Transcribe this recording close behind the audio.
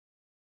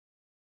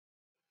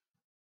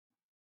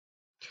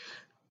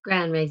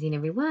Grand rising,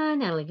 everyone.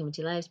 Natalie coming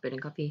to you live, spreading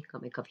coffee.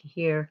 Got my coffee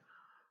here.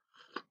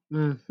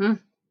 hmm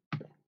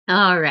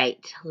All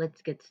right,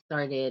 let's get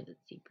started. Let's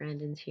see,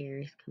 Brandon's here.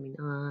 He's coming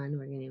on.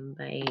 We're going to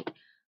invite.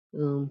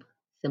 Boom.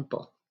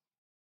 Simple.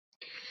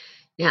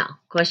 Now,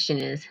 question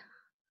is,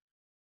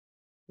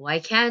 why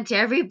can't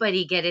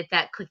everybody get it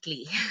that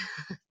quickly?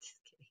 Just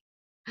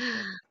kidding.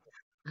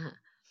 Uh,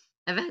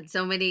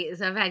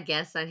 I've had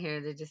guests on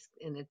here that just,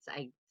 and it's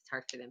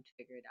hard for them to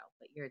figure it out,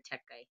 but you're a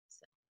tech guy,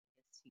 so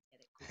I guess you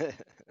get it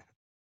quickly.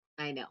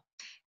 I know.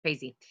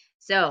 Crazy.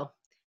 So,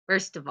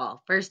 first of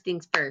all, first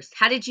things first,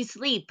 how did you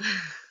sleep?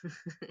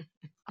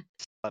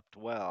 Slept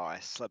well. I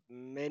slept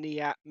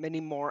many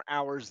more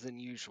hours than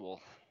usual.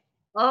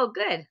 Oh,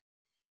 good.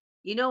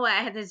 You know what?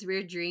 I had this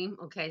weird dream.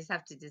 Okay, I just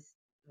have to just,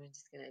 we're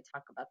just going to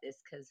talk about this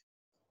because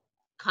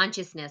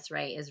consciousness,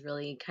 right, is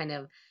really kind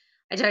of,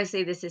 I try to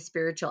say this is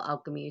spiritual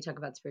alchemy. You talk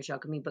about spiritual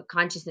alchemy, but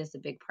consciousness is a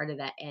big part of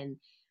that. And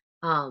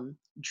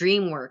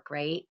dream work,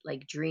 right?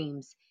 Like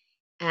dreams.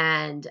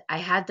 And I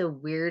had the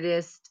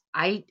weirdest,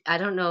 I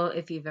don't know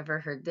if you've ever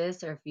heard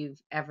this or if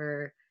you've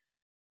ever,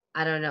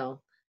 I don't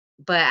know,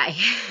 but I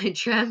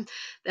dreamt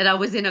that I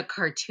was in a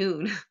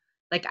cartoon.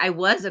 Like I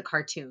was a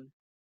cartoon.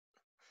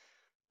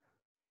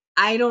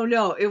 I don't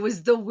know. It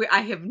was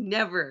I have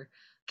never.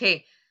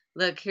 Okay,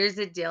 look, here's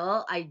the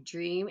deal. I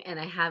dream and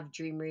I have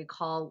dream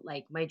recall,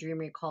 like my dream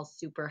recall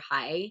super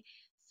high.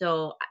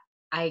 So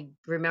I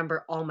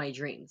remember all my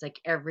dreams, like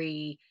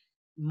every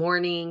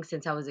morning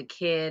since I was a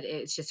kid.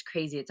 It's just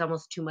crazy. It's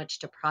almost too much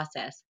to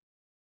process.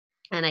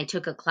 And I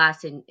took a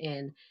class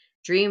in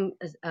dream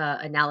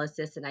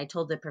analysis, and I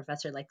told the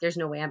professor like, "There's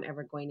no way I'm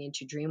ever going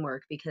into dream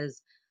work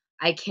because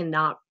I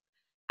cannot.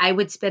 I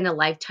would spend a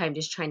lifetime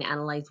just trying to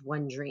analyze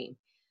one dream."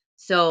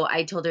 So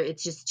I told her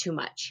it's just too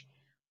much.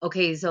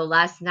 Okay, so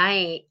last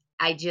night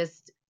I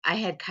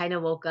had kind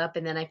of woke up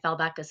and then I fell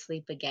back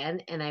asleep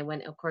again, and I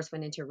went, of course,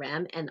 went into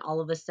REM, and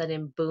all of a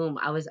sudden, boom,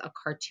 I was a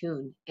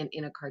cartoon and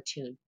in a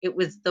cartoon. It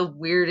was the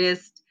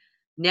weirdest.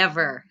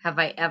 Never have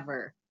I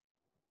ever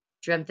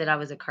dreamt that I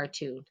was a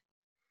cartoon.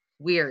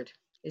 Weird.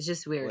 It's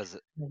just weird. Was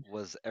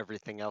was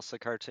everything else a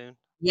cartoon?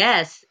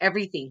 Yes,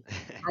 everything.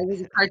 I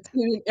was a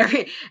cartoon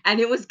in and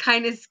it was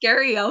kind of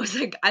scary. I was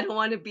like, I don't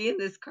want to be in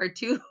this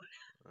cartoon.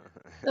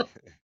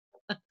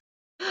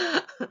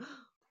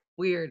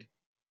 Weird.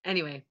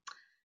 Anyway,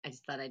 I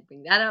just thought I'd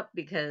bring that up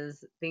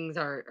because things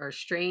are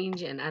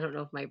strange and I don't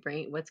know if my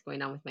brain what's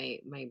going on with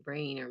my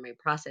brain or my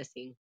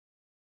processing.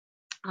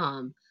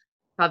 Um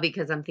Probably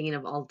because I'm thinking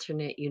of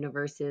alternate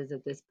universes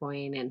at this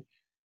point and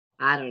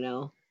I don't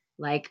know.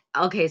 Like,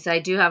 okay, so I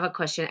do have a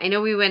question. I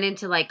know we went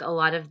into like a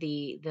lot of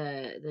the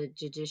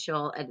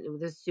judicial and it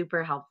was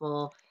super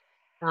helpful.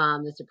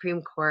 The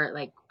Supreme Court,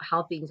 like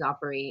how things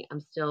operate. I'm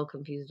still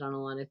confused on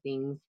a lot of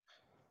things.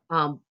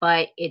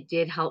 But it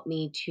did help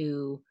me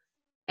to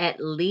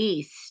at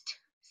least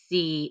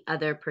see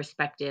other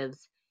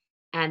perspectives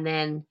and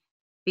then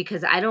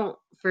because I don't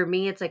for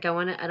me it's like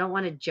I don't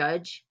want to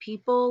judge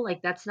people.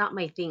 Like that's not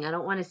my thing. I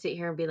don't want to sit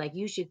here and be like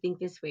you should think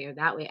this way or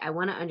that way. I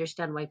want to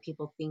understand why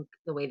people think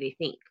the way they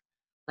think.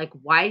 Like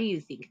why do you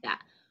think that?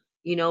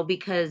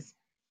 Because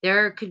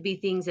there could be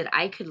things that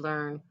I could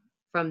learn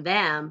from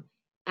them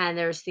and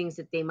there's things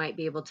that they might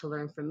be able to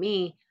learn from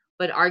me,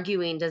 but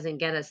arguing doesn't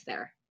get us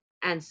there.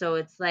 And so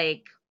it's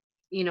like,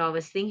 I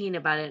was thinking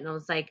about it and I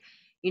was like,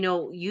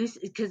 you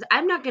because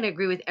I'm not going to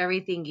agree with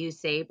everything you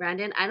say,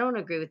 Brandon. I don't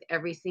agree with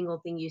every single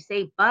thing you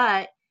say,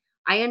 but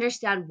I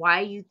understand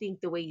why you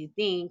think the way you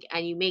think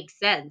and you make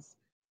sense.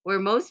 Where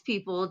most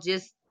people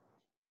just,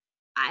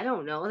 I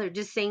don't know, they're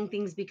just saying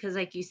things because,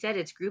 like you said,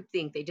 it's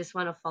groupthink. They just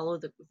want to follow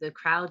the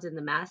crowds and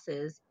the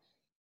masses,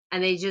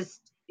 and they just,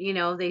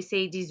 they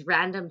say these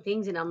random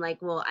things, and I'm like,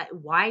 well,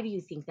 why do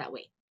you think that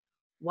way?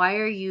 Why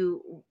are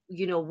you,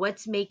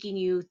 what's making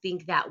you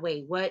think that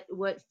way? What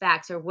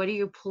facts or what are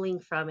you pulling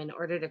from in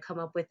order to come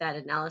up with that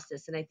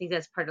analysis? And I think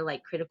that's part of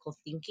like critical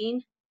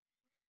thinking,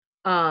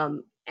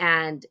 and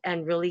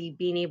really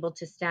being able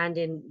to stand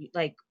in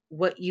like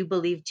what you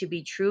believe to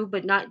be true,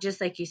 but not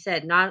just like you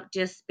said, not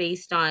just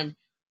based on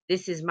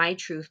this is my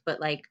truth, but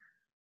like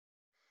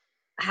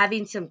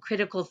having some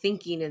critical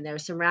thinking in there,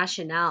 some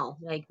rationale,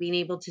 like being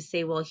able to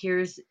say, well,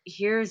 here's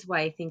why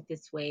I think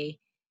this way,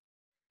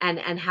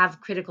 and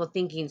have critical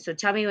thinking. So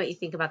tell me what you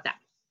think about that.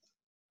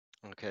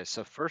 Okay,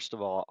 so first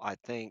of all, I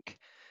think,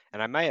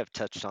 and I may have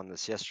touched on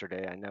this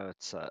yesterday, I know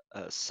it's a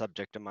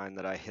subject of mine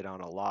that I hit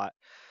on a lot.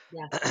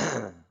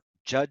 Yeah.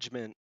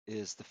 Judgment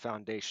is the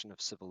foundation of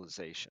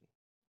civilization.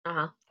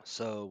 Uh-huh.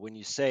 So when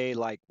you say,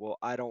 like, well,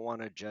 I don't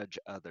want to judge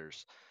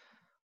others,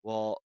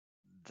 well,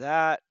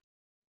 that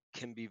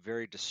can be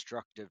very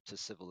destructive to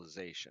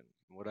civilization.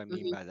 What I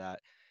mean Mhm. by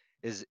that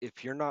is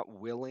if you're not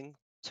willing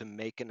to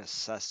make an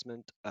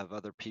assessment of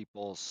other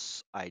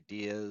people's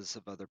ideas,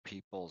 of other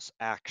people's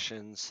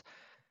actions,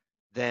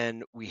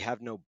 then we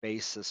have no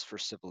basis for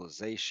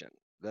civilization.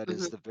 That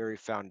is Mhm. the very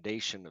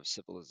foundation of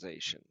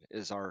civilization,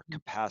 is our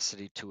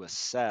capacity to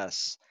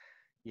assess,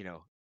 you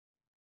know,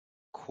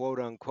 quote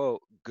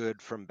unquote good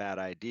from bad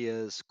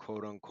ideas,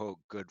 quote unquote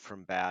good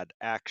from bad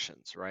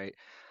actions, right?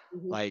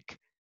 Mhm. Like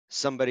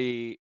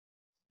somebody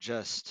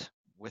just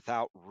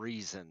without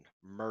reason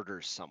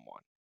murders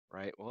someone,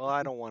 right? Well,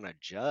 I don't want to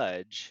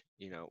judge,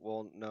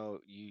 well, no,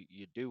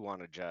 you do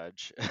want to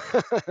judge.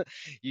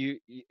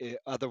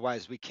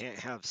 Otherwise we can't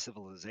have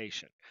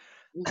civilization.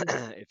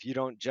 Mhm. If you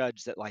don't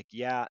judge that, like,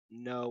 yeah,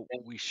 no,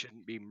 we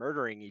shouldn't be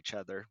murdering each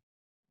other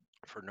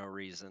for no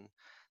reason,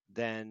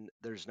 then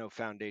there's no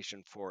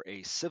foundation for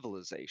a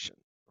civilization,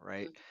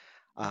 right?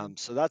 Mhm.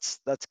 So that's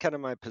kind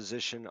of my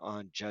position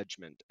on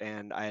judgment.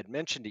 And I had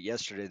mentioned it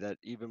yesterday that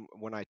even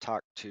when I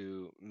talk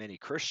to many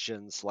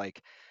Christians,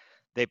 like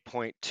they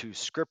point to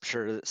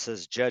scripture that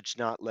says, "Judge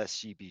not,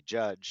 lest ye be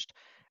judged,"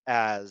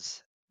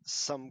 as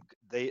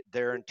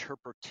their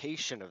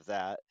interpretation of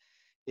that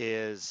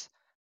is,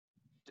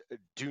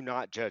 do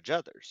not judge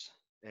others.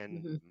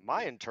 And Mhm.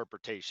 my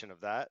interpretation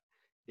of that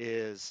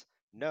is,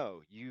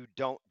 no, you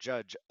don't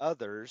judge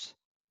others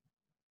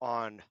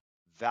on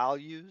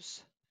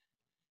values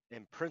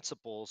and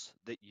principles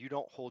that you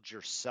don't hold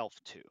yourself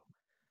to,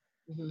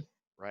 Mhm.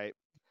 right?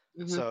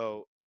 Mhm.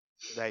 So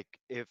like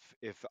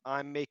if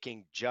I'm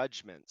making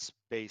judgments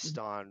based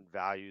on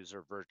values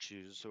or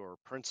virtues or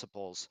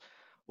principles,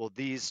 well,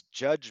 these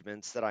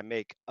judgments that I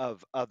make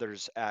of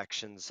others'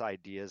 actions,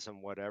 ideas,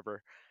 and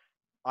whatever,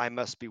 I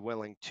must be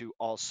willing to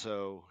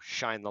also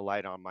shine the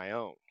light on my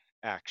own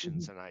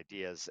actions Mhm. and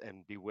ideas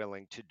and be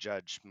willing to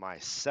judge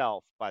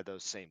myself by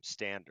those same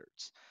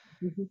standards.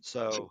 Mhm.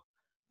 So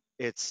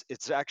it's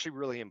actually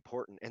really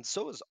important, and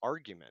so is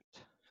argument.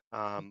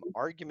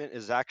 Argument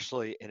is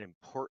actually an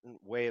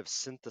important way of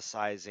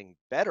synthesizing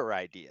better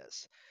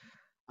ideas.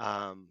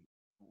 Um,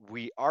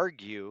 we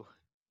argue,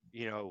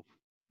 you know,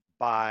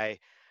 by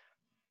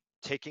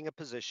taking a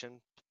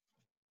position,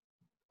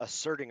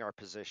 asserting our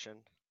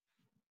position,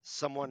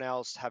 someone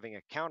else having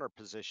a counter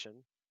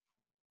position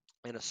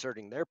and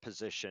asserting their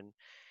position,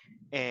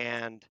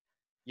 and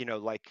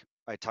like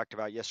I talked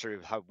about yesterday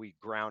with how we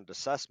ground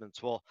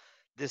assessments. Well,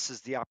 this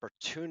is the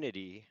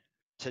opportunity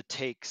to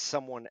take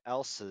someone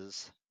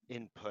else's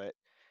input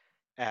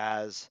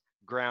as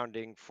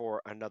grounding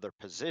for another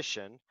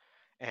position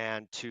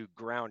and to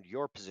ground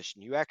your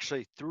position. You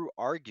actually, through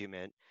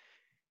argument,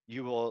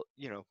 you will,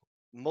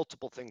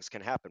 multiple things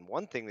can happen.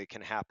 One thing that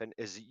can happen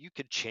is that you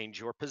could change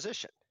your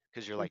position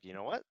because you're like, you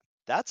know what,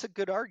 that's a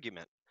good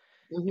argument.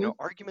 Mhm.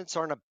 Arguments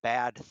aren't a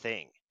bad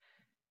thing.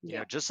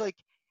 Yeah. Just like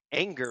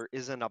anger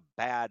isn't a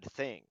bad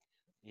thing.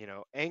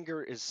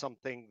 Anger is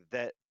something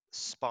that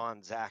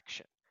spawns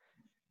action.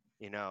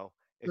 you know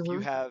if you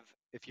Mhm. have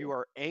if you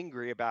are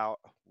angry about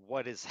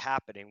what is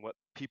happening, what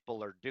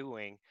people are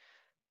doing,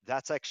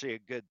 that's actually a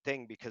good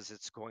thing because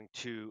it's going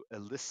to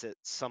elicit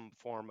some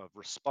form of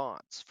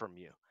response from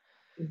you.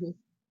 Mhm.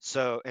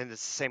 So, and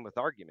it's the same with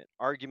argument.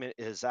 Argument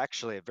is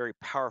actually a very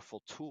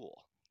powerful tool,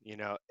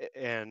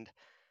 and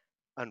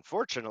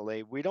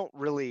unfortunately, we don't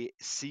really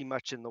see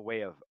much in the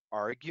way of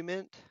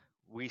argument.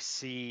 We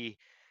see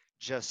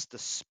just the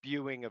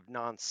spewing of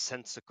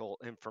nonsensical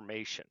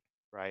information,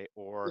 right?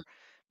 Or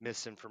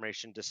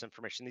misinformation,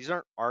 disinformation. These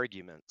aren't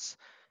arguments.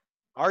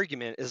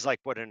 Argument is like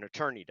what an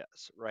attorney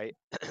does, right?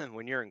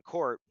 When you're in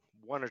court,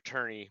 one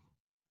attorney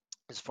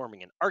is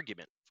forming an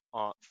argument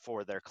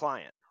for their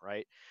client,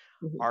 right?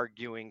 Mhm.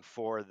 Arguing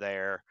for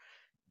their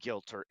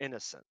guilt or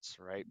innocence,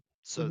 right?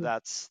 So Mhm.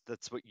 that's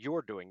what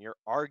you're doing. You're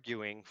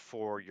arguing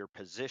for your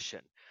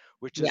position,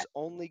 which Yeah. is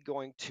only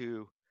going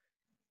to,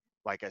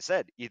 like I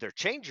said, either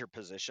change your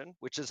position,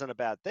 which isn't a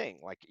bad thing.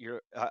 Like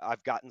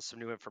I've gotten some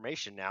new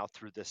information now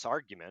through this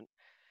argument,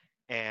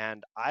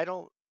 and I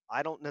don't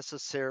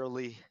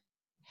necessarily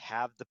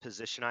have the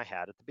position I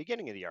had at the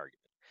beginning of the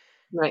argument,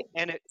 Right.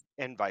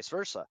 and vice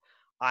versa.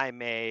 I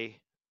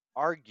may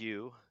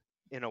argue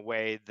in a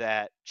way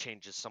that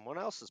changes someone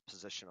else's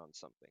position on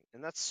something,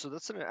 and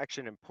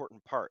actually an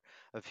important part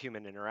of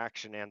human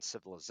interaction and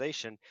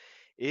civilization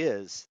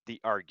is the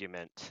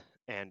argument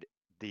and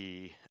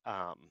the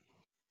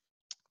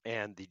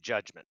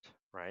judgment,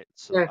 right?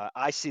 So Sure.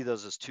 I see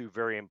those as two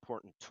very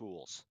important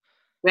tools.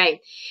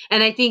 Right.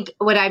 And I think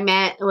what I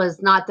meant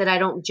was not that I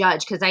don't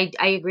judge, because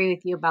I agree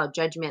with you about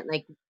judgment.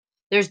 Like,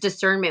 there's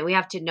discernment. We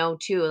have to know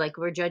too. Like,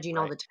 we're judging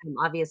all Right. the time,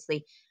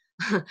 obviously.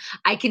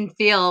 I can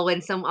feel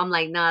when I'm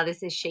like, nah,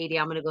 this is shady.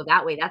 I'm gonna go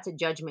that way. That's a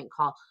judgment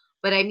call.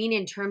 But I mean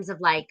in terms of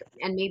like,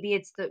 and maybe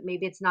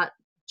it's not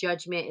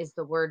judgment is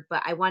the word,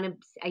 but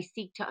I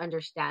seek to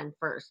understand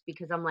first,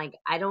 because I'm like,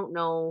 I don't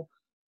know.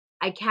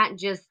 I can't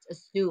just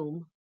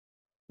assume.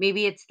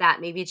 Maybe it's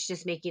that. Maybe it's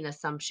just making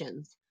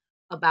assumptions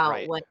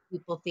about Right. what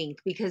people think,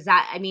 because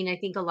that, I mean, I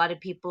think a lot of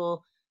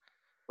people,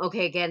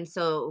 okay, again,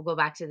 so we'll go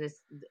back to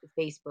this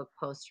Facebook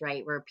post,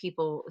 right? Where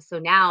people, so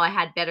now I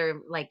had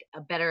better, like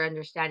a better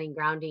understanding,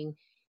 grounding,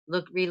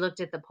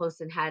 looked at the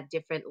post and had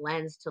different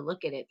lens to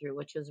look at it through,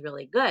 which was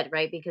really good,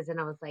 right? Because then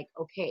I was like,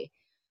 okay,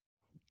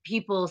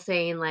 people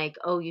saying like,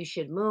 oh, you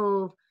should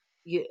move,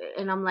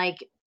 and I'm like,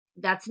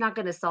 that's not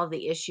going to solve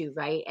the issue,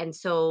 right? And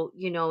so,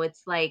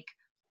 it's like,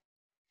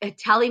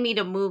 telling me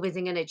to move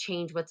isn't going to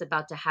change what's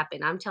about to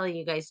happen. I'm telling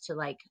you guys to,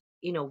 like,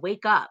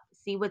 wake up,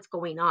 see what's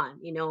going on,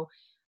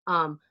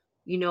 um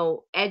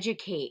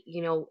educate,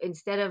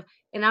 instead of,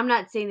 and I'm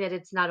not saying that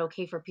it's not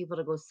okay for people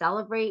to go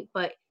celebrate,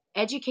 but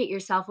educate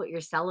yourself what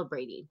you're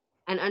celebrating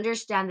and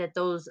understand that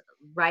those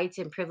rights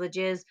and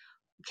privileges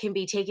can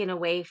be taken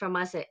away from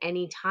us at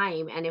any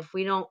time. And if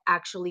we don't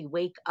actually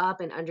wake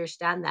up and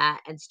understand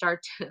that and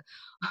start to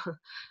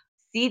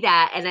see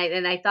that,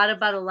 and I thought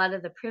about a lot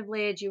of the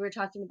privilege you were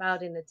talking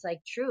about, and it's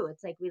like true.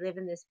 It's like we live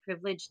in this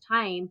privileged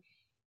time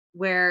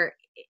where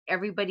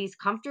everybody's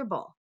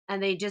comfortable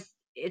and they just,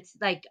 it's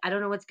like I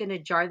don't know what's going to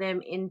jar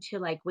them into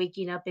like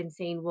waking up and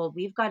saying, well,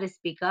 we've got to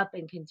speak up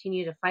and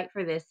continue to fight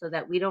for this so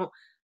that we don't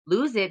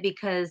lose it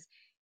because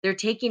they're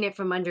taking it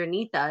from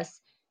underneath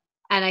us.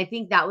 And I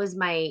think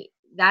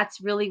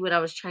that's really what I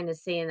was trying to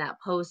say in that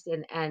post,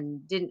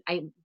 and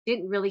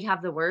didn't really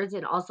have the words,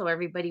 and also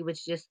everybody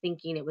was just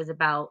thinking it was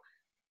about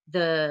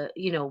the,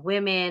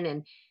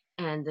 women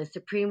and the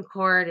Supreme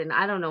Court, and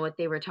I don't know what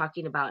they were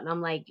talking about. And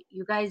I'm like,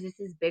 you guys, this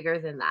is bigger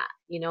than that.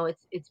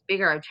 It's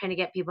bigger. I'm trying to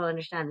get people to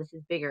understand this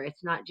is bigger.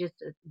 It's not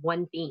just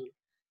one thing.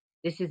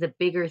 This is a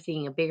bigger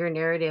thing. A bigger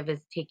narrative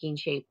is taking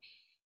shape.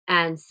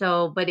 And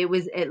so, but it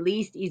was at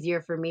least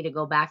easier for me to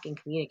go back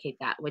and communicate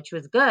that, which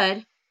was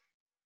good.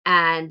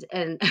 And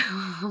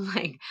I'm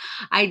like,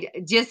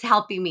 just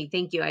helping me.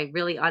 Thank you. I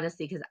really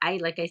honestly, because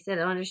like I said,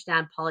 I don't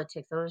understand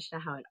politics. I don't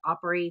understand how it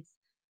operates,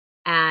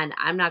 and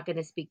I'm not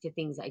gonna speak to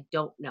things I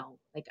don't know.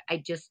 Like, I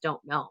just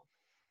don't know.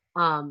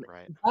 Um,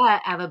 Right. but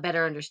I have a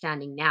better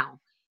understanding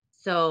now.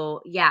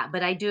 So, yeah,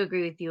 but I do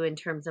agree with you in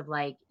terms of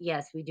like,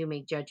 yes, we do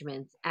make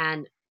judgments.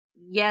 And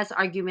yes,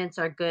 arguments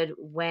are good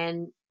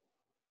when,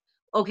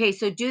 okay,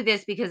 so do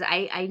this because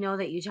I know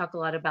that you talk a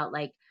lot about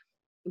like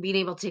being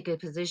able to take a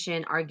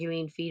position,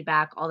 arguing,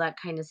 feedback, all that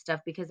kind of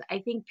stuff. Because I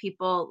think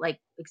people, like,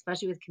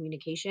 especially with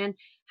communication,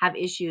 have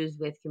issues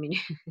with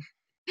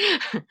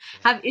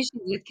have issues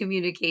with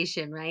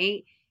communication,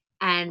 right?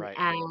 And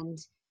Right.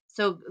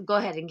 so go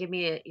ahead and give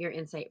me your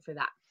insight for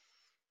that,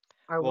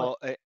 or what? Well,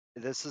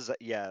 this is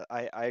yeah,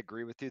 I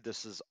agree with you.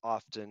 This is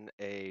often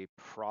a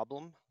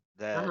problem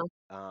that Uh-huh.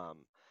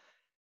 um,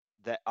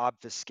 that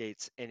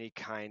obfuscates any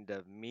kind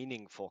of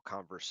meaningful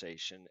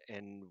conversation.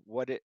 And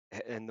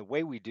the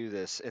way we do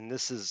this, and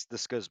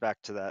this goes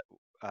back to that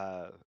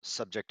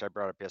subject I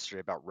brought up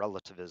yesterday about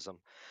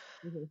relativism.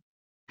 Mhm,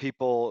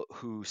 People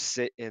who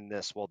sit in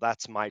this, well,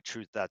 that's my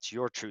truth, that's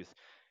your truth.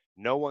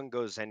 No one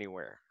goes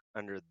anywhere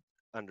under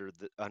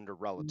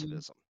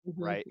mhm, relativism, mhm,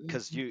 right?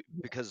 mhm,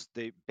 Because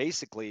they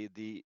basically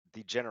the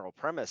general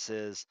premise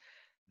is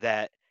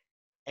that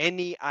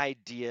any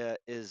idea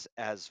is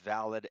as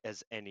valid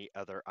as any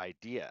other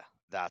idea.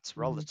 That's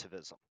mhm,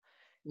 relativism.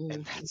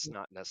 And mhm, that's mhm,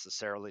 not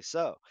necessarily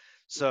so.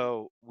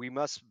 So we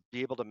must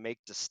be able to make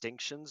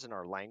distinctions in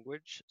our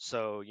language.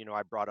 So,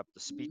 I brought up the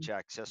speech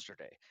acts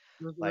yesterday.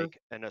 mhm, Like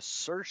an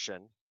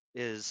assertion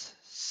is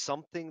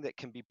something that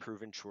can be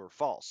proven true or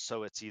false.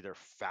 So it's either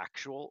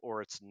factual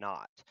or it's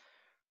not,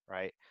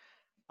 right?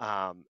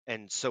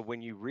 And so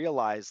when you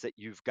realize that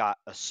you've got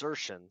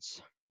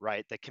assertions,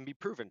 right, that can be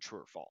proven true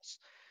or false,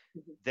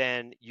 mhm,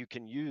 then you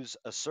can use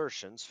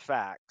assertions,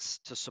 facts,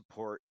 to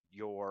support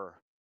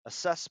your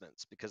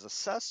assessments, because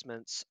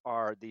assessments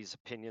are these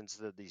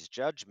opinions, these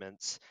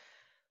judgments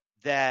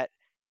that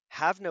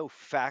have no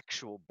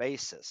factual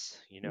basis.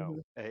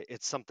 mhm,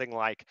 It's something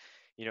like,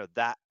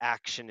 that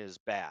action is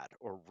bad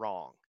or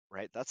wrong,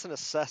 right? That's an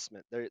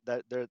assessment.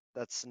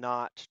 That's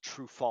not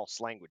true false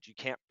language. You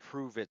can't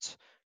prove it's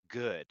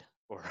good,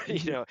 or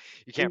mhm,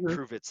 you can't mhm,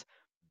 prove it's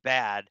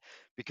bad,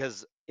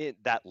 because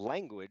that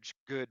language,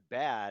 good,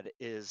 bad,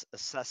 is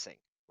assessing,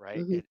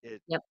 right? mhm.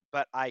 It Yep.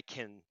 But I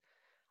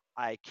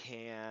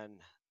can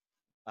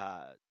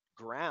uh,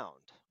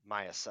 ground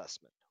my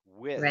assessment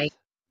with Right.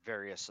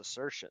 various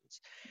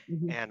assertions,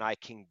 Mhm, and I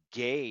can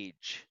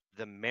gauge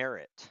the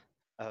merit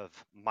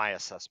of my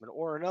assessment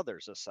or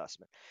another's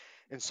assessment.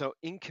 And so,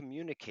 in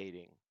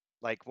communicating,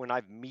 like when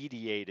I've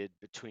mediated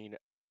between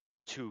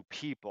two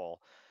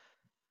people,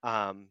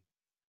 um,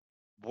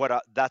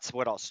 that's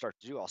what I'll start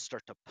to do. I'll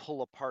start to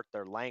pull apart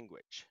their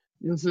language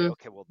and say, mhm,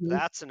 okay, well, mhm,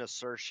 that's an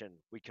assertion.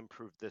 We can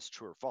prove this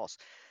true or false.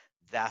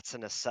 That's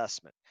an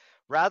assessment,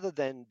 rather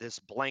than this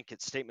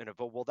blanket statement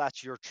of, oh, well,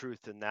 that's your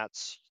truth and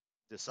that's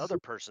this other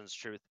person's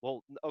truth.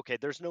 Well, okay,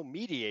 there's no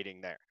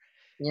mediating there.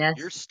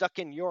 You're yes. stuck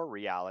in your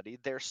reality.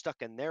 They're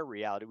stuck in their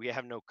reality. We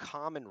have no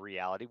common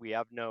reality.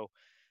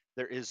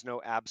 There is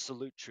no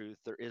absolute truth.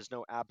 There is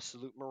no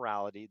absolute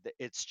morality.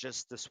 It's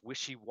just this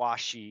wishy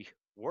washy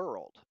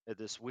world,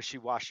 this wishy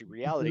washy Mhm,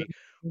 reality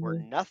where mhm,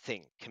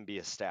 nothing can be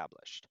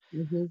established.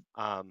 mhm,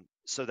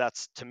 So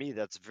that's, to me,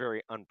 that's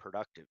very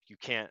unproductive. You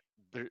can't,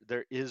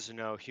 there is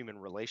no human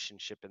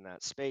relationship in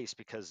that space,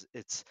 because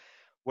it's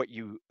what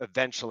you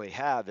eventually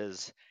have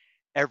is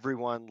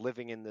everyone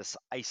living in this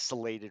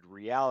isolated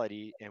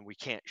reality, and we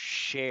can't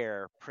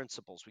share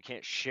principles. We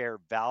can't share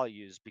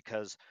values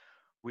because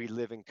we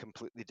live in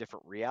completely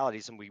different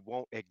realities, and we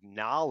won't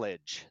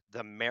acknowledge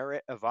the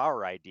merit of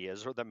our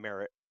ideas or the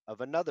merit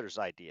of another's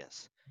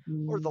ideas,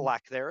 or the mhm,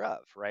 lack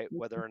thereof, right?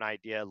 Whether an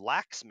idea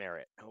lacks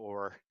merit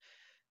or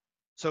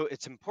So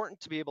it's important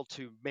to be able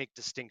to make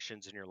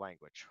distinctions in your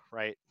language,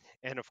 right?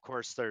 And of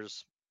course,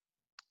 there's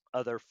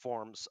other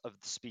forms of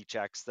the speech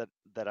acts that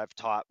I've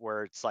taught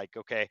where it's like,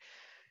 okay,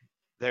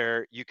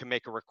 there you can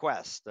make a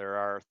request. There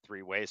are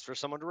three ways for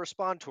someone to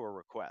respond to a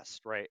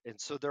request, right? And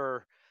so there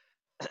are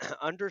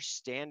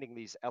understanding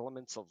these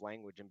elements of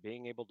language and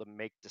being able to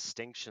make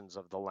distinctions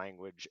of the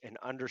language and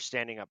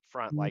understanding up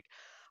front, Mhm. like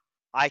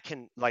I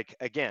can, like,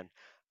 again,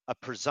 a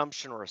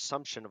presumption or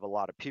assumption of a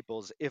lot of people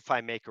is if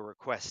I make a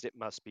request, it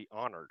must be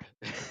honored.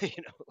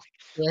 Like,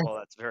 well, Yes.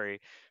 that's very,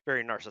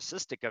 very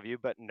narcissistic of you,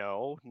 but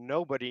no,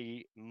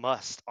 nobody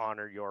must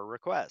honor your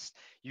request.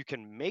 You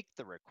can make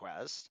the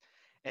request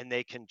and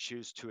they can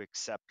choose to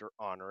accept or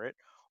honor it,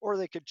 or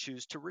they could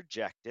choose to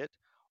reject it,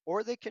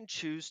 or they can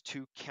choose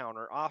to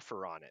counter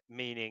offer on it,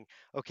 meaning,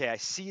 okay, I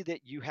see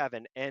that you have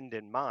an end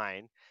in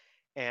mind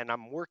and I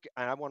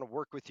want to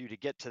work with you to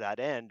get to that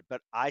end,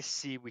 but I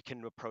see we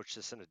can approach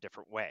this in a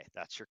different way.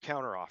 That's your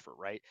counter offer,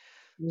 right?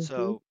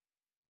 Hmm.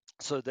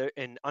 So there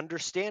in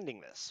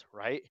understanding this,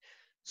 right?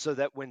 So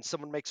that when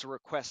someone makes a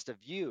request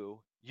of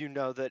you, you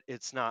know that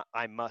it's not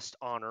I must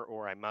honor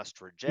or I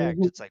must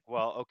reject. Hmm. It's like,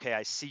 well, okay,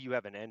 I see you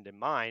have an end in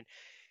mind.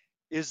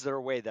 Is there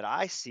a way that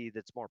I see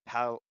that's more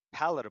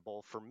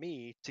palatable for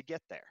me to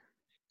get there?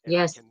 And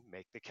I Yes. can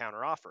make the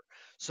counter offer.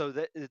 So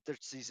that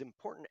there's these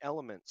important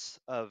elements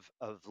of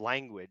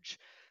language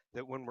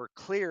that when we're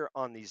clear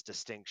on these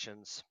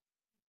distinctions,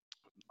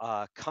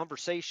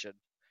 conversation,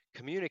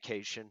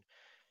 communication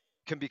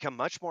can become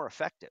much more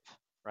effective,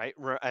 right?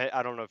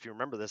 I don't know if you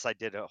remember this. I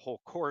did a whole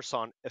course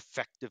on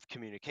effective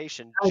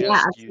communication Oh yeah,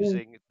 just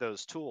absolutely. using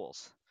those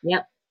tools.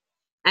 Yep.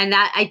 And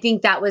that I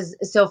think that was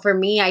so for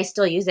me, I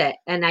still use it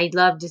and I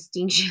love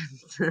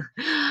distinctions.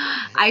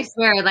 I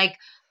swear, like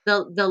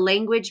the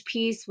language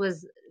piece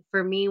was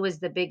for me was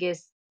the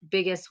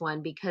biggest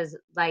one because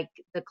like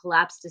the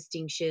collapse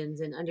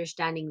distinctions and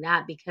understanding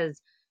that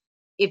because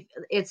if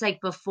it's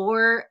like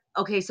before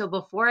okay, so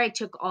before I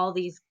took all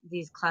these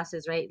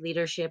classes, right?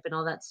 Leadership and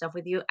all that stuff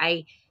with you,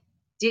 I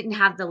didn't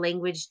have the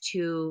language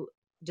to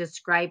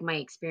describe my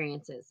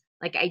experiences.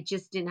 Like I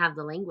just didn't have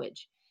the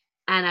language.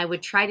 And I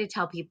would try to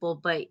tell people,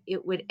 but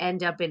it would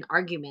end up in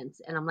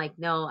arguments. And I'm like,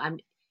 no,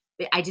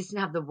 I just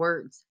didn't have the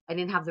words. I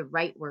didn't have the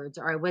right words,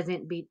 or I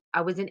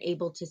wasn't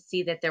able to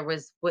see that there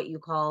was what you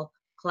call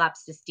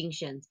collapse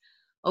distinctions.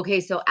 Okay,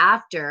 so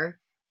after,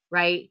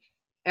 right,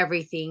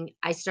 everything,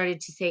 I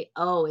started to say,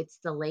 oh, it's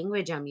the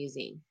language I'm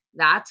using.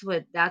 That's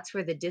where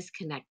the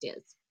disconnect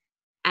is.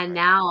 And Right.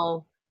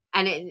 now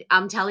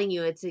I'm telling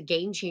you, it's a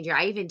game changer.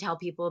 I even tell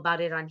people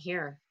about it on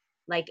here.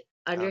 Like,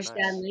 Oh, understand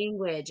nice.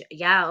 language.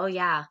 Yeah, oh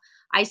yeah.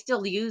 I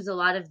still use a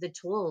lot of the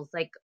tools,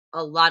 like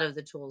a lot of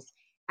the tools,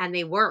 and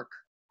they work.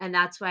 And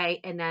that's why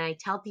and then I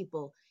tell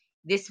people,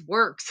 this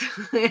works.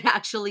 It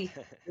actually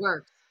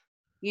works.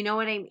 You know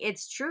what I mean?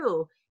 It's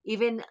true.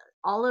 Even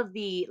all of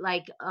the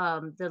like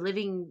the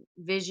living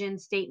vision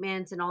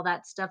statements and all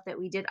that stuff that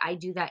we did, I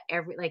do that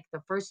every like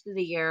the first of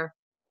the year,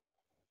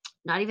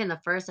 not even the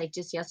first, like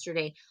just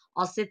yesterday,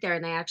 I'll sit there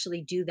and I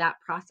actually do that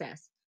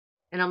process.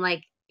 And I'm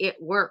like, it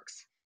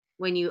works.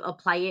 When you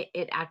apply it,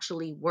 it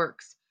actually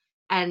works.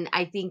 And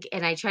I think,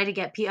 and I try to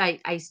get people,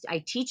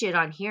 I teach it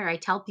on here. I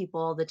tell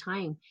people all the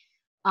time.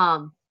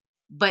 Um,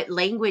 but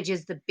language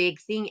is the big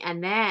thing.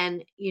 And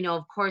then,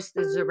 of course,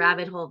 there's a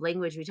rabbit hole of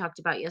language we talked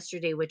about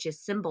yesterday, which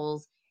is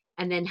symbols,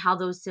 and then how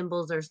those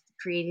symbols are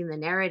creating the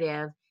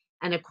narrative.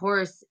 And of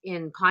course,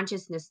 in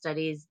consciousness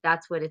studies,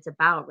 that's what it's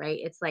about, right?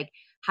 It's like,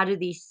 how do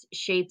these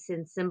shapes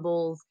and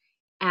symbols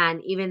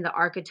and even the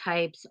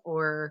archetypes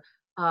or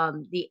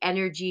the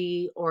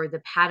energy or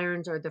the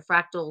patterns or the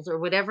fractals or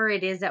whatever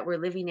it is that we're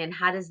living in,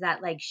 how does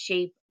that like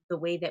shape the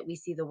way that we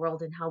see the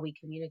world and how we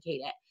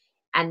communicate it?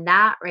 And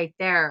that right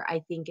there,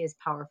 I think is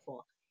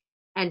powerful.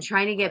 And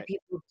trying to get Right.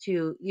 people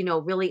to,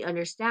 really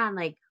understand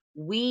like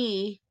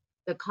we,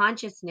 the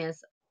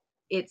consciousness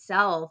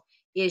itself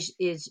is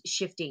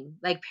shifting.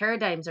 Like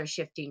paradigms are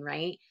shifting,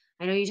 right?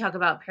 I know you talk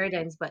about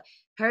paradigms, but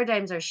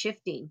paradigms are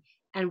shifting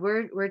and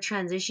we're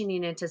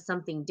transitioning into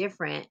something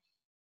different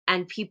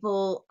and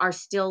people are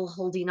still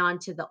holding on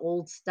to the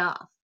old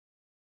stuff.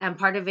 And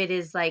part of it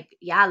is like,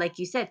 yeah, like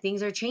you said,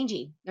 things are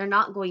changing. They're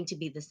not going to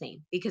be the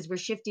same because we're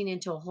shifting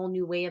into a whole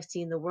new way of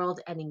seeing the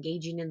world and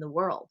engaging in the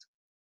world.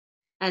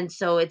 And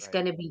so it's Right.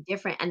 going to be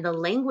different. And the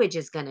language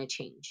is going to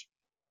change.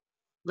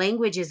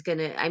 Language is going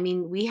to, I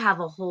mean, we have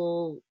a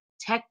whole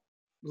tech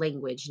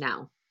language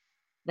now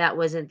that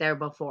wasn't there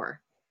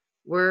before.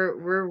 Right.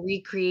 We're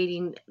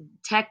recreating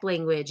tech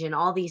language and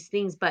all these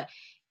things, but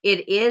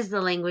it is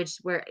the language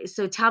where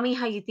so tell me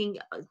how you think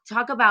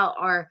talk about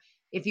or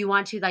if you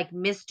want to like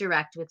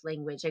misdirect with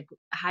language. Like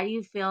how do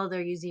you feel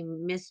they're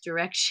using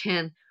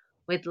misdirection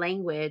with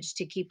language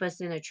to keep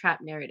us in a trap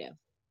narrative?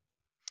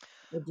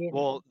 What do you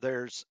Well,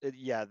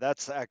 yeah,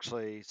 that's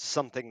actually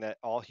something that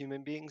all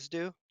human beings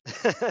do,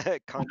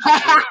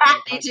 consciously or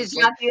they just unconsciously.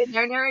 trap you in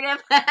their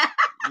narrative?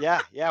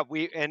 Yeah, yeah,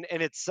 and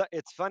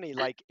it's funny,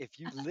 like if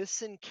you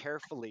listen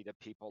carefully to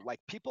people, like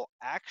people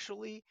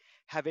actually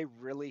have a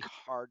really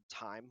hard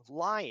time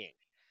lying.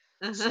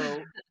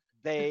 So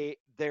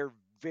they're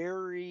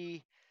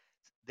very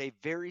they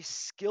very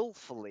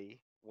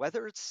skillfully,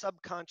 whether it's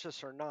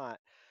subconscious or not,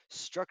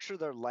 structure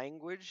their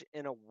language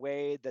in a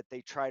way that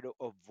they try to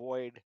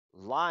avoid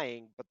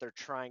lying, but they're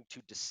trying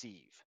to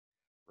deceive,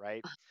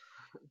 right?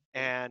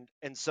 And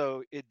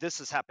so this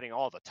is happening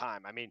all the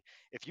time. I mean,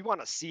 if you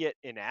want to see it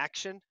in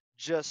action,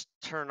 just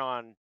turn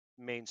on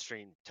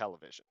mainstream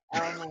television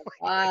Oh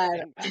my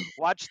God. and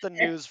watch the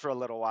news for a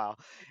little while,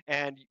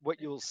 and what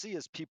you'll see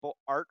is people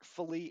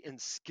artfully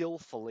and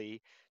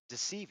skillfully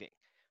deceiving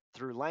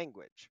through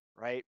language,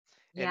 right?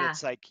 And Yeah.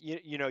 it's like,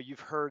 you've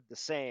heard the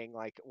saying,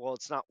 like, well,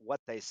 it's not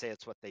what they say,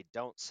 it's what they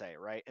don't say,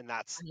 right? And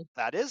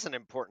that is an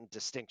important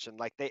distinction.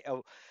 Like,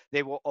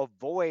 they will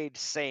avoid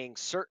saying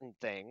certain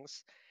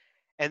things,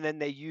 and then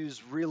they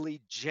use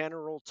really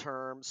general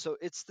terms. So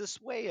it's this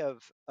way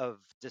of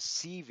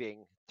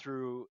deceiving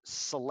through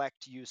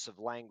select use of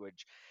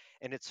language.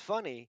 And it's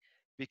funny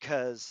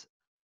because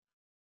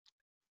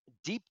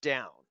deep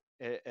down,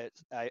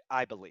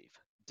 I believe,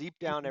 deep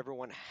down, Mhm.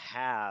 everyone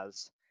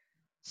has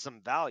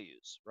some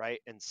values,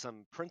 right? And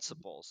some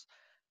principles,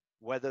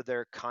 whether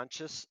they're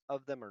conscious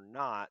of them or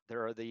not.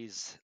 There are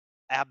these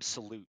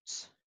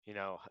absolutes.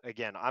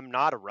 Again, I'm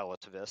not a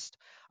relativist.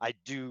 I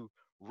do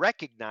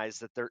recognize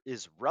that there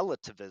is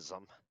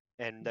relativism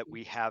and that Mhm.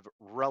 we have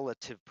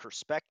relative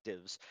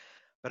perspectives,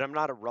 but I'm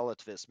not a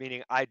relativist,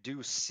 meaning I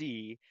do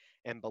see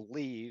and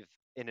believe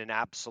in an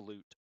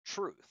absolute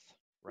truth,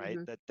 right?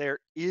 Mhm. That there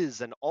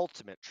is an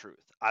ultimate truth.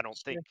 I don't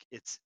think Sure.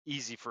 it's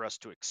easy for us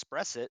to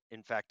express it.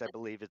 In fact, I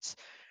believe it's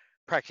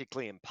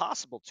practically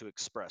impossible to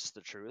express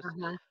the truth,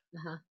 Uh-huh.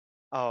 Uh-huh.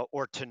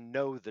 or to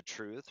know the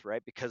truth,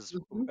 right? Because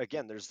Mhm.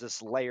 again, there's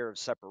this layer of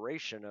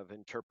separation of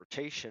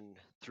interpretation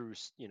through,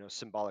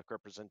 symbolic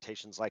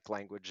representations like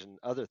language and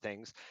other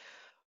things.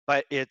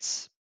 But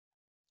it's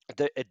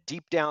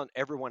deep down,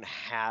 everyone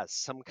has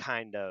some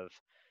kind of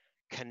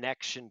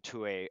connection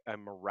to a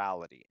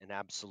morality, an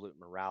absolute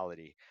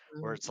morality,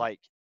 where it's Mhm. like,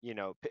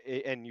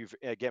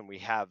 and we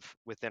have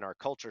within our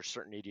culture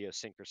certain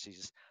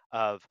idiosyncrasies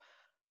of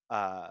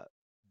uh,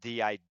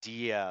 the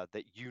idea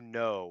that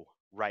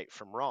right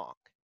from wrong,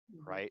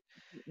 Mhm. right?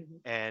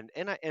 Mhm. And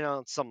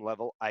on some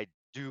level, I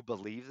do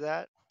believe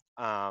that.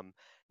 Um,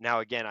 Now,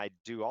 again, I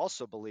do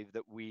also believe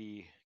that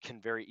we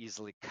can very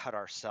easily cut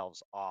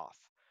ourselves off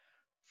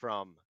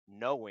from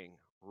knowing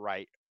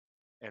right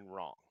and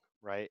wrong,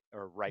 right?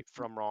 Or right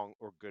from wrong,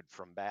 or good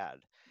from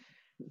bad.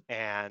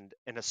 And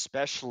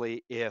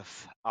especially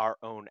if our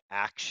own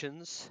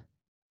actions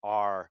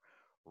are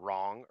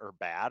wrong or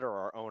bad, or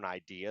our own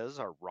ideas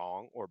are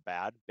wrong or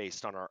bad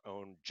based on our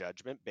own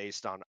judgment,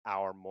 based on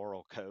our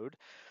moral code,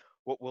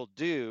 what we'll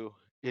do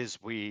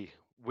is we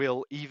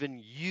will even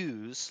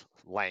use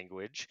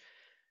language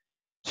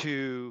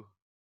to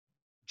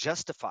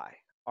justify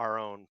our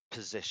own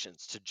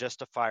positions, to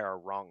justify our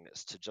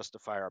wrongness, to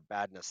justify our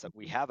badness that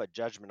we have a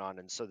judgment on.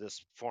 And so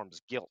this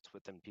forms guilt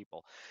within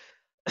people.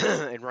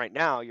 And right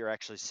now, you're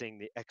actually seeing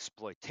the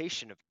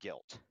exploitation of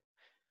guilt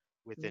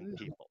within Mhm.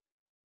 people.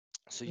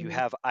 So you Mhm.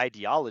 have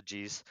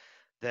ideologies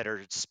that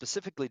are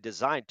specifically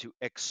designed to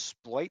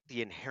exploit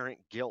the inherent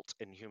guilt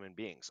in human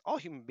beings. All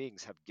human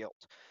beings have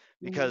guilt,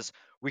 Mhm. because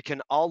we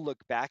can all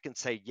look back and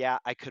say, "Yeah,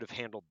 I could have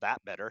handled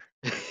that better."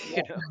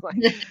 you know, like,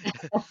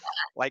 Yeah.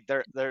 like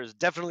there's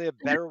definitely a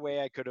better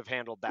way I could have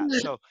handled that.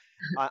 So,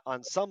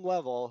 on some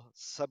level,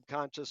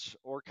 subconscious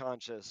or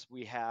conscious,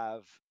 we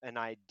have an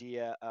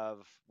idea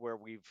of where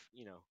we've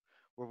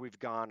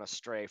gone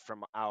astray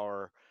from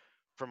our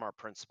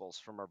principles,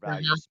 from our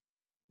Uh-huh. values.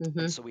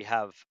 And Mhm. so we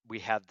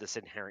have this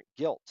inherent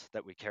guilt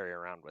that we carry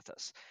around with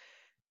us.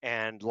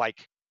 And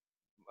like,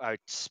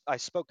 I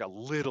spoke a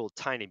little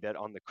tiny bit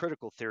on the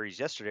critical theories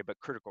yesterday, but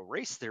critical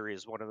race theory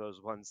is one of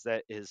those ones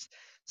that is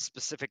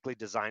specifically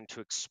designed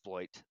to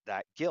exploit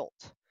that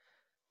guilt.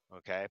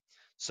 Okay.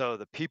 So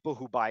the people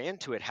who buy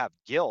into it have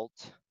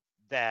guilt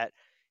that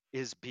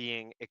is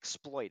being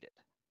exploited,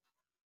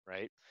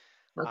 right?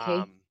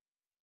 Okay. Um,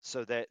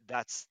 so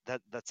that's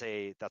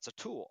a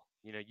tool.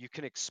 You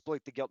can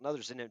exploit the guilt in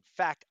others. And in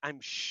fact, I'm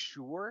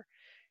sure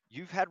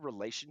you've had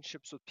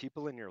relationships with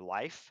people in your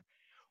life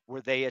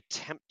where they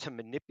attempt to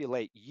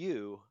manipulate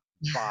you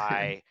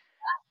by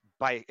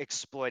by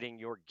exploiting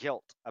your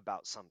guilt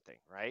about something,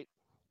 right?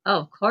 Oh,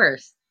 of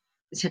course.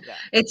 Yeah.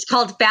 It's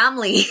called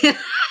family.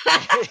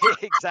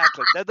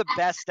 Exactly. They're the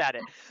best at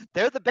it.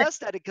 They're the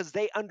best at it because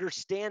they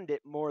understand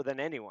it more than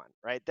anyone,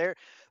 right?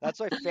 That's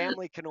why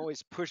family can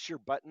always push your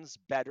buttons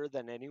better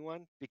than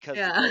anyone,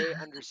 because Yeah. they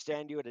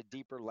understand you at a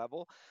deeper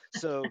level.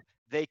 So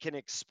they can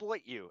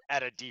exploit you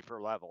at a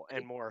deeper level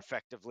and more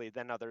effectively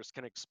than others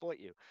can exploit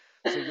you.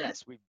 So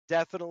yes, we've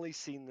definitely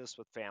seen this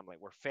with family,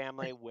 where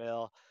family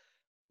will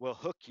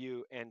hook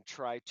you and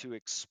try to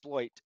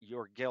exploit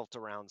your guilt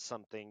around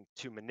something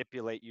to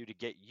manipulate you to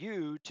get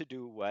you to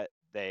do what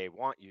they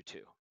want you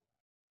to,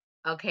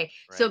 Okay.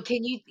 right? So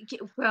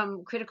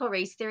from critical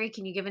race theory,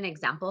 can you give an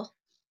example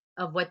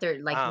of what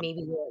they're like, Um,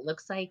 maybe what it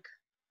looks like?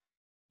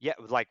 yeah,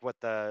 like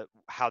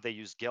how they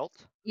use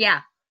guilt.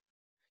 Yeah.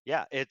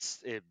 Yeah,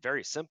 it's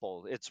very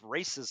simple. It's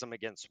racism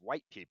against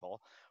white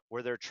people,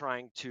 where they're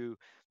trying to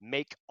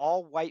make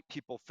all white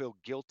people feel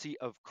guilty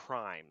of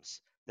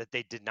crimes that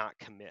they did not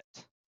commit.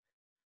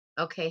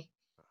 Okay.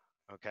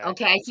 Okay.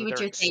 Okay, I see So what they're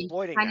you're saying.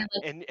 exploiting Kind of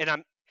that. like, And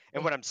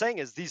yeah, what I'm saying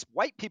is these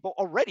white people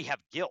already have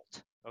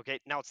guilt. Okay.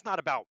 Now it's not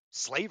about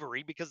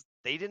slavery because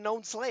they didn't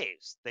own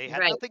slaves. They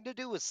had right. nothing to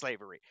do with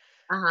slavery.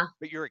 Uh-huh.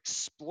 But you're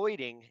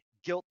exploiting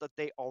guilt that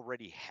they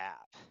already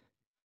have.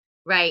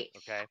 Right.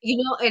 Okay.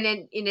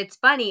 And it's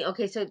funny.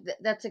 Okay, so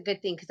that's a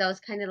good thing because I was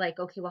kind of like,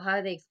 okay, well, how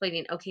are they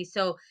explaining? Okay,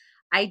 so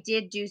I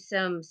did do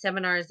some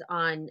seminars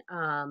on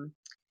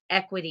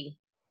equity,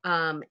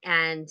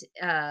 and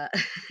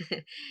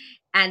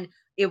and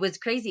it was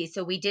crazy.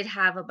 So we did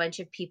have a bunch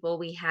of people.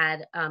 We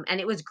had, and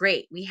it was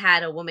great. We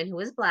had a woman who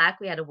was black.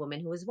 We had a woman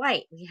who was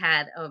white. We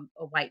had a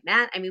white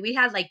man. I mean, we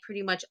had like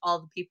pretty much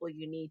all the people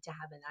you need to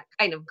have in that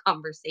kind of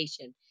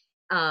conversation.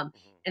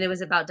 Mhm. And it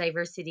was about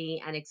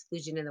diversity and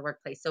exclusion in the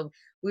workplace. So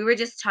we were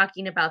just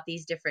talking about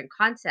these different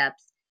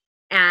concepts.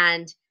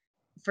 And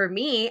for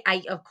me,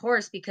 I, of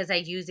course, because I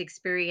use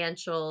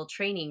experiential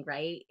training,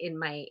 right, in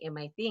my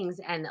things,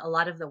 and a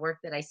lot of the work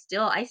that I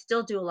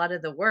still do a lot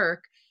of the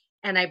work,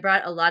 and I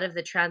brought a lot of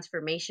the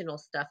transformational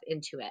stuff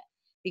into it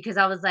because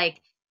I was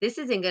like, this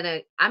isn't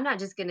gonna, I'm not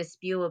just gonna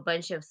spew a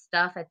bunch of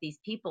stuff at these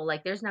people.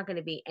 Like, there's not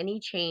gonna be any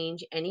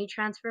change, any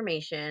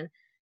transformation.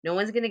 No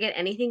one's gonna get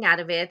anything out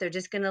of it. They're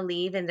just gonna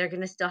leave and they're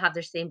gonna still have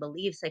their same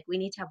beliefs. Like, we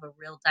need to have a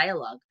real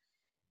dialogue.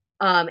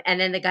 And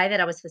then the guy that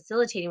I was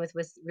facilitating with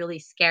was really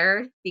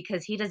scared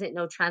because he doesn't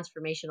know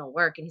transformational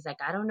work. And he's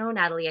like, I don't know,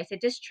 Natalie. I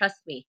said, just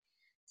trust me.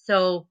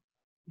 So,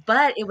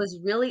 but it was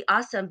really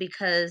awesome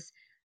because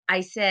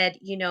I said,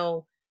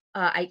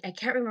 I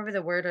can't remember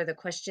the word or the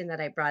question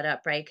that I brought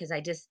up, right? Because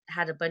I just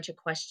had a bunch of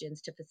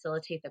questions to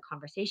facilitate the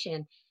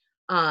conversation.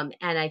 And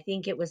I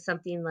think it was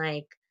something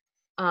like,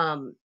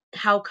 um,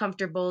 how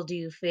comfortable do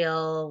you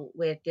feel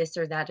with this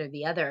or that or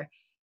the other?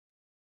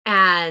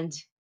 And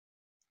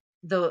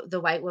the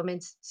white woman,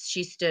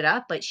 she stood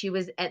up, but she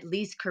was at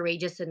least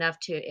courageous enough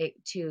to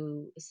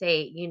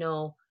say,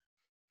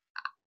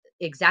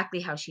 exactly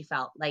how she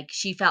felt. Like,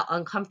 she felt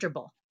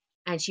uncomfortable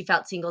and she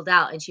felt singled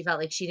out and she felt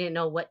like she didn't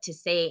know what to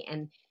say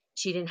and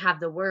she didn't have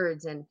the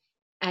words. And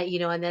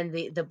then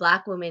the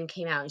black woman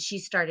came out and she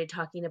started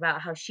talking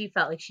about how she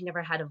felt like she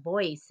never had a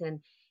voice,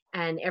 and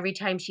every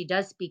time she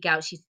does speak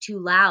out, she's too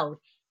loud.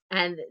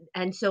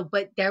 And so,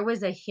 but there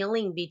was a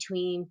healing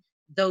between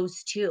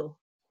those two.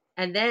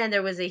 And then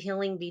there was a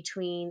healing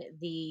between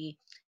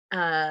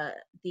uh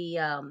the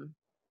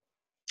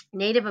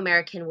Native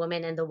American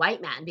woman and the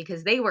white man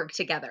because they worked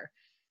together.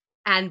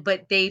 And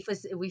but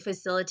we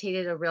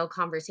facilitated a real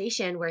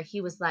conversation where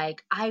he was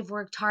like, I've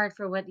worked hard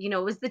for what, it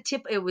was the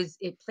tip,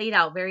 it played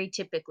out very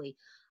typically.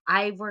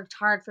 I've worked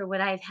hard for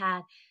what I've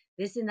had,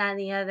 this and that and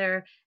the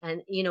other.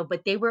 And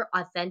but they were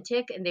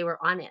authentic and they were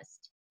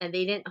honest and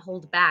they didn't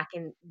hold Mhm. back.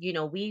 And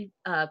we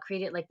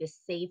created like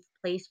this safe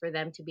place for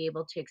them to be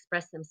able to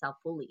express themselves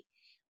fully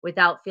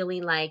without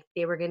feeling like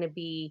they were going to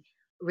be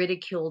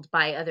ridiculed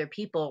by other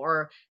people,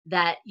 or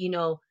that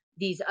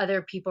these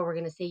other people were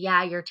going to say,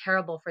 yeah, you're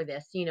terrible for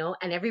this,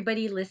 and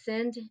everybody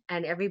listened,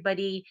 and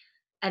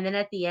then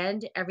at the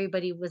end,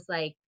 everybody was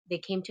like, they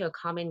came to a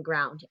common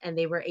ground and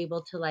they were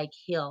able to like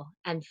heal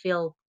and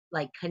feel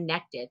like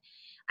connected.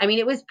 I mean,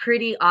 it was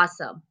pretty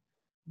awesome.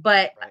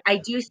 But Right. I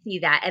do see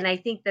that. And I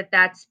think that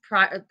that's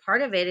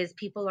part of it is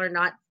people are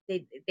not,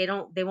 they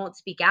won't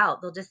speak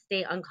out. They'll just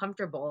stay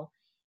uncomfortable.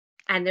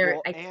 And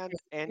Well, I think they're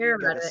and you scared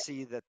got about to it.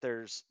 see that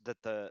there's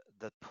that the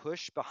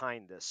push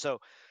behind this. So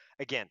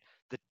again,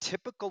 the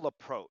typical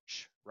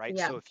approach, right?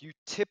 Yeah. So if you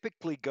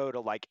typically go to,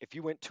 like, if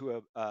you went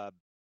to a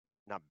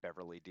not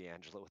Beverly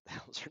D'Angelo, what the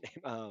hell's her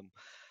name?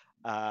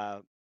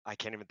 Uh, I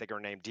can't even think of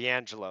her name.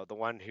 D'Angelo, the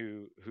one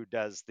who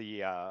does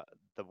the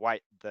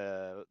white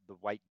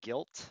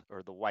guilt,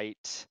 or the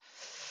white,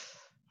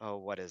 oh,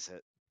 what is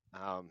it?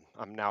 I'm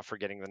now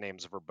forgetting the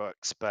names of her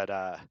books, but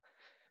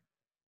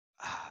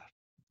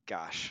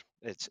gosh,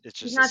 it's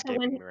She's just not the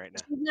one escaping me right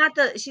now.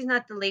 she's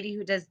not the lady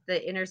who does the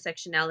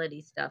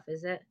intersectionality stuff,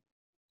 is it?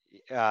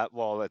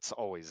 Well, it's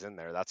always in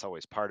there. That's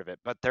always part of it.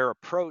 But their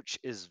approach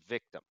is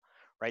victim,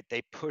 right?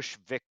 They push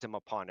victim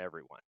upon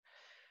everyone.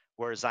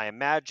 Whereas I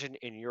imagine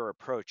in your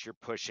approach, you're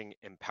pushing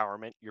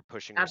empowerment, you're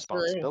pushing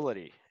Absolutely.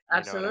 responsibility.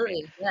 You know what I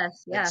mean? Absolutely.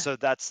 Yes, And yeah. so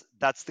that's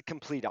the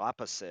complete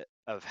opposite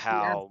of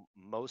Yeah. how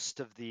most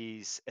of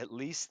these, at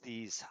least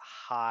these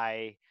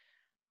high,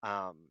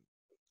 um,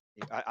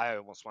 I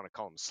almost want to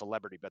call them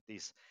celebrity, but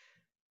these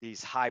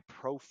high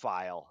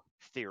profile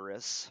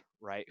theorists,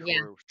 right, who Yeah.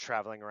 are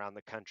traveling around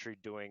the country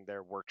doing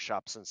their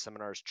workshops and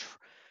seminars.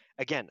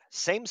 Again,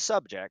 same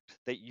subject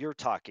that you're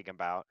talking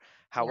about.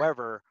 Yeah.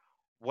 However,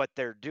 what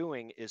they're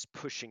doing is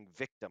pushing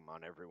victim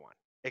on everyone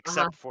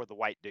Uh-huh. except for the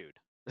white dude.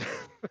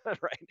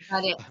 Right?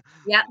 Got it.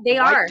 Yeah, The they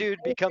white are.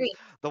 dude I becomes agree.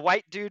 the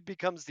white dude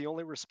becomes the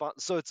only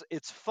response. So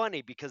it's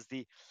funny because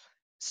the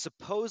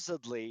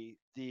supposedly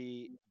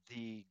the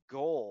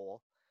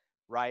goal,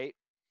 right,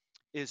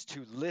 is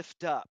to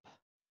lift up,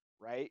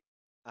 right?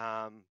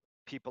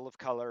 people of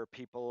color,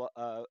 people,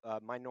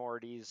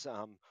 minorities,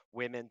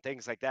 women,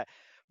 things like that.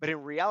 But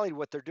in reality,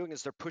 what they're doing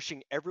is they're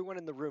pushing everyone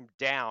in the room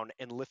down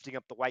and lifting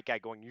up the white guy,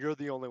 going, "You're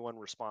the only one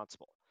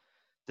responsible."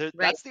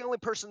 Right, That's the only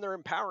person they're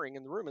empowering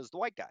in the room is the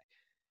white guy,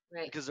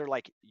 right. because they're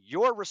like,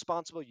 "You're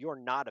responsible. You're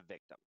not a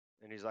victim."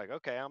 And he's like,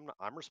 "Okay,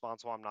 I'm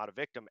responsible. I'm not a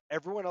victim.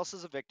 Everyone else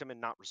is a victim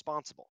and not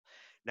responsible."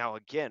 Now,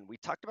 again, we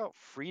talked about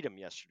freedom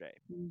yesterday,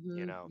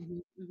 you Mhm, know,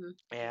 mhm, mhm,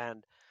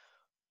 and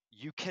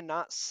you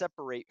cannot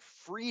separate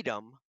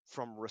freedom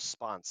from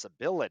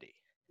responsibility.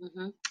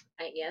 mhm.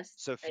 Yes,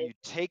 So if I you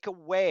take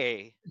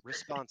away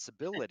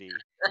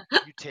responsibility,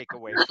 you take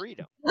away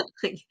freedom.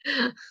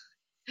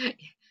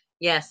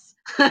 yes.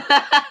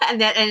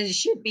 And it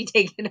should be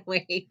taken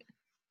away.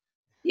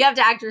 You have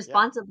to act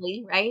Yeah.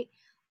 responsibly, right?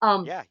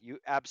 Um, Yeah, you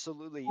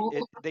absolutely,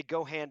 they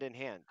go hand in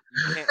hand.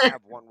 You can't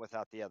have one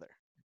without the other.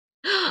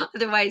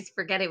 otherwise,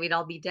 forget it. We'd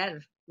all be dead. Yeah.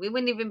 We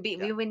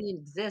wouldn't even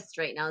exist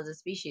right now as a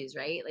species,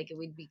 right? Like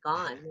we'd be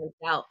gone, wiped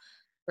out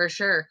for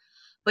sure.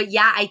 But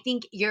yeah, I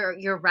think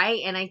you're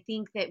right, and I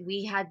think that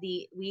we had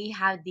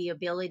the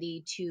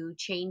ability to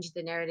change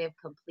the narrative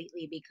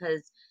completely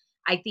because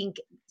I think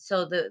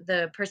so.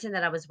 The person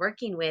that I was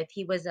working with,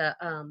 he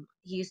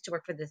used to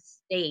work for the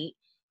state,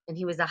 and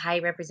he was a high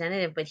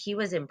representative, but he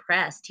was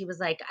impressed. He was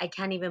like, I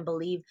can't even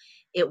believe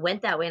it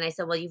went that way. And I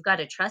said, well, you've got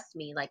to trust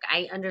me. Like,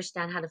 I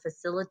understand how to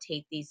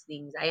facilitate these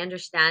things. I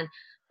understand,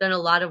 done a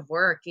lot of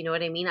work. You know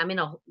what I mean? I'm in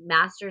a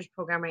master's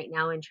program right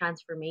now in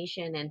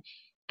transformation and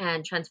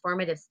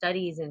transformative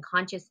studies and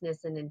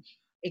consciousness and in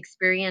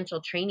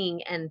experiential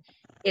training. And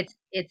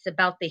it's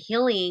about the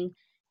healing,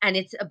 and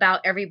it's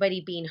about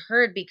everybody being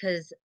heard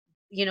because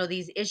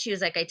these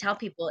issues, like I tell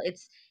people,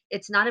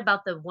 it's not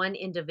about the one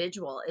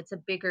individual. It's a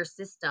bigger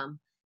system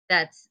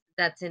that's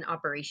in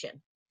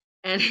operation,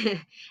 and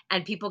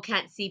and people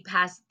can't see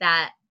past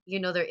that,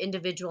 their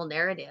individual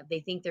narrative. They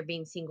think they're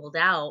being singled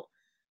out.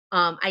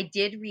 I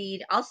did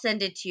read, I'll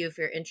send it to you if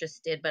you're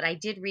interested, but I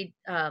did read,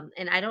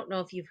 and I don't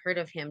know if you've heard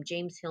of him,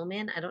 James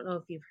Hillman. I don't know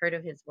if you've heard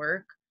of his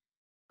work.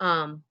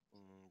 um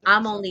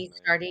Doesn't I'm sound only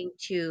familiar. starting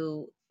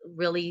to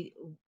really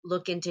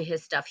look into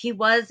his stuff. He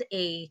was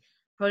a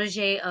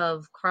protege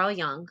of Carl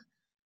Jung.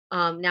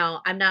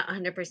 Now I'm not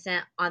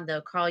 100% on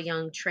the Carl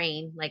Jung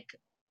train, like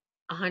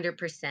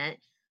 100%.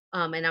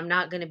 And I'm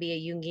not going to be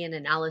a Jungian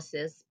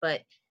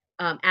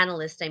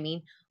analyst, I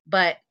mean,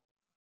 but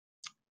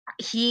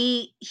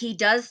he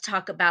does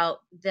talk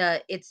about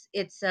the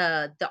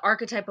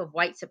archetype of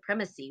white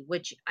supremacy,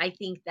 which I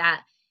think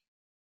that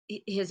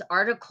his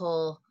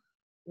article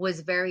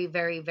was very,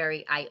 very,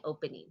 very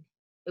eye-opening.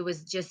 It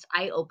was just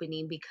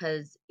eye-opening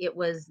because it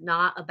was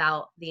not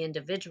about the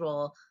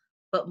individual,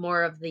 but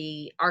more of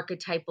the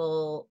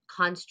archetypal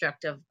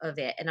construct of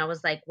it. And I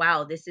was like,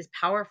 wow, this is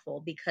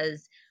powerful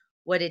because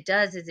what it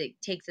does is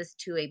it takes us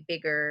to a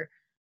bigger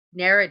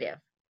narrative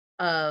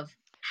of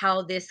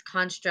how this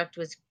construct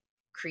was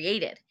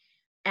created.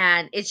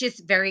 And it's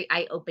just very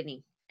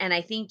eye-opening. And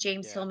I think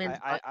James Yeah, Hillman's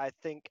I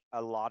think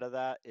a lot of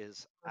that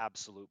is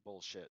absolute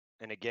bullshit.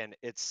 And again,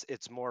 it's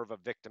more of a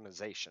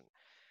victimization.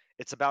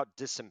 It's about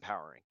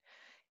disempowering.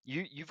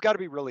 You've got to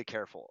be really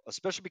careful,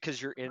 especially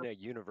because you're in a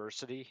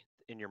university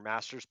in your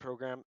master's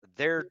program.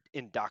 They're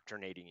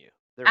indoctrinating you.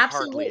 They're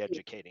hardly absolutely.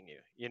 educating you.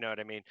 You know what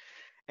I mean?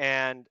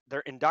 And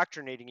they're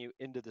indoctrinating you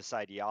into this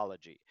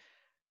ideology.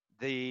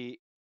 The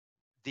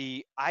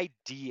the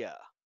idea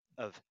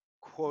of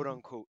quote Mhm,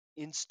 unquote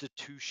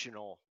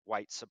institutional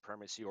white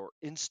supremacy or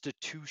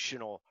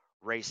institutional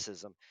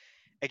racism,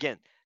 again,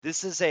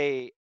 this is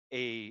a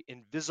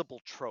invisible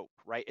trope,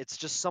 right? It's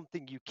just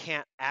something you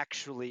can't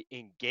actually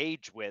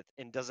engage with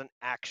and doesn't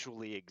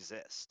actually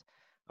exist.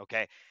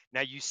 Okay,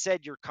 now you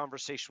said your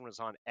conversation was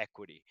on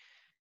equity.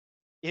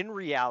 In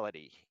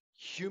reality,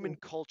 human mhm,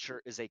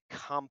 culture is a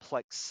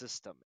complex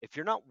system. If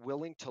you're not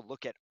willing to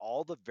look at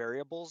all the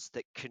variables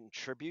that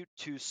contribute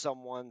to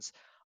someone's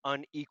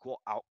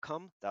unequal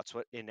outcome, that's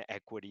what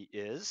inequity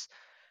is,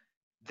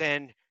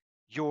 then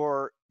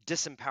you're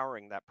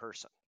disempowering that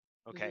person.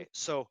 mhm. Okay.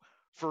 So,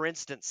 for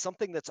instance,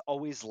 something that's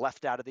always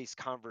left out of these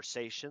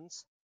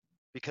conversations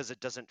because it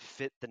doesn't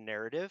fit the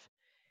narrative,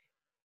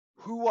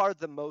 who are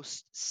the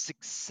most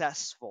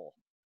successful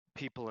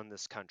people in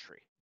this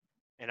country?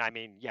 And I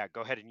mean, yeah,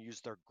 go ahead and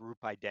use their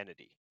group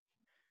identity.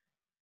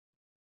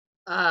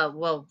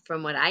 Well,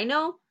 from what I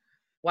know,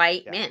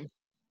 white Yeah. men.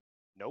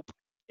 Nope.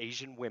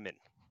 Asian women.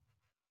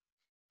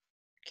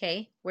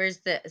 Okay,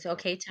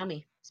 okay, tell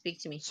me, speak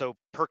to me. So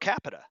per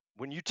capita,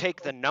 when you take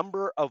Okay. the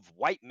number of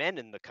white men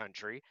in the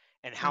country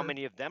and how Uh-huh.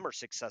 many of them are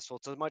successful,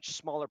 it's a much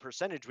smaller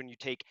percentage when you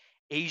take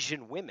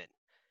Asian women.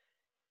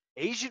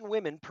 Asian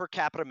women per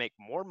capita make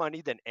more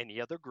money than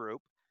any other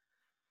group.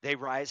 They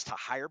rise to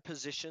higher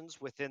positions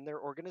within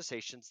their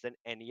organizations than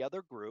any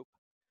other group.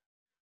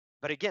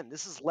 But again,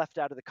 this is left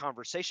out of the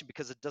conversation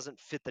because it doesn't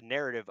fit the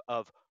narrative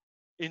of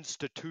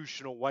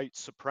institutional white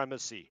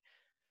supremacy.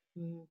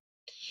 Mhm.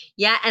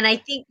 Yeah, and I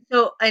Okay. think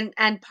so,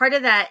 and part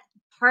of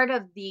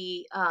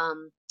the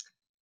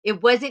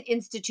it wasn't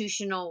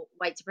institutional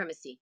white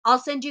supremacy. I'll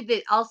send you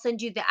the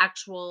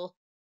actual.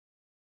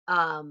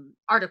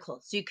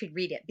 article so you could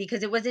read it,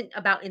 because it wasn't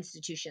about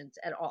institutions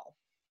at all.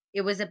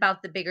 It was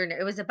about the bigger,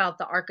 it was about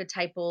the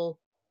archetypal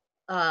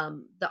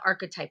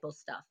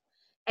stuff.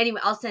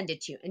 Anyway, I'll send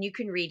it to you and you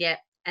can read it,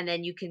 and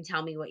then you can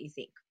tell me what you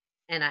think.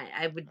 And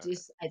I would Okay.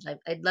 just,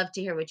 I'd love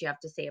to hear what you have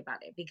to say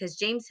about it, because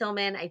James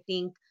Hillman, I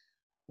think,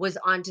 was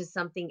onto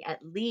something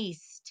at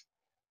least.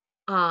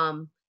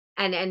 um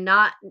and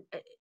not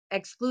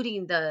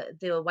excluding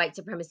the white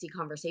supremacy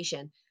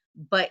conversation,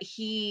 but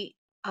he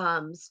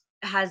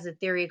has a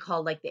theory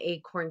called like the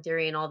acorn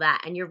theory and all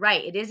that. And you're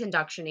right, it is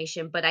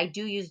indoctrination, but I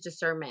do use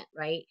discernment,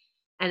 right?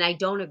 And I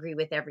don't agree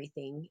with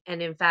everything,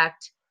 and in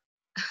fact,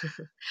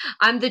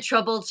 I'm the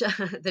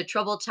the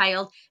troubled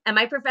child, and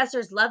my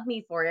professors love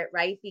me for it,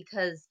 right?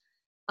 Because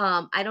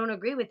I don't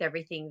agree with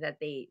everything that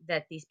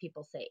these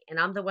people say, and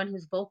I'm the one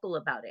who's vocal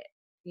about it.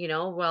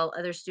 While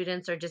other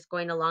students are just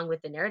going along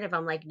with the narrative,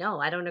 I'm like, no,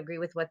 I don't agree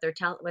with what they're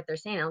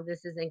saying. Oh,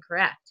 this is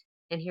incorrect,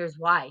 and here's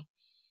why.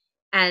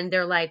 And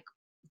they're like,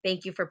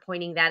 thank you for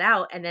pointing that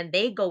out, and then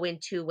they go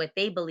into what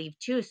they believe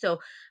too. So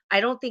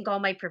I don't think all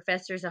my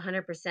professors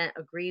 100%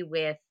 agree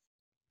with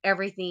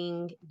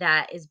everything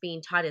that is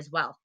being taught as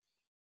well.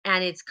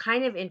 And it's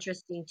kind of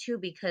interesting too,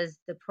 because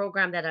the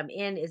program that I'm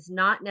in is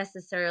not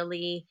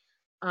necessarily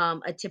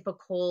a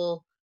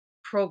typical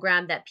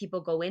program that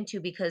people go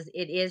into, because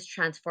it is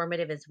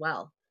transformative as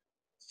well.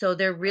 So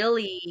they're Right.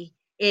 really,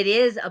 it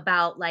is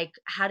about like,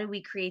 how do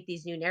we create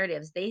these new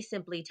narratives? They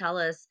simply tell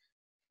us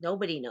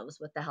nobody knows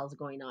what the hell's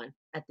going on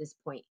at this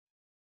point.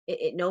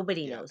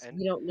 Nobody Yeah, knows. and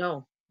We don't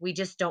know. We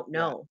just don't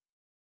yeah, know.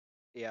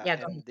 yeah, Yeah,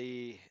 go ahead. and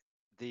the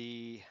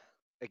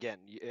again,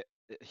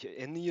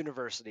 in the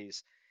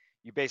universities,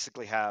 you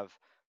basically have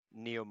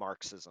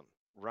neo-Marxism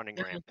running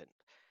Uh-huh, rampant,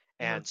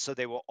 uh-huh. and so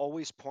they will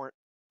always point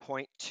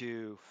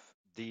to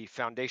the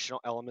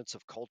foundational elements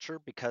of culture,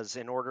 because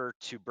in order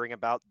to bring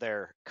about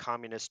their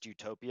communist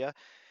utopia,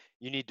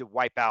 you need to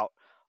wipe out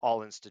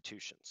all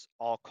institutions,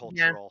 all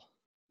Yeah. cultural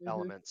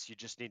Hmm. elements. You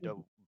just need Hmm.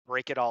 to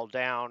break it all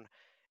down,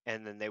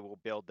 and then they will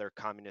build their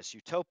communist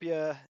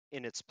utopia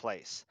in its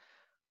place.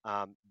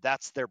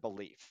 That's their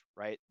belief,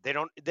 right? They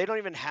don't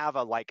even have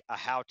a like a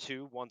how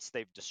to once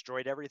they've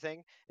destroyed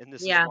everything. And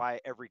this is Yeah. why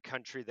every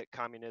country that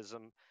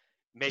communism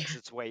makes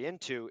its way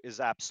into is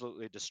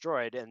absolutely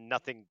destroyed, and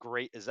nothing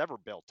great is ever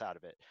built out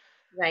of it.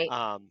 Right.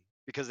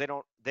 Because they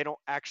don't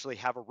actually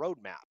have a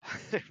roadmap,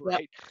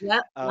 Yep. right?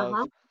 Yep. Of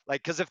Uh-huh.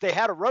 like, because if they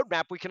had a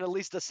roadmap, we can at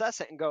least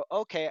assess it and go,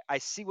 okay, I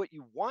see what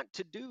you want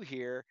to do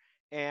here,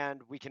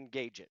 and we can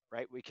gauge it,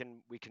 right? We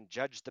can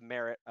judge the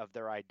merit of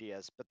their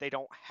ideas, but they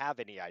don't have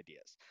any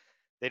ideas.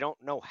 They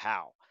don't know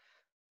how.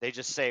 They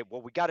just say,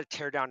 well, we got to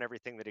tear down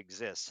everything that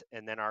exists,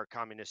 and then our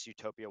communist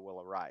utopia will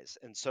arise.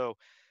 And so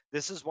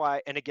this is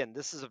why, and again,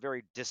 this is a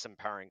very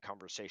disempowering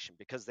conversation,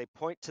 because they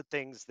point to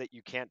things that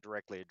you can't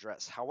directly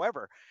address.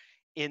 However,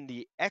 in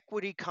the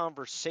equity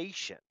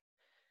conversation,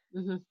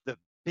 Hmm. the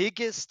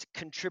biggest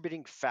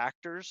contributing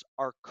factors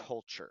are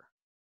culture.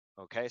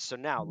 Okay, so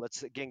now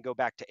let's again go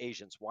back to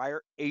Asians. Why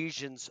are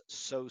Asians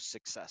so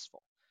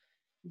successful?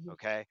 Hmm.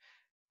 Okay,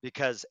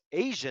 because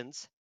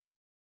Asians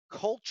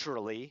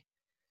culturally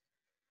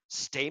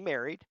stay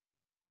married,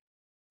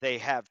 they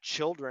have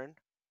children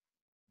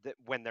that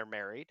when they're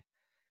married,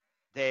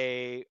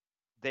 they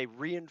they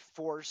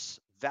reinforce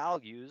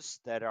values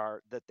that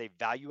they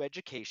value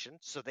education,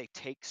 so they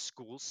take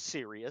school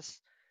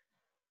serious.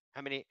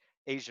 How many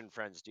Asian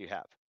friends do you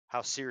have?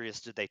 How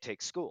serious did they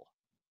take school?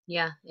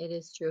 Yeah, it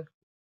is true.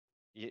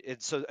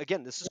 And so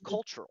again, this is Mhm,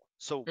 cultural.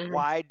 So mhm,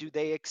 why do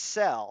they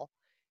excel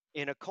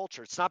in a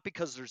culture? It's not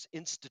because there's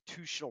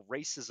institutional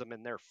racism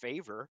in their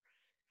favor.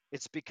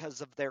 It's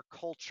because of their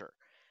culture.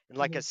 And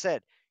like I mhm,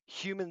 said,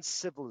 human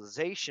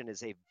civilization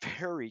is a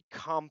very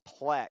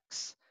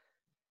complex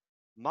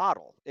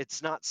model.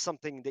 It's not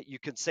something that you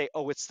can say,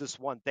 oh, it's this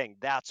one thing.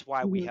 That's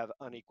why we mhm. have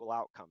unequal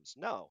outcomes.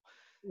 No.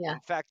 Yeah.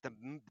 In fact,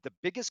 the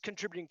biggest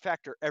contributing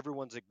factor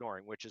everyone's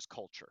ignoring, which is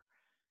culture.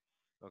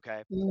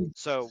 Okay. Mm.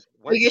 So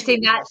So you're once you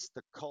saying that, address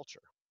the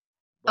culture,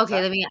 what's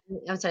okay, that?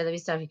 I'm sorry, let me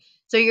stop you.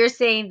 So you're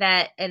saying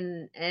that,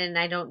 and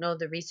I don't know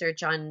the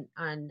research on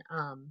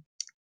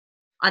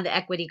the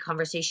equity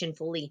conversation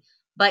fully,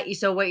 but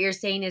so what you're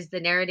saying is the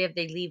narrative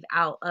they leave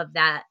out of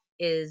that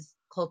is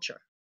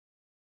culture.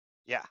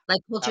 Yeah,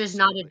 Like culture is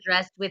not absolutely.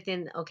 addressed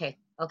within, okay.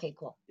 Okay,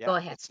 cool. Go Yeah,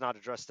 ahead. it's not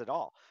addressed at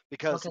all,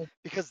 because Okay.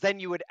 then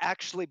you would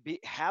actually be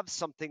have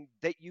something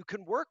that you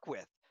can work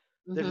with.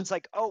 That Mhm. it's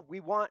like, oh, we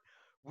want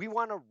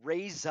to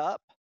raise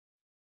up,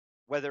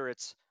 whether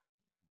it's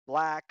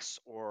blacks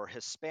or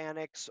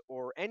Hispanics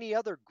or any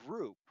other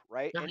group,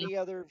 right? Uh-huh. Any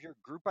other of your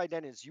group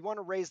identities, you want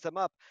to raise them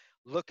up.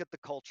 Look at the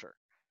culture,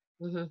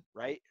 Mhm.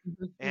 right?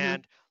 Mhm. Mhm.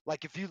 And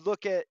like if you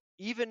look at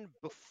even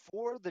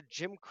before the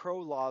Jim Crow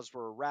laws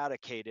were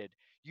eradicated,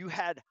 you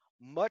had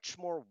much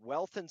more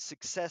wealth and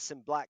success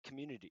in black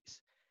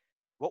communities.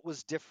 What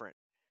was different?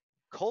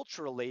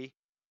 Culturally,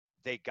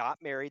 they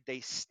got married,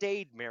 they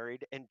stayed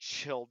married, and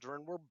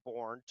children were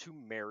born to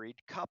married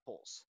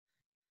couples.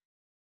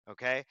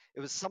 Okay. It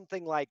was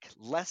something like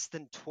less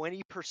than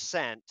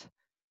 20%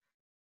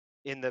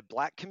 in the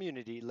black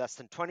community, less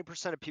than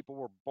 20% of people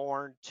were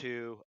born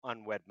to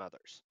unwed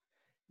mothers.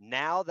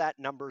 Now that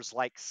number is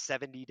like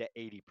 70 to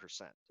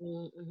 80%.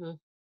 Mm-hmm.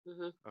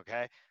 Mm-hmm.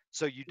 Okay.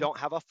 So you don't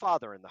have a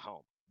father in the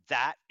home.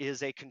 That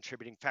is a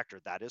contributing factor.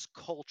 That is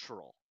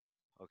cultural.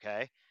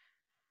 Okay.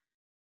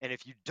 And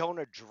if you don't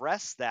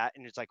address that,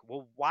 and it's like,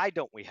 well, why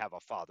don't we have a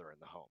father in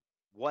the home?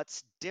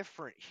 What's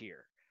different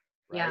here?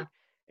 Yeah. Right.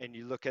 And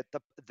you look at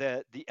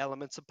the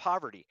elements of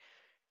poverty.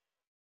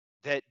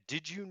 That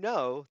did you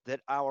know that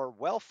our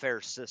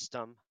welfare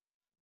system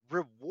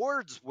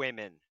rewards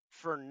women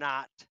for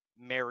not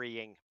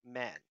marrying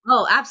men?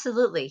 Oh,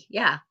 absolutely.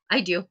 Yeah,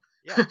 I do.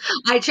 Yeah.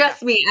 I Yeah.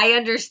 trust me. I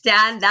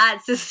understand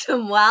that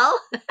system well.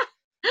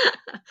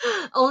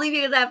 Only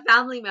because I have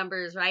family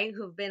members, right,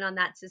 who've been on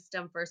that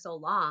system for so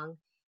long.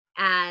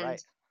 And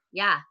Right.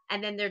 yeah,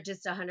 and then they're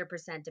just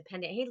 100%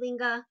 dependent. Hey,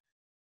 Linga,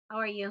 how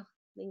are you?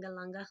 Linga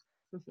Lunga.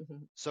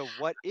 So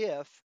what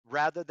if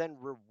rather than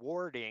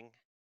rewarding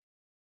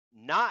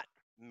not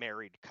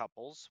married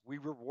couples, we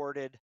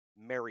rewarded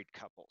married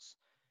couples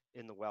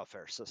in the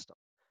welfare system?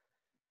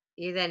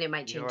 Yeah, then it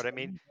might You know change what I the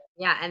mean?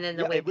 yeah, and then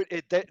the Yeah, way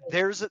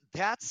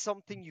that's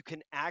something you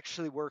can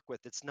actually work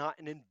with. It's not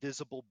an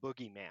invisible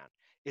boogeyman.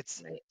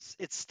 It's right.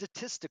 it's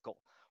statistical.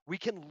 We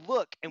can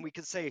look and we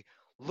can say,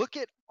 look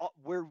at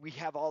where we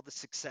have all the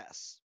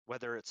success,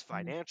 whether it's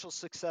Mhm, financial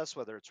success,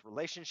 whether it's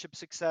relationship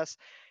success,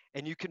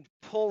 and you can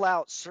pull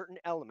out certain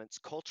elements,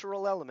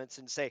 cultural elements,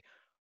 and say,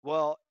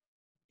 well,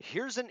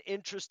 here's an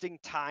interesting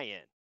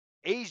tie-in.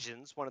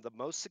 Asians, one of the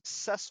most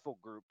successful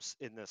groups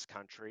in this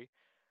country,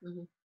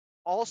 mhm,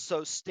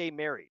 also stay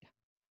married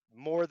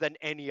more than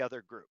any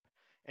other group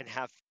and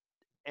have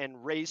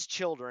and raise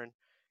children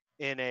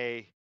in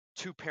a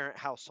two-parent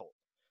household.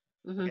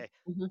 mhm, Okay.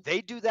 mhm.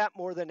 They do that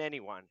more than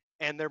anyone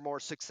and they're more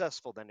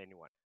successful than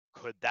anyone.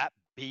 Could that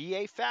be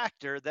a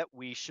factor that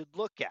we should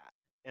look at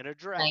and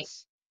Right,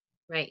 address?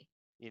 right,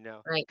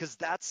 right. Because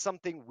that's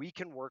something we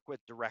can work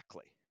with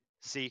directly.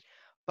 See,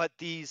 but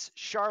these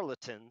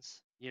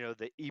charlatans,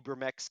 the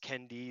Ibramex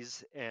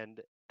Kendis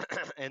and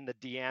and the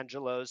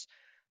D'Angelos,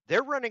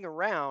 they're running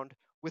around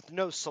with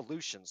no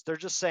solutions. They're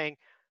just saying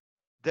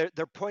they're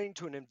pointing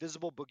to an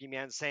invisible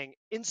boogeyman saying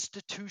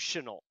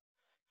institutional.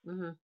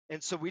 Mhm,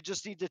 And so we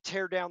just need to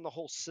tear down the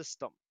whole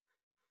system.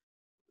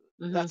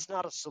 mhm. That's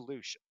not a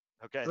solution.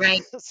 Okay.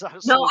 Right. It's not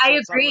a No, solution. I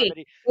It's not a agree.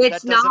 remedy.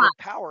 It's That doesn't not.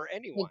 empower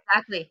anyone.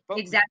 Exactly, But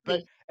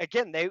exactly.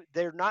 again,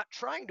 they're not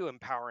trying to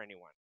empower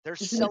anyone. They're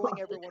No. selling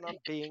everyone on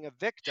being a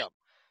victim.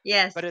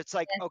 Yes, But it's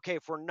like, yes, okay,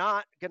 if we're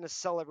not going to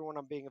sell everyone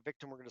on being a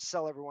victim, we're going to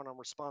sell everyone on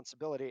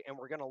responsibility. And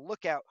we're going to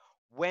look at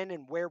when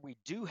and where we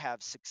do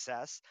have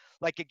success.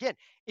 Like, again,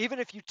 even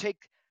if you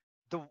take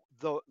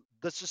the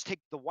let's just take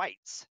the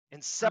whites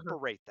and uh-huh,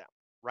 separate them,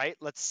 right?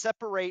 Let's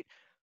separate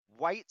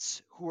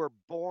whites who are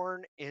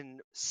born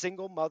in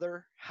single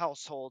mother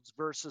households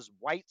versus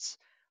whites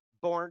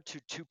born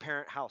to two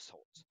parent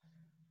households,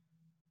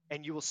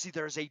 and you will see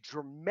there's a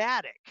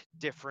dramatic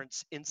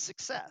difference in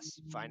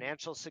success,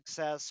 financial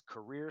success,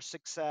 career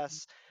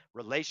success,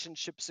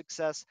 relationship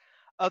success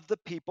of the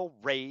people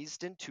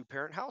raised in two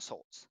parent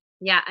households.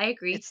 yeah, I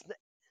agree. It's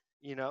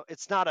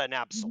it's not an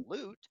Mhm.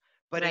 absolute,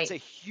 but it's Right. a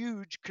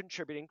huge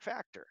contributing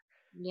factor.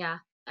 Yeah,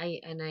 I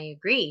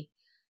agree.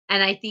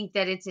 And I think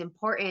that it's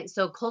important.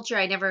 So culture,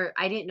 I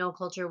didn't know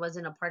culture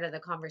wasn't a part of the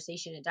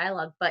conversation and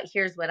dialogue, but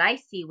here's what I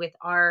see with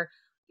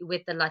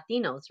the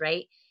Latinos,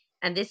 right?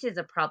 And this is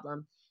a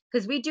problem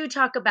because we do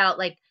talk about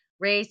like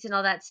race and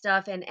all that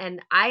stuff,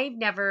 and I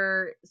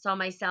never saw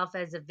myself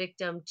as a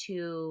victim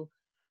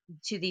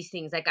to these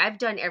things. Like I've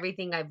done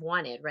everything I've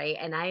wanted, right?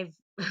 And I'm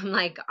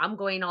like I'm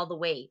going all the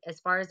way as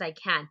far as I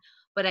can.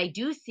 But I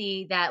do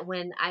see that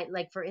when I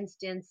like for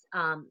instance,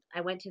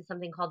 I went to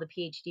something called the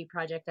PhD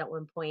project at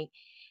one point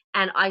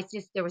and I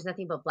just there was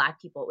nothing but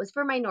black people. It was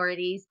for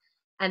minorities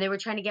and they were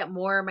trying to get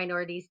more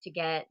minorities to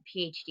get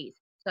PhDs.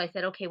 So I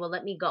said, "Okay, well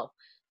let me go."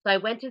 So I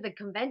went to the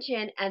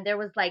convention and there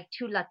was like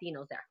two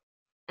Latinos there.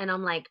 And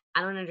I'm like,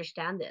 "I don't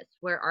understand this.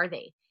 Where are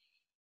they?"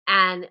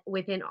 And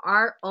within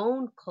our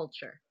own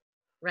culture,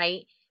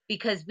 right?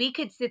 Because we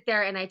could sit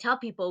there and I tell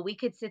people we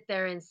could sit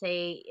there and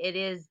say it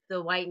is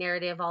the white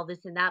narrative, all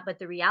this and that. But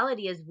the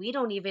reality is we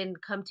don't even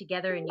come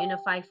together and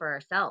unify for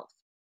ourselves.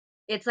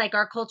 It's like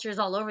our culture is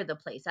all over the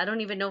place. I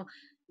don't even know.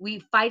 We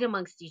fight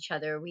amongst each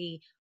other.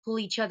 We pull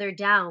each other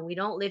down. We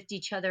don't lift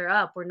each other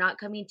up. We're not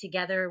coming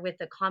together with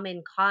a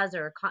common cause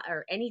or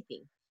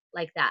anything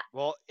like that.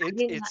 Well, I it's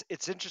didn't. it's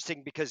it's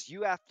interesting because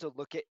you have to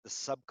look at the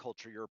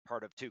subculture you're a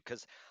part of too.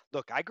 Because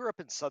look, I grew up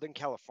in Southern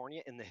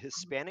California, and the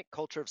Hispanic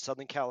culture of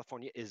Southern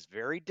California is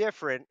very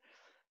different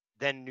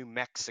than New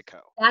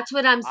Mexico. That's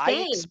what I'm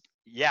saying.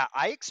 Yeah,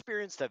 I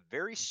experienced a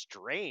very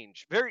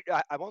strange, very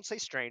I won't say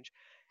strange,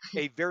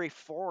 a very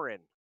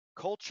foreign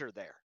culture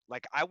there.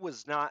 Like I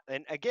was not,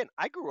 and again,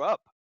 I grew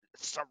up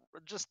sur-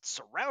 just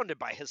surrounded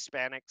by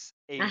Hispanics,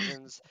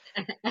 Asians,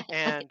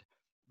 and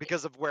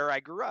because of where I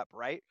grew up,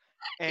 right?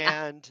 Yeah.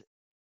 And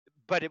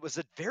but it was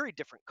a very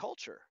different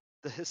culture.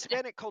 The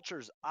Hispanic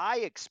cultures I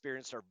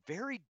experienced are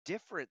very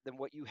different than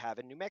what you have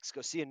in New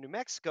Mexico. See, in New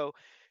Mexico,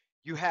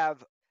 you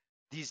have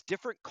these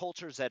different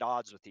cultures at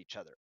odds with each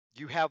other.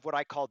 You have what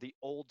I call the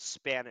old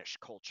Spanish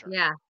culture,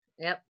 Yeah.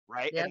 Yep.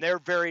 right? Yep. And they're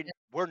very, Yep.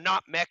 we're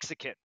not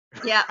Mexican,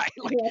 Yep. right?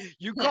 Like Yes.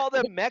 you call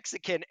them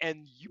Mexican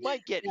and you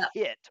might get Yep.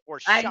 hit or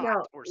I shot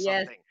know. or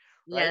Yes. something,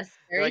 right? Yes.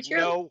 They're Very like, true.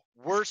 no,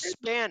 That's we're true.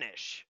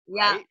 Spanish,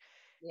 Yeah. right?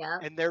 Yeah.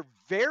 And they're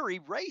very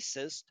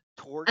racist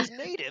towards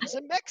natives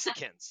and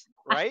Mexicans,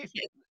 right?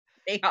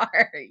 They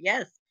are.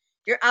 Yes.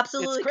 You're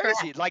It's absolutely correct.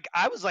 crazy. Like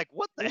I was like,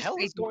 what the It is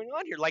hell is crazy. going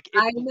on here? Like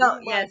it I know.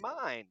 blew my Yes.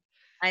 mind.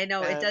 I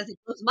know. It And does. It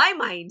blows my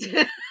mind.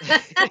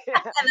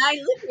 And I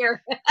live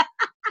here.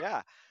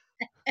 yeah,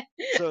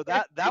 so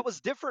that was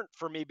different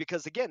for me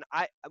because again,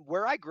 I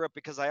where I grew up,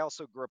 because I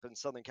also grew up in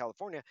Southern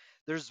California,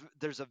 there's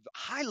a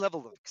high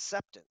level of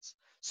acceptance.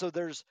 So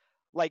there's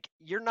like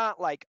you're not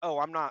like, oh,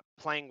 I'm not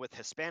playing with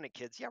Hispanic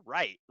kids. Yeah,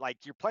 right.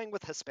 Like you're playing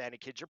with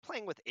Hispanic kids, you're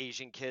playing with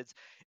Asian kids.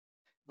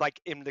 Like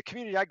in the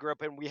community I grew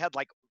up in, we had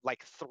like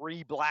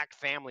three black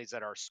families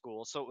at our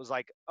school. So it was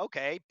like,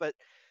 okay, but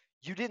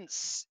you didn't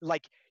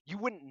like you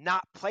wouldn't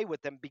not play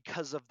with them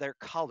because of their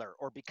color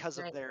or because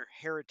of Right. their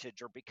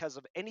heritage or because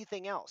of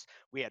anything else.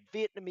 We had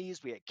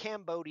Vietnamese, we had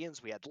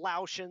Cambodians, we had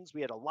Laotians,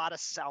 we had a lot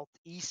of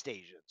Southeast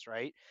Asians,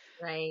 right?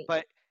 Right.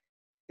 But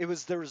there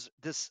was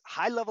this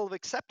high level of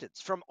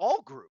acceptance from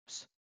all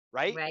groups,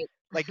 right? Right.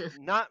 Like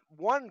not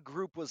one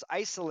group was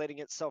isolating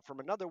itself from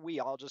another. We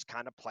all just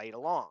kind of played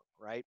along,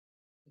 right?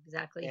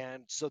 Exactly.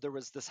 And so there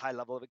was this high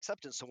level of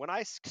acceptance. So when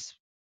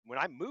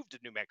I moved to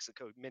New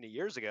Mexico many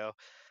years ago,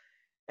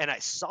 and I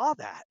saw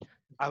that,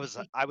 I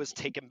was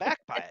taken back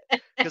by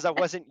it because I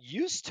wasn't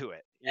used to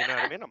it. You know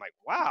what I mean? I'm like,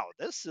 wow,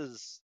 this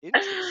is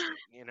interesting.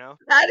 You know?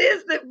 That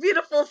is the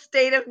beautiful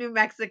state of New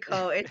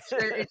Mexico. It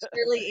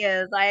surely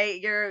is.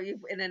 You're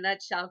in a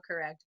nutshell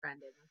correct,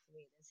 Brendan. That's the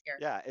way it is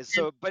here. Yeah. And And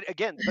so, but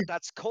again, but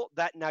that's cool.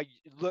 That now,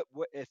 look,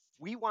 if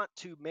we want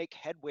to make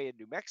headway in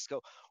New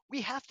Mexico,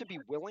 we have to be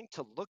willing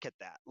to look at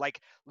that.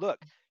 Like,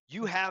 look,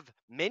 you have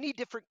many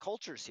different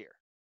cultures here.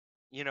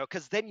 You know,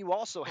 because then you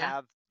also yeah,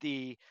 have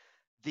the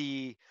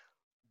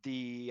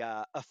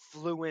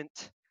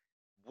affluent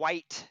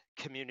white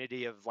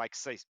community of like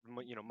say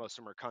you know most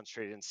of them are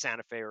concentrated in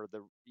Santa Fe or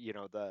the you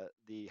know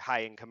the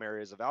high income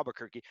areas of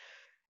Albuquerque,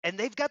 and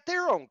they've got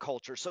their own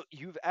culture. So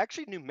you've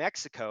actually New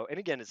Mexico, and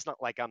again, it's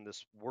not like I'm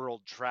this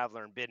world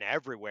traveler and been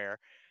everywhere,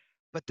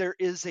 but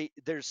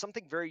there's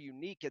something very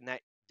unique in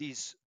that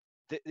these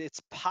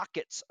it's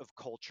pockets of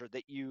culture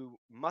that you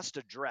must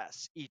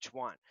address each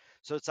one.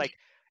 So it's like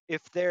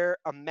if they're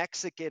a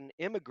Mexican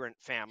immigrant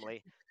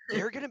family,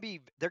 they're going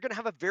to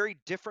have a very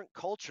different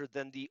culture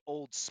than the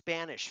old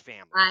Spanish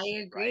I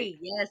families, right? agree.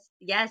 Yes,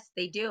 yes,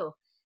 they do.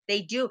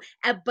 They do.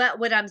 But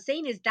what I'm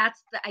saying is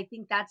I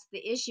think that's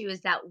the issue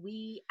is that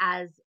we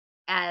as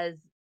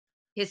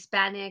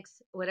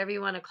Hispanics, whatever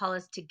you want to call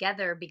us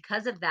together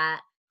because of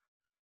that,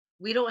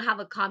 we don't have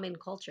a common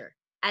culture.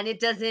 And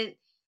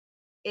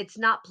it's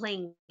not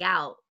playing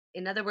out.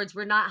 In other words,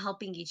 we're not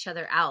helping each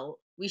other out.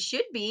 We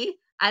should be.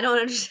 I don't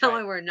understand Right.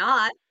 why we're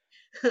not.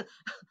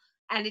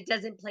 And it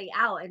doesn't play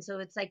out. And so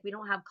it's like we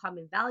don't have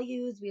common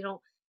values. We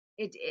don't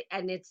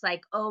and it's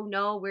like, oh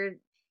no,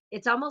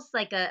 it's almost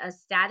like a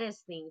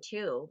status thing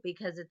too,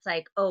 because it's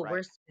like, oh,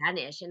 we're Right.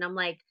 Spanish. And I'm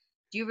like,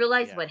 do you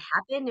realize Yeah. what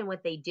happened and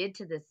what they did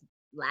to this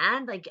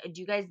land? Like, do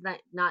you guys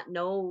not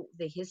know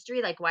the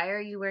history? Like, why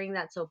are you wearing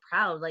that so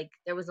proud? Like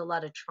there was a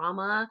lot of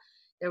trauma.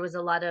 There was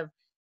a lot of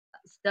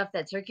stuff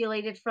that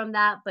circulated from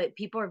that, but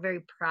people are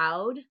very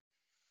proud,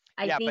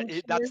 I Yeah, but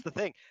think here. that's the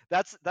thing.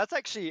 That's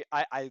actually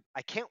I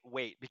can't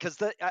wait because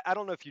I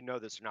don't know if you know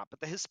this or not, but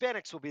the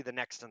Hispanics will be the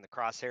next in the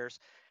crosshairs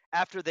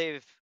after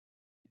they've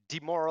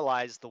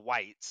demoralized the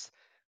whites.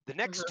 The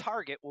next Uh-huh.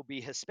 target will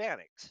be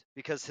Hispanics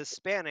because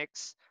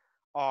Hispanics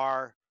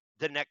are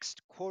the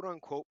next quote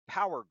unquote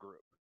power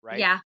group,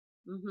 right? Yeah.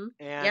 Mhm.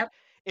 And Yep.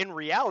 in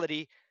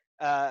reality,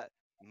 uh,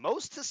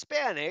 most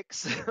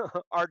Hispanics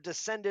are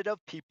descended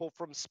of people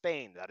from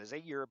Spain. That is a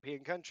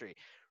European country,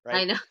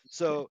 I right? know.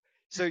 So,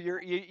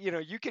 you know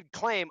you could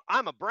claim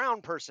I'm a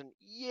brown person.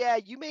 Yeah,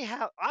 you may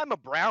have. I'm a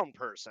brown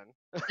person.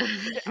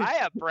 I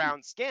have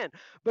brown skin,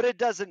 but it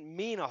doesn't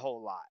mean a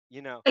whole lot,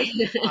 you know.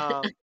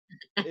 Um,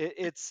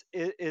 it's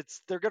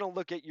they're going to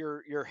look at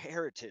your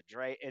heritage,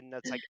 right? And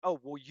that's like, oh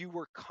well, you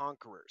were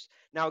conquerors.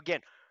 Now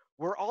again,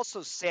 we're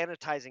also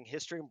sanitizing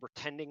history and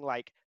pretending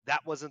like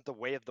that wasn't the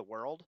way of the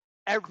world.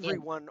 Yeah.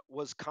 Everyone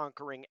was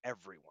conquering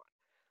everyone.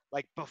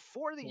 Like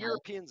before the Yeah.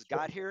 Europeans True.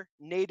 got here,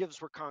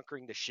 natives were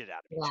conquering the shit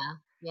out of each Yeah.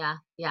 Yeah.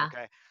 other. Yeah.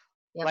 Okay,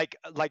 Yep.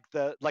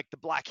 like the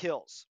Black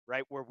Hills,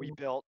 right, where we Mm.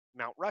 built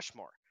Mount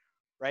Rushmore,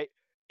 right?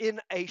 In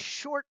a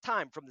short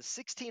time from the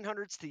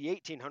 1600s to the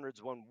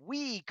 1800s, when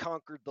we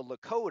conquered the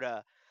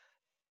Lakota,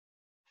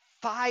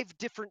 five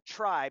different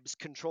tribes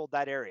controlled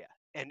that area,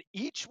 and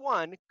each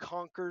one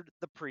conquered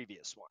the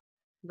previous one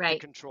to Right.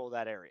 control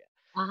that area.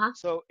 Uh-huh.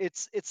 So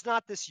it's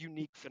not this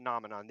unique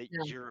phenomenon that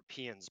No.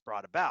 Europeans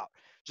brought about.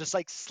 Just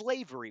like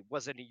slavery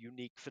wasn't a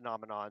unique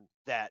phenomenon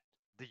that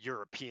the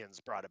Europeans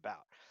brought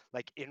about.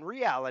 Like in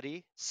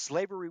reality,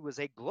 slavery was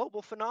a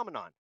global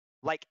phenomenon,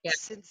 like Yeah.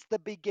 since the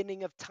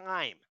beginning of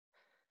time.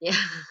 Yeah.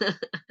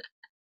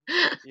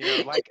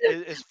 Like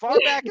as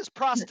far back as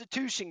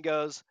prostitution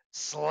goes,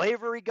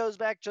 slavery goes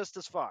back just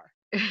as far.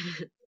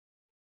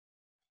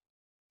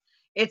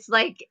 It's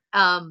like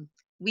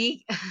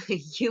we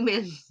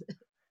humans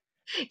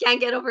can't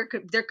get over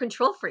they're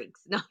control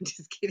freaks. No, I'm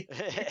just kidding.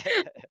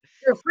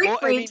 They're freak Well,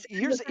 I mean, freaks and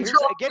they're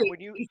here's control again freaks.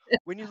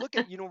 when you look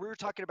at, we were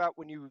talking about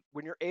when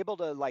you're able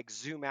to like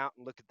zoom out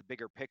and look at the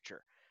bigger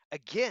picture.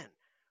 Again,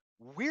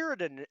 we're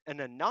at an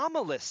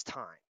anomalous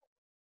time.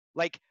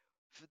 Like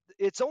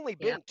it's only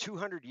Yeah. been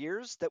 200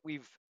 years that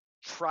we've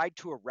tried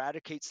to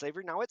eradicate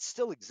slavery. Now it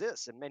still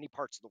exists in many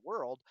parts of the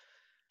world,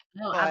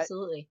 No, but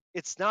absolutely.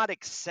 it's not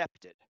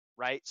accepted,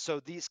 right? So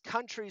these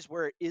countries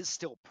where it is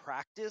still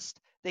practiced,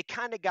 they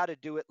kind of got to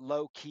do it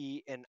low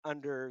key and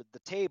under the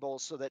table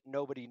so that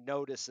nobody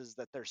notices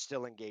that they're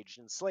still engaged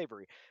in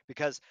slavery,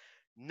 because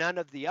none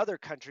of the other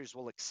countries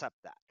will accept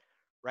that,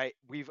 right?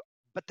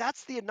 But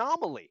that's the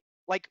anomaly.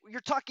 Like you're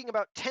talking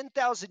about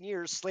 10,000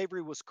 years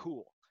slavery was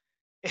cool.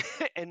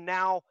 And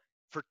now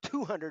for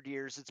 200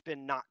 years it's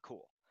been not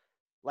cool.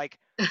 Like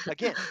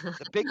again,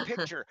 the big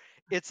picture,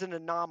 it's an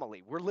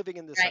anomaly. We're living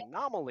in this Right.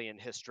 anomaly in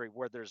history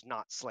where there's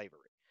not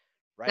slavery,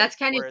 right? That's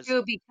kind of Whereas,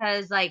 true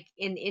because like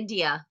in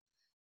India,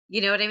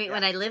 you know what I mean? yeah,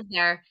 When I lived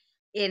there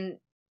in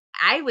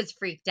I was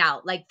freaked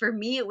out. Like for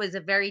me it was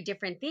a very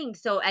different thing.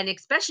 So and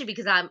especially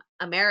because I'm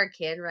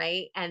American,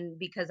 right? And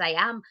because I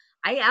am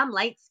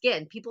light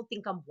skinned. People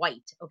think I'm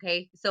white,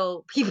 okay?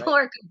 So people right,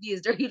 are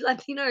confused. Are you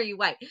Latino or are you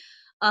white?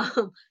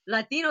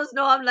 Latinos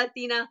know I'm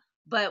Latina,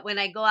 but when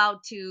I go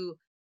out to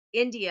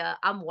India,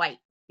 I'm white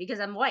because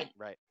I'm white.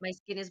 right, My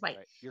skin is white.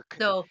 right.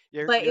 So,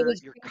 You're but it you're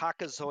was you're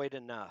Caucasoid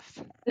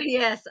enough,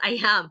 yes, I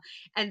am.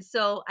 And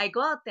so I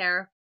go out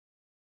there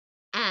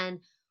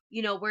and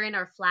we're in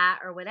our flat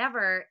or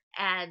whatever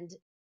and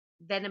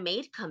then a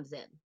maid comes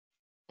in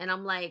and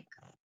I'm like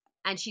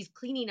and she's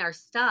cleaning our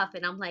stuff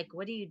and I'm like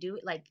what do you do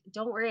like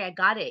don't worry I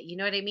got it, you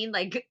know what I mean,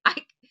 like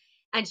I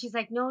and she's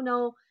like no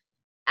no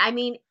I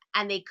mean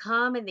and they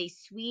come and they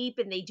sweep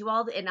and they do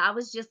all the and I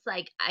was just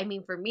like I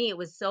mean for me it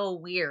was so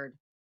weird,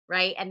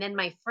 right? And then right,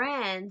 my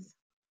friends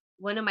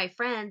one of my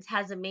friends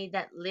has a maid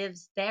that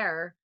lives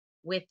there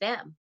with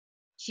them.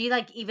 She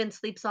like even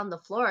sleeps on the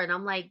floor and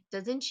I'm like,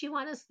 "Doesn't she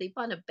wanna sleep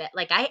on a bed?"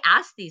 Like I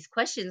ask these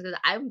questions because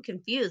 'cause I'm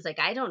confused. Like,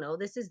 I don't know.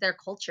 This is their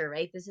culture,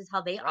 right? This is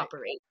how they right.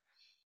 operate.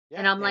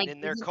 And Yeah, I'm and like,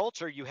 in "This their is"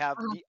 culture, you have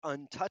uh-huh, the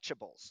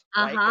untouchables,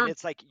 right? And uh-huh,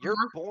 it's like you're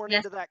uh-huh. born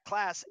Yes, into that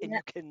class, and yeah,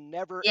 you can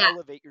never yeah.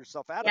 elevate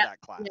yourself out of Yep,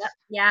 that yep, class.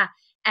 yeah,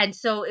 and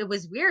so it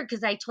was weird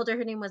because I told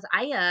her name was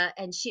Aya,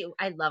 and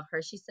I love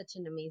her, she's such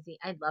an amazing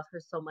I love her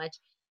so much,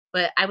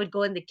 but I would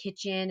go in the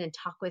kitchen and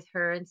talk with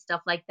her and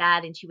stuff like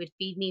that, and she would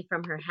feed me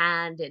from her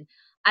hand, and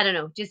I don't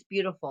know, just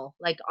beautiful,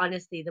 like,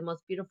 honestly, the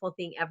most beautiful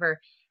thing ever,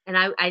 and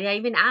I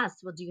even asked,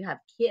 "Well, do you have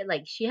kid"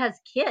 like, she has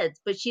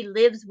kids, but she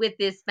lives with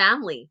this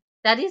family.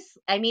 That is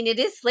I mean, it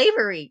is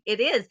slavery, it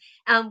is,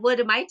 what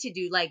am I to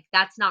do? Like,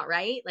 that's not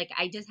right. Like,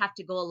 I just have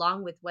to go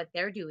along with what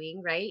they're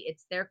doing, right?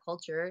 It's their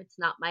culture. It's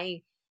not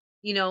my,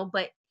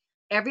 but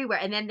everywhere.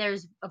 And then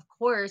there's, of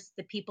course,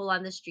 the people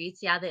on the streets.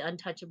 Yeah, the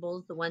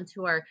untouchables, the ones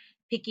who are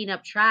picking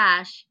up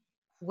trash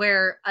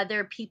where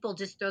other people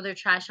just throw their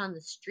trash on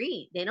the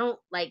street. They don't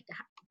like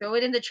throw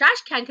it in the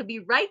trash can, could be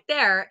right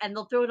there and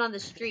they'll throw it on the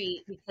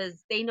street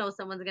because they know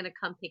someone's going to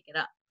come pick it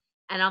up.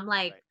 And I'm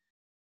like, Right,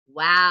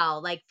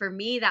 wow. Like for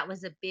me, that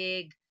was a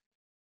big,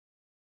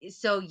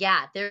 so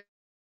yeah,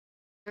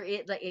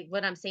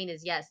 what I'm saying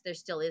is yes, there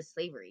still is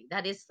slavery.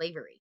 That is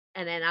slavery.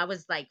 And then I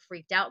was like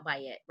freaked out by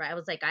it, right? I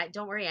was like, I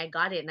don't worry, I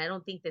got it. And I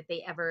don't think that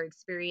they ever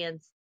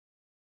experience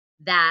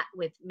that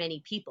with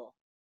many people,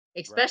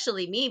 right,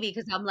 especially me,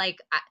 because I'm like,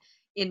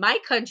 in my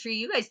country,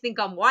 you guys think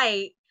I'm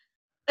white,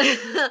 and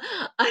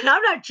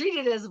I'm not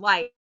treated as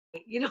white.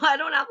 I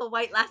don't have a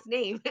white last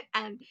name,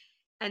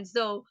 and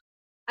so,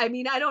 I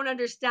mean, I don't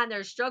understand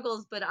their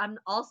struggles, but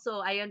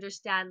I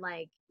understand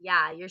like,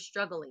 yeah, you're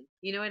struggling.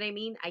 You know what I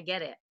mean? I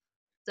get it.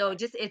 So right,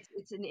 just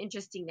it's an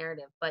interesting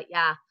narrative, but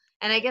yeah.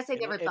 And I right. guess I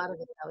never thought of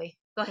it that way.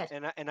 Go ahead.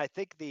 And I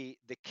think the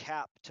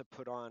cap to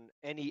put on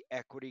any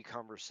equity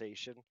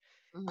conversation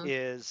Mhm,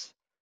 is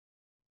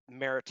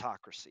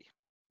meritocracy.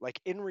 Like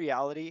in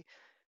reality,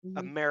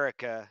 mhm.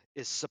 America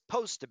is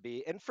supposed to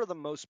be, and for the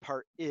most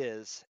part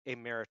is, a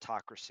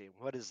meritocracy.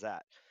 What is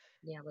that?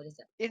 Yeah, what is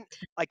it? In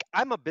like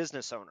I'm a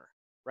business owner,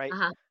 right?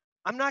 Uh-huh.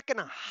 I'm not going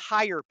to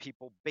hire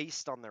people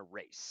based on their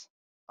race.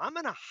 I'm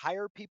going to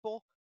hire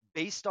people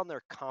based on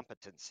their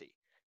competency,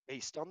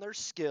 based on their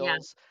Yeah,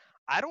 skills.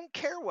 I don't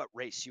care what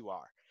race you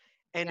are.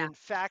 And yeah, in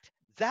fact,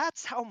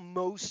 that's how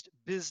most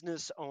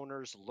business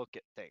owners look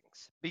at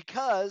things,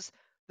 because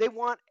they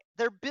want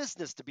their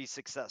business to be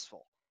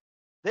successful.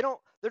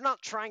 They're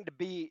not trying to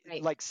be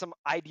right. like some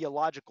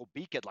ideological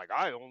beacon like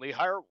I only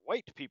hire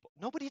white people.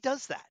 Nobody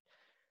does that.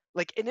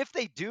 Like, and if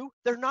they do,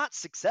 they're not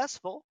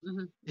successful.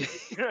 Mhm.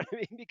 You know what I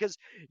mean? Because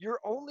you're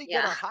only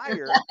going Yeah. to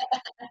hire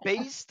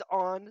based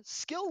on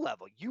skill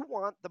level. You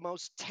want the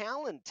most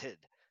talented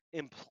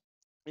employee.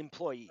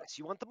 employees.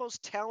 You want the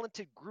most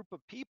talented group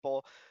of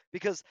people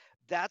because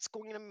that's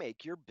going to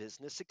make your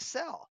business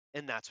excel.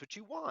 And that's what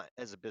you want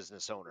as a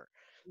business owner.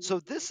 So Mhm.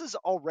 this is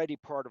already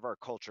part of our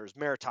culture is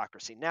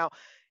meritocracy. Now,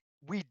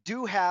 we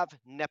do have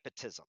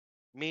nepotism,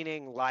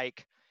 meaning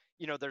like,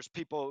 there's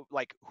people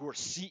like who are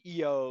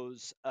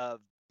CEOs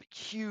of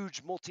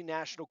huge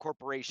multinational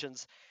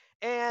corporations,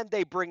 and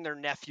they bring their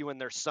nephew and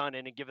their son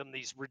in and give them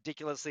these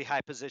ridiculously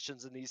high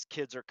positions, and these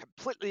kids are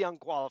completely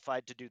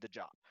unqualified to do the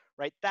job,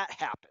 right? That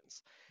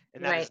happens.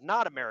 And that Right. is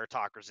not a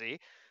meritocracy.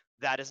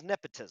 That is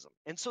nepotism.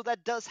 And so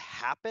that does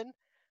happen,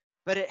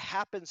 but it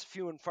happens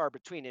few and far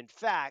between. In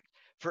fact,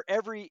 for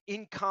every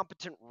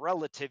incompetent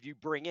relative you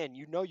bring in,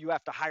 you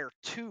have to hire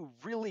two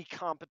really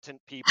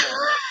competent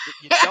people that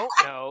you don't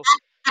know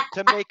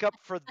to make up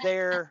for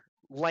their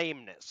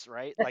lameness,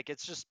 right? Like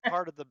it's just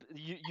part of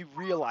you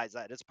realize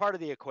that it's part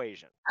of the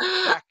equation.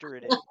 Factor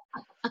it in.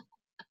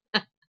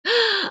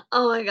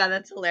 Oh my god,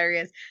 that's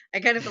hilarious. I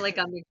kind of feel like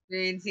I'm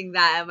experiencing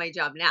that at my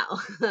job now.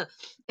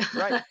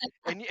 Right.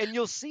 And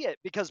you'll see it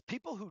because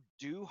people who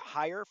do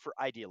hire for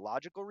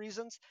ideological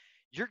reasons,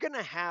 you're going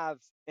to have,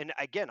 and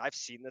again, I've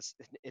seen this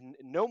in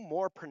no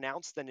more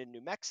pronounced than in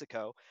New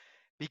Mexico,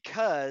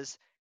 because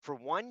for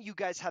one, you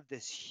guys have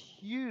this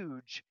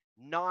huge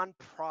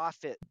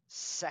nonprofit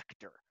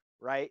sector,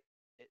 right?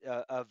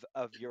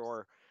 Of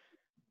your,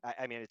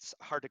 I mean, it's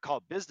hard to call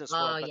it business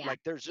world, Oh but yeah. like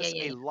there's Yeah, just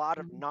yeah, a yeah. lot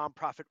of Mhm.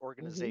 nonprofit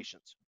Mhm.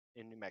 organizations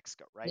in New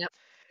Mexico, right? Yep.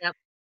 Yep.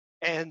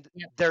 And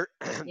Yep. they're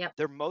Yep.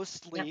 they're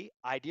Yep. mostly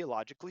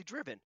ideologically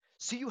driven.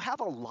 So you have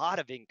a lot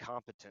of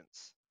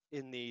incompetence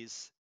in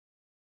these,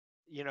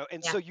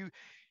 and Yeah. so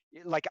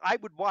like I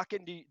would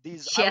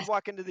Yes.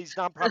 walk into these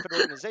nonprofit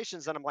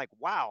organizations and I'm like,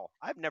 wow,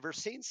 I've never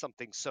seen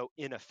something so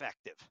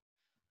ineffective,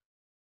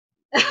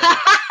 you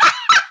know?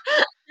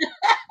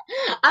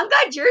 I'm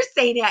glad you're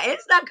saying it.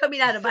 It's not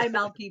coming out of my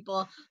mouth,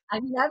 people. I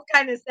mean, I've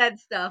kind of said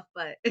stuff,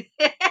 but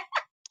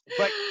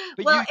But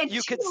well, and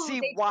you could two,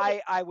 see they say,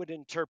 why I would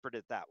interpret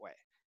it that way.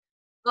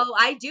 "Oh,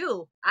 I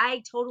do.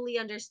 I totally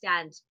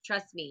understand.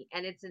 Trust me."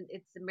 And it's a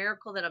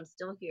miracle that I'm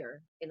still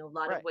here in a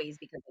lot of Right. ways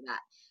because of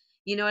that.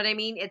 You know what I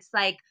mean? It's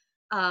like,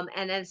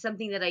 and then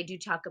something that I do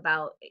talk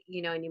about,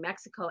 in New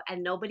Mexico,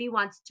 and nobody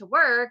wants to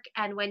work.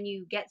 And when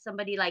you get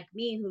somebody like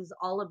me who's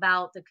all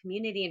about the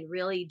community and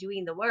really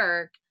doing the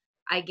work,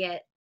 I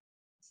get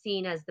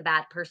seen as the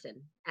bad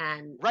person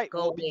and Right. go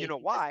Well, but you away know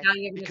because why? now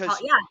you're going to call,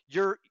 Because yeah,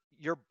 you're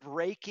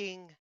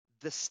breaking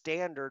the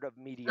standard of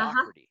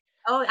uh-huh. mediocrity.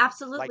 Oh,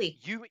 Like absolutely.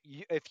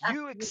 if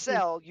you Absolutely.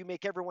 excel, you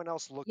make everyone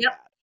else look Yep.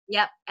 bad.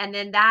 Yep. And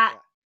then that, Yeah.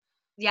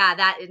 yeah,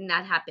 that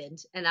happened.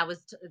 And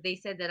they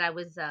said that I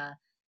was,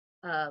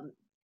 um,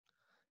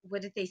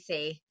 what did they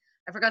say?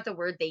 I forgot the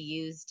word they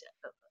used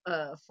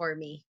for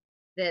me.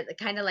 That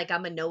kind of like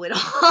I'm a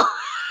know-it-all.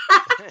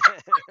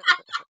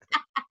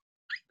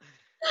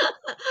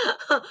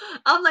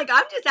 I'm like,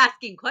 I'm just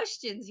asking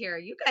questions here.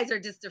 You guys are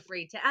just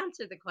afraid to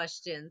answer the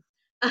questions.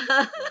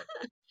 Right.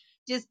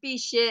 Just be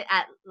shit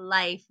at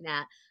life,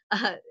 Nat.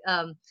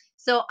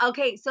 So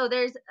okay, so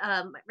there's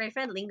my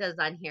friend Linga's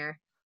on here.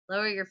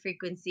 Lower your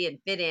frequency and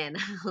fit in,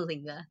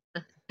 Linga.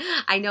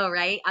 I know,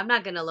 right? I'm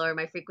not gonna lower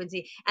my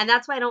frequency, and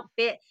that's why I don't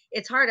fit.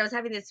 It's hard. I was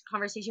having this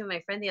conversation with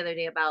my friend the other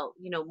day about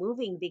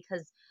moving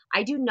because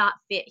I do not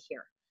fit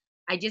here.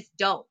 I just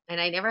don't, and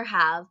I never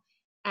have.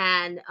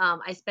 And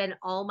I spend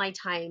all my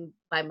time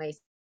by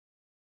myself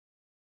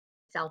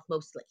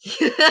mostly.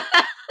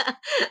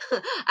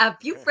 A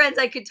few friends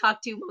I could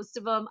talk to. Most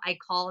of them I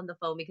call on the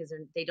phone because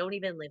they don't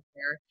even live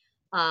there.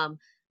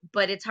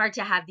 But it's hard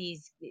to have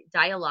these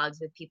dialogues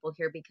with people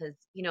here because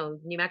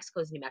New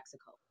Mexico is New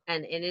Mexico,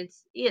 and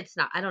it's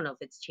not. I don't know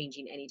if it's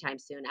changing anytime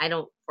soon. I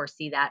don't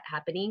foresee that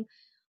happening.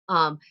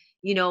 Um,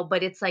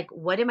 but it's like,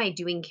 what am I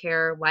doing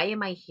here? Why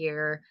am I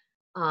here?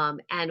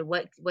 And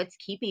what's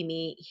keeping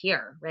me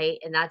here, right?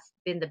 And that's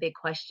been the big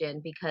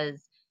question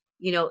because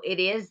it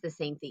is the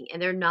same thing,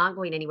 and they're not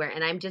going anywhere.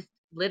 And I'm just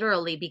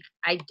literally,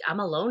 I'm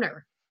a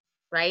loner,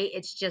 right?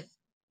 It's just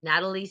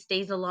Natalie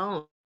stays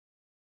alone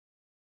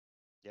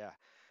Yeah.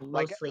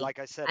 mostly. Like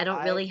I said, I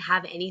don't really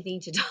have anything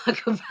to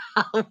talk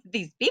about with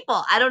these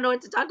people. I don't know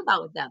what to talk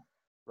about with them.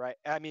 right.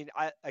 I mean,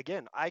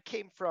 I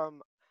came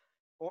from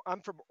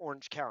I'm from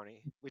Orange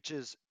County, which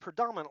is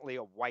predominantly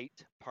a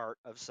white part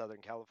of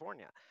Southern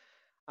California.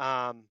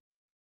 Um,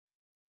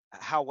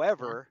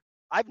 Yeah. However,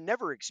 I've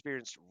never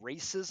experienced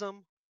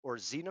racism or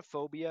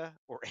xenophobia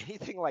or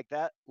anything like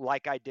that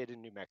like I did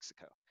in New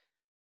Mexico.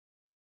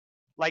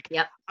 Like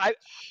Yep. I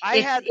I It's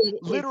had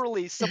it, it's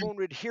literally someone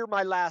would hear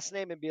my last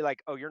name and be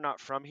like, "Oh, you're not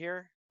from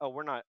here? Oh,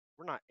 we're not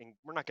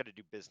going to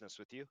do business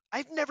with you."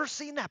 I've never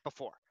seen that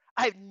before.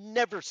 I've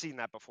never seen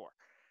that before.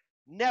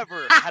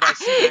 Never had I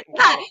seen that in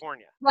yeah,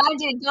 California.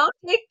 Brandon, don't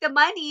take the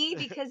money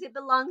because it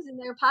belongs in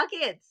their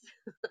pockets.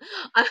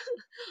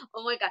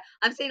 Oh my god,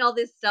 I'm saying all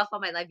this stuff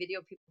on my live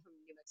video. People from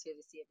New Mexico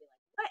to see it, be like,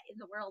 "What in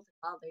the world?"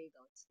 Oh, there you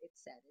go.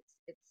 It's said.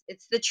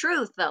 It's the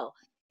truth, though.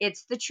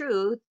 It's the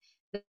truth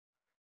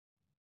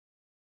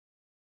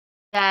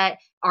that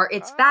are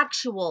it's Ah,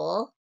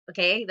 factual.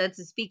 Okay,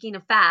 that's speaking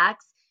of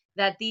facts.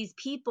 that these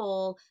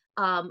people,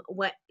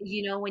 what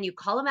when you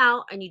call them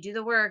out and you do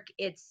the work,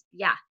 it's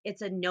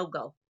a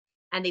no-go.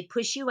 And they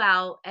push you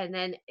out, and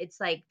then it's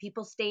like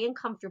people stay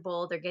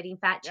uncomfortable. They're getting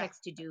fat Yeah. checks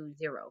to do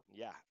zero.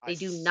 Yeah, I They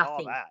do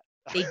saw nothing. that.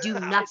 They do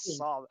I nothing.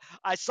 saw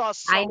I saw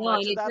I so know,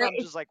 and much of that. I'm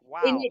it's just like,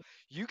 and wow, it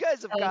you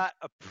guys have so got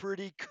a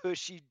pretty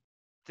cushy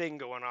thing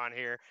going on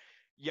here.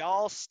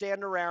 Y'all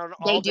stand around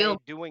they all day do.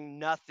 doing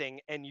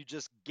nothing and you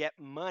just get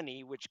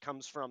money, which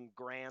comes from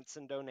grants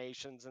and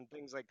donations and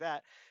things like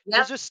that.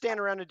 To Yep, just stand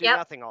around and do yep,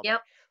 nothing all day.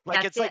 yep.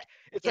 Like That's it's like it.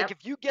 it's like Yep.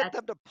 if you get That's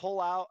them to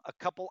pull out a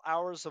couple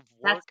hours of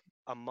that's work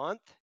a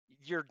month,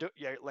 yeah,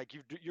 like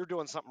you're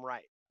doing something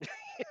right.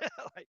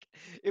 Like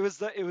it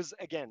was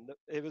again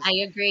I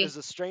it was agree.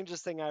 the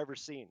strangest thing I ever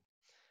seen.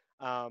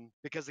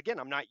 Because again,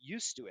 I'm not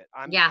used to it.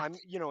 Yeah, I'm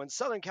in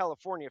Southern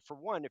California for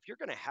one. If you're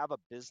going to have a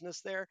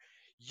business there,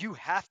 you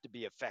have to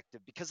be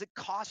effective because it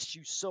costs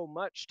you so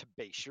much to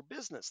base your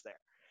business there.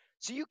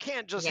 So you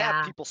can't just have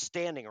yeah, people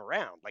standing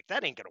around like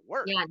that. Ain't going to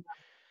work. yeah.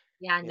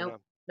 Yeah, You nope,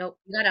 know? nope.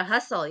 You gotta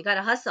hustle. You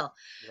gotta hustle.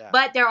 Yeah.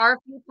 But there are a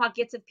few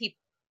pockets of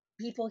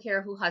people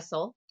here who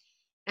hustle,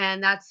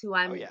 and that's who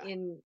Oh I'm yeah.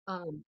 in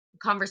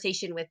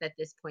conversation with at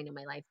this point in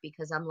my life,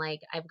 because I'm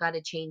like, I've got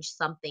to change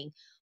something.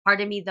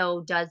 Part of me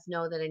though does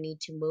know that I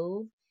need to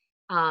move.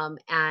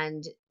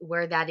 And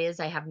where that is,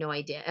 I have no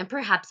idea. And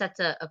perhaps that's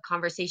a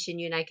conversation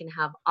you and I can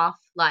have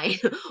offline.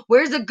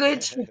 Where's a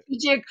good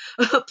strategic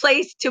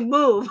place to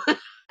move?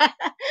 I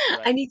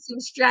Right. need some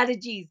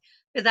strategies,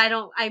 because I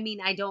don't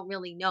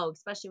really know,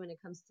 especially when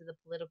it comes to the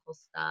political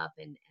stuff,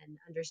 and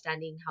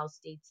understanding how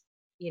states,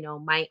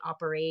 might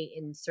operate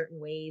in certain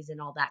ways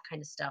and all that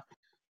kind of stuff.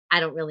 I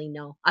don't really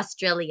know.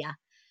 Australia.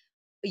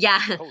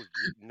 Yeah. Oh,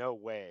 no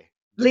way.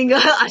 You've Linga,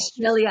 never heard of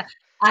Australia. Australia.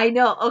 I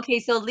know. Okay,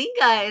 so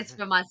Linga is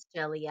from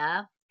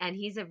Australia, and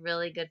he's a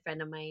really good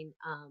friend of mine.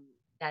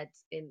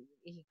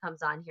 He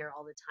comes on here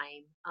all the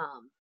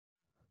time.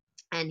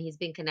 And he's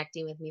been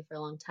connecting with me for a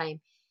long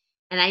time.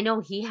 And I know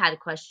he had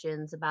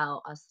questions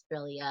about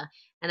Australia.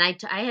 And I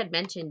had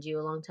mentioned you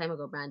a long time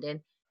ago,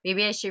 Brandon.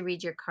 Maybe I should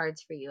read your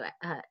cards for you,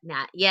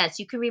 Nat. Yes,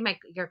 you can read my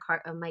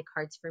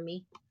cards for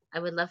me. I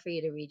would love for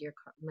you to read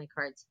my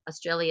cards.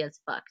 Australia is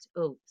fucked.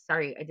 Oh,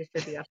 sorry, I just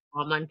said the F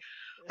bomb on.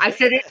 I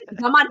said it.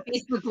 I'm on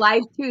Facebook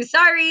Live too.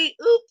 Sorry.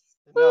 Oops.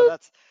 No,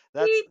 Oops.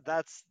 Beep.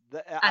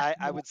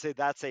 I would say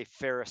that's a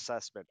fair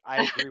assessment. I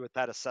agree with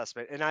that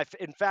assessment. And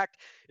in fact,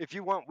 if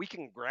you want, we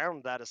can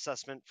ground that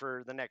assessment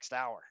for the next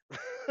hour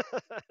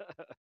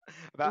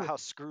about Ooh. how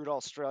screwed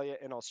Australia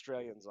and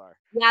Australians are.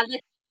 Yeah.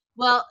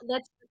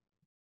 Let's.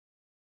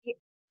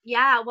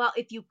 Yeah. Well,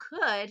 if you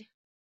could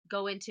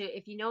go into,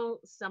 if you know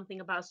something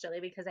about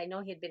Australia, because I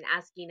know he had been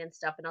asking and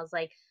stuff, and I was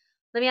like,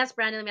 let me ask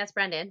Brandon, let me ask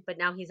Brandon. But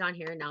now he's on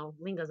here. Now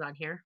Lingo's on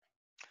here.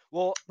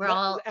 Well, We're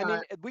all I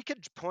mean, we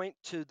could point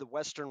to the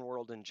Western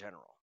world in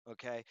general.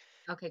 Okay.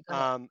 okay. Go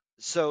ahead.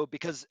 So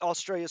because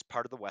Australia is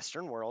part of the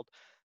Western world,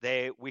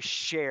 we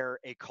share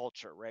a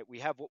culture, right? We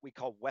have what we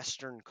call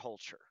Western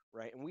culture,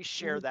 right? And we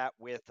share Mhm. that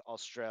with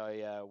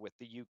Australia, with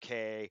the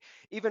UK,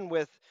 even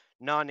with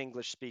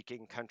non-English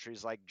speaking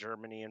countries like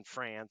Germany and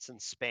France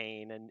and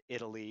Spain and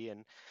Italy.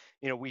 And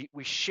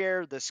we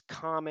share this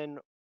common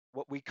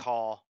what we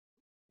call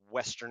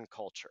Western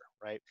culture,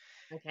 right?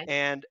 Okay.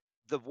 And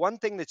the one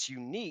thing that's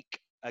unique,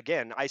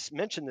 again,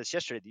 mentioned this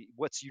yesterday,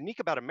 what's unique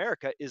about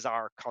America is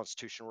our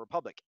constitutional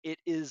republic. It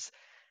is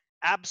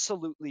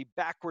absolutely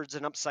backwards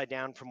and upside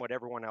down from what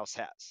everyone else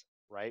has,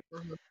 right?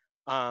 Mhm.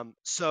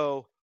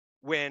 So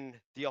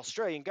when the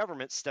Australian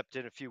government stepped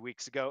in a few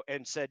weeks ago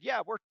and said,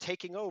 "Yeah, we're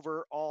taking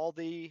over all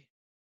the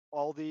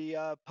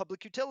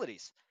public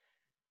utilities,"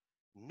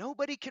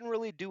 nobody can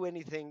really do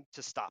anything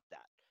to stop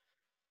that,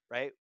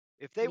 right?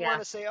 If they want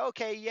Yeah. to say,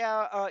 "Okay,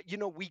 yeah,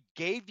 we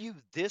gave you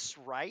this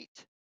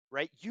right,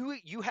 right?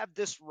 You have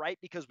this right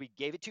because we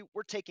gave it to you.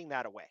 We're taking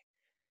that away,"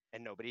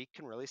 and nobody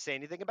can really say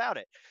anything about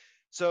it.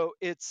 So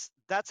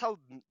that's how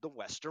the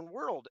Western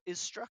world is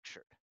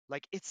structured.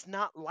 Like it's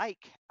not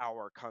like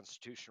our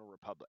constitutional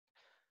republic,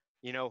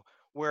 you know.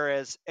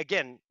 Whereas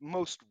again,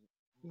 most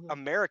Mhm.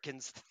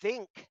 Americans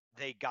think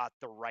they got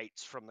the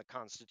rights from the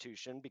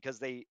Constitution because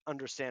they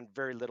understand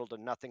very little to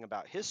nothing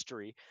about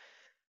history,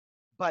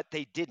 but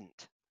they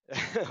didn't.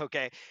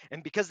 Okay.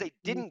 And because they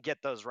Mhm. didn't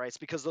get those rights,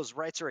 because those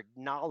rights are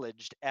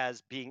acknowledged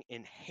as being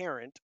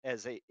inherent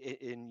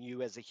in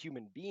you as a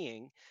human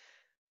being,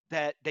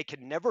 that they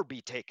can never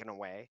be taken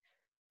away,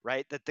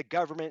 right? That the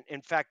government,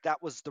 in fact,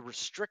 that was the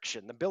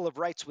restriction. The Bill of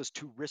Rights was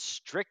to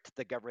restrict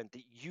the government,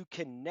 that you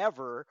can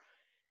never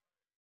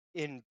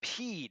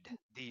impede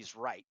these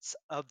rights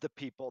of the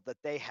people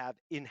that they have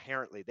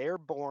inherently. They are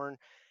born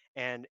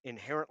and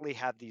inherently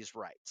have these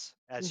rights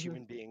as Mhm.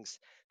 human beings.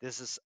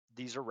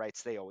 These are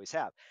rights they always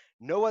have.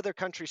 No other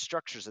country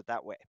structures it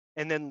that way.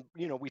 And then,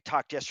 we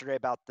talked yesterday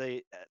about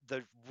the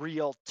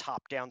real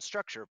top-down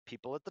structure of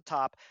people at the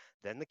top,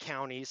 then the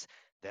counties,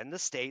 then the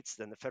states,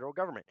 then the federal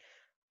government.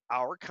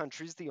 Our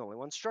country's the only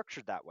one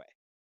structured that way.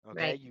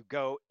 Okay? Right. You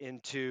go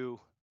into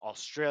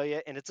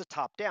Australia and it's a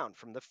top down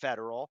from the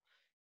federal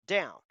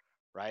down,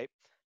 right?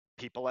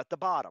 people at the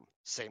bottom.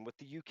 Same with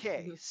the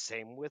UK, Mhm.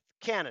 same with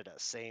Canada,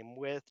 same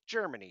with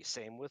Germany,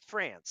 same with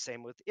France,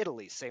 same with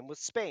Italy, same with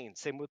Spain,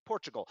 same with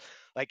Portugal.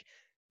 Like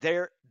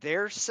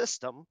their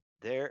system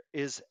there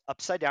is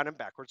upside down and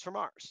backwards from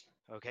ours.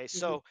 Okay,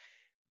 Mhm. so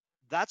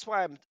that's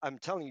why I'm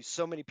telling you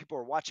so many people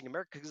are watching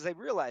America because they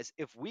realize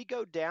if we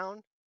go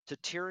down to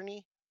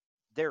tyranny,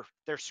 they're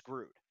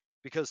screwed.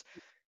 Because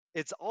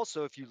it's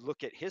also, if you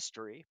look at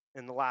history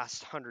in the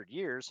last 100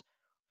 years,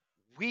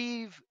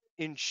 we've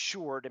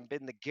ensured and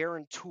been the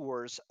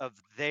guarantors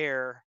of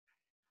their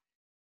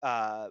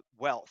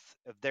wealth,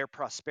 of their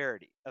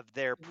prosperity, of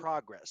their Mhm.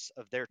 progress,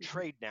 of their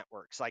Mhm. trade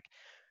networks. Like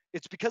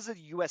it's because of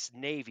the US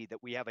Navy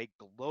that we have a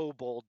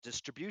global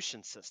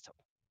distribution system,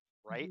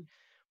 right? Mhm.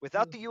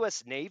 Without the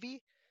US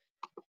Navy,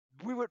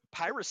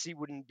 piracy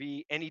wouldn't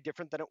be any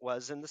different than it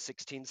was in the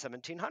 16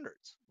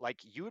 1700s. Like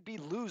you would be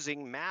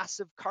losing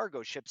massive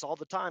cargo ships all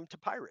the time to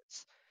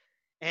pirates,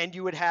 and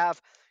you would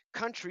have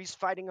countries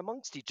fighting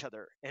amongst each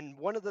other. And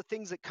one of the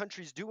things that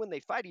countries do when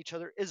they fight each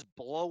other is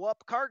blow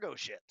up cargo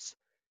ships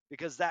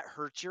because that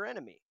hurts your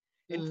enemy.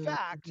 In Mhm.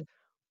 fact,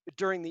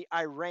 during the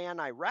Iran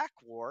Iraq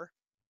war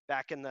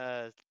back in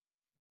the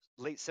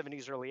late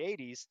 70s, early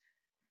 80s,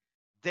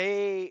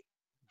 they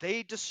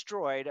they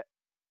destroyed,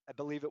 I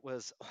believe it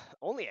was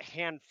only a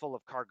handful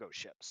of cargo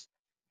ships,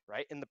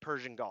 right, in the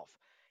Persian Gulf.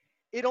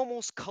 It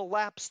almost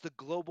collapsed the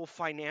global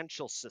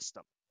financial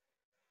system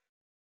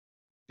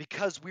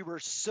because we were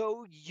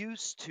so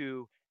used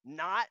to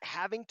not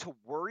having to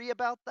worry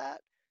about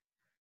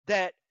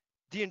that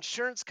the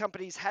insurance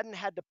companies hadn't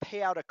had to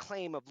pay out a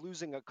claim of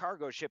losing a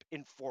cargo ship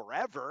in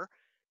forever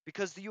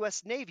because the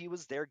US Navy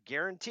was there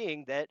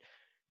guaranteeing that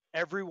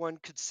everyone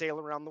could sail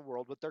around the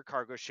world with their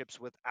cargo ships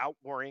without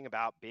worrying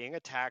about being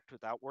attacked,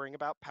 without worrying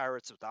about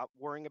pirates, without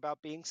worrying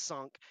about being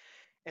sunk.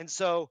 And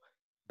so,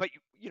 but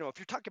if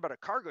you're talking about a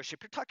cargo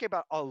ship, you're talking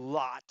about a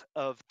lot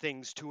of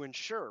things to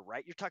insure,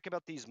 right? You're talking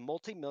about these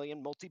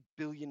multi-million,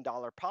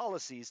 multi-billion-dollar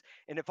policies.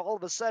 And if all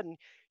of a sudden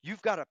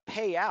you've got to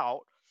pay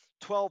out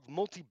 12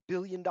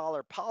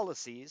 multi-billion-dollar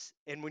policies,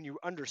 and when you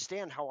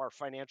understand how our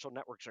financial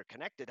networks are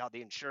connected, how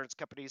the insurance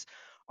companies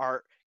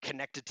are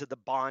connected to the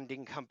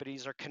bonding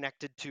companies, are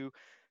connected to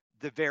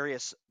the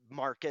various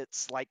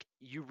markets, like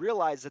you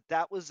realize that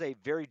that was a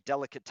very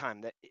delicate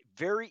time, that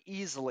very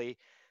easily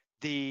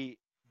the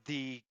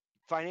the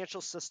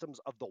financial systems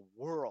of the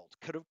world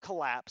could have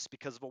collapsed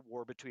because of a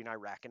war between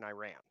Iraq and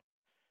Iran.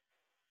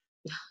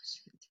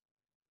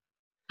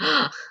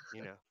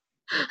 You know,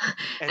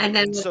 and And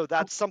then and so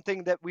that's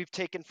something that we've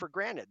taken for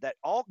granted, that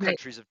all right.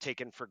 countries have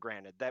taken for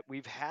granted, that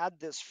we've had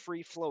this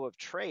free flow of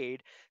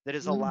trade that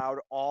has Mhm. allowed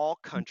all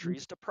Mhm.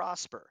 countries to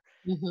prosper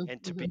Mhm.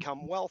 and to Mhm.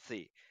 become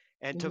wealthy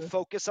and to Mhm.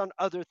 focus on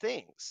other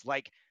things.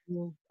 Like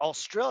Mhm.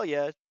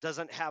 Australia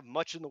doesn't have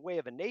much in the way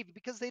of a navy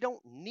because they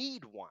don't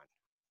need one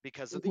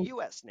because of the Mhm.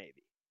 US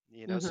Navy.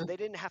 So Mhm. they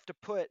didn't have to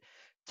put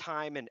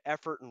time and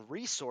effort and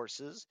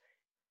resources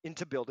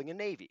into building a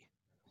navy.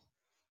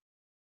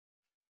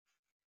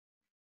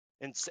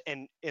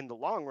 And in the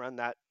long run,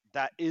 that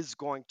is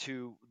going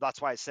to,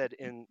 that's why I said,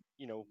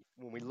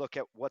 when we look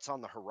at what's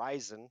on the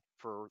horizon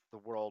for the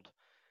world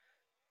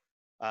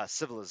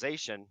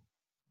civilization,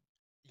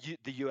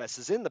 the US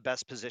is in the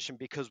best position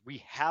because we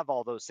have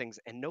all those things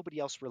and nobody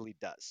else really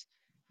does,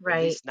 or at Right.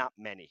 least not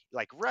many.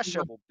 Like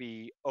Russia Uh-huh. will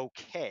be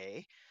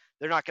okay.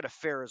 They're not going to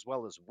fare as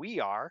well as we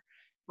are.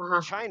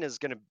 Uh-huh. China's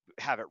going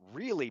to have it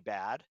really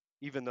bad,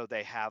 even though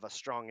they have a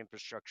strong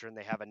infrastructure and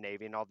they have a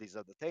navy and all these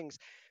other things,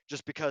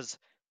 just because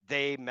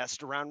they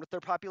messed around with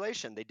their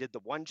population. They did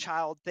the one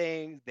child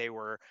thing. They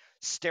were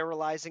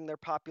sterilizing their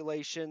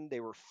population.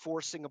 They were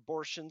forcing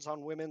abortions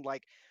on women.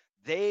 Like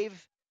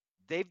they've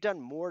they've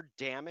done more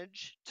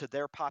damage to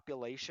their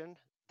population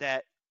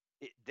that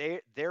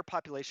their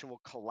population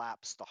will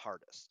collapse the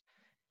hardest,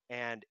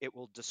 and it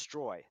will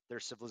destroy their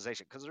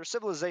civilization because their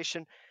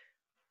civilization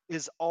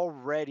is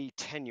already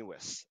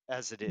tenuous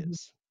as it Mhm.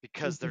 is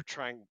Mhm.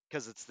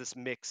 because it's this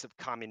mix of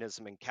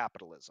communism and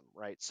capitalism,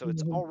 right? So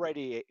it's Mhm.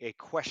 already a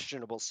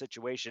questionable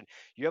situation.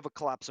 You have a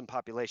collapse in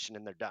population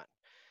and they're done.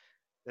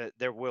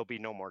 There will be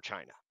no more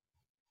China.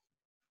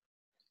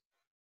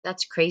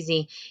 That's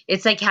crazy.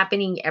 It's like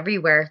happening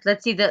everywhere.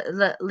 Let's see.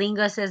 The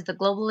Linga says the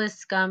globalist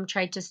scum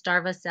tried to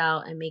starve us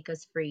out and make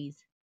us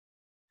freeze.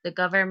 The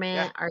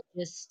Yeah, government are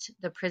just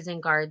the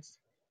prison guards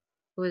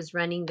who is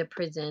running the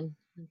prison.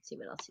 Let's see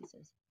what else he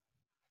says.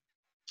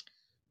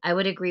 I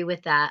would agree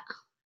with that.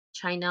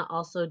 China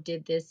also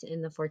did this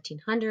in the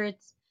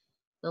 1400s,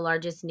 the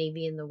largest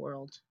navy in the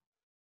world.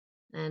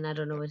 And I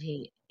don't know yep. what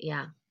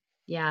yeah.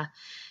 Yeah.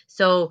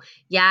 So,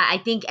 yeah, I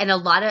think, and a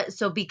lot of,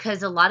 so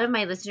because a lot of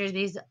my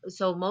listeners,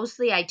 so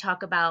mostly I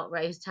talk about,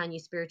 right, I was telling you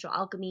spiritual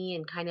alchemy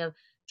and kind of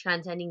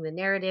transcending the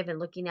narrative and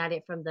looking at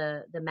it from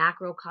the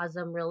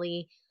macrocosm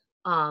really,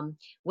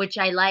 which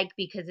I like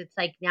because it's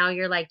like now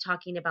you're like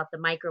talking about the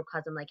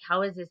microcosm, like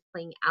how is this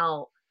playing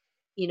out,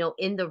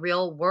 in the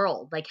real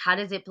world? Like, how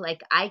does it,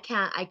 like, I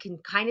can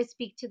kind of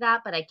speak to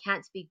that, but I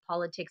can't speak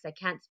politics. I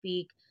can't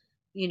speak,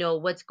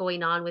 what's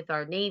going on with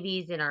our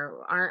navies and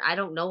I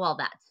don't know all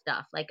that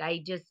stuff. Like, I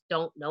just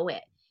don't know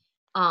it.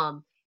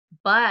 Um,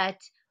 but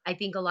I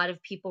think a lot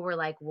of people were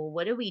like, "Well,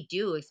 what do we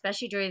do?"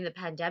 Especially during the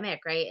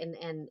pandemic, right? And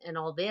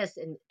all this,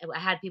 and I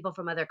had people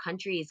from other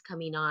countries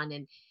coming on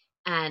and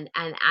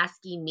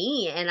asking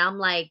me, and I'm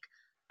like,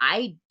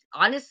 I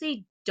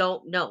honestly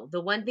don't know.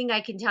 The one thing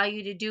I can tell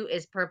you to do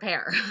is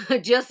prepare.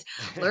 Just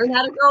learn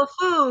how to grow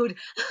food.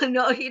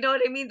 No, you know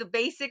what I mean? The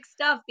basic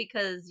stuff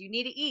because you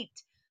need to eat.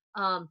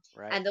 Um,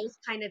 Right. and those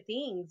kind of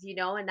things,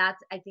 and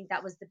that's I think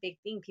that was the big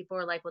thing. People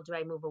were like, "Well, do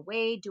I move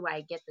away? Do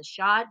I get the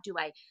shot? Do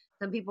I?"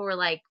 Some people were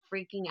like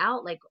freaking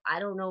out, like, "I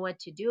don't know what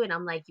to do." And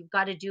I'm like, "You've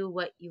got to do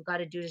what you've got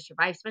to do to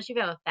survive, especially if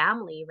you have a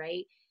family,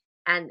 right?"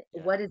 And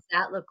Yeah. what does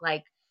that look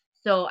like?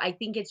 So I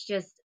think it's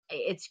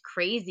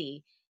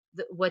crazy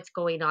what's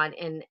going on,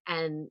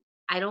 and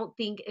I don't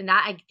think, and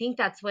that I think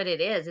that's what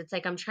it is. It's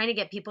like I'm trying to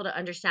get people to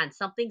understand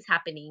something's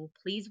happening.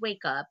 Please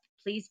wake up.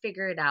 Please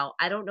figure it out.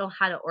 I don't know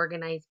how to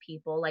organize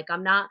people. Like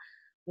I'm not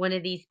one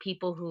of these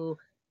people who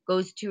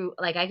goes to,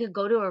 like, I could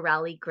go to a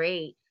rally,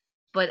 great,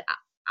 but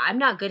I'm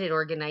not good at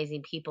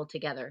organizing people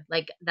together.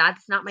 Like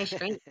that's not my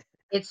strength.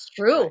 It's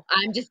Right. true.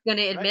 I'm just going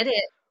to Right. admit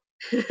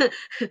it.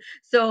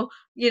 So,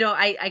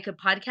 I could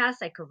podcast,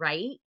 I could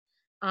write,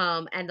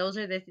 and those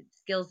are the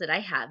skills that I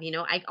have.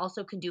 I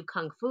also can do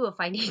kung fu if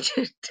I need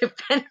to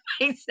defend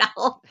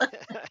myself.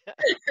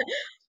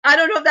 I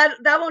don't know if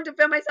that won't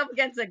defend myself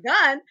against a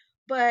gun,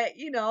 but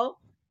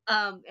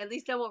at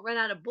least I won't run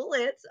out of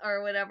bullets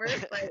or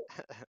whatever.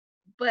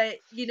 But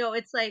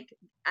it's like,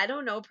 I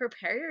don't know,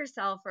 prepare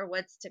yourself for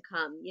what's to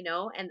come,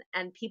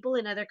 and people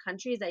in other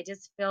countries, I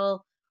just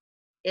feel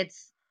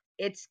it's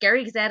it's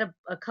scary because I had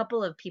a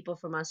couple of people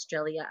from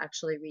Australia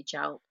actually reach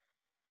out.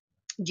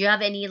 Do you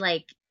have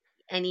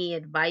any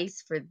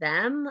advice for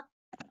them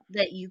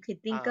that you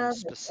could think of?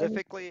 Like,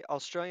 Specifically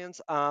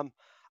Australians.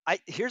 I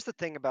here's the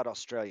thing about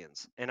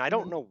Australians, and I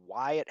don't Mhm, know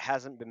why it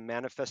hasn't been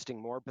manifesting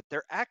more, but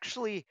they're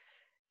actually,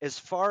 as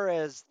far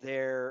as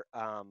their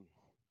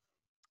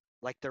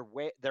like their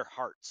way, their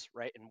hearts,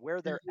 right, and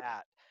where they're mhm,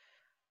 at,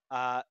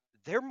 uh,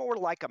 they're more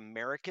like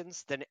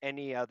Americans than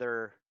any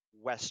other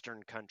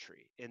Western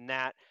country in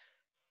that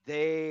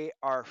they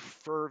are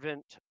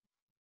fervent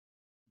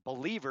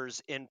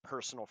believers in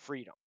personal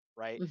freedom,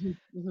 right? mhm,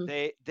 mhm.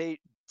 They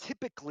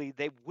typically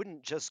they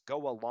wouldn't just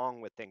go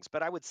along with things,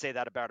 but I would say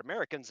that about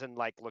Americans, and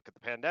like look at the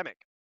pandemic.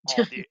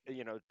 All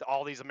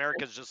these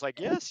Americans just like,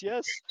 yes,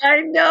 yes,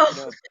 I know. you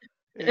know,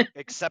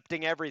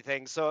 accepting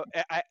everything. So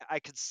I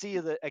could see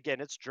that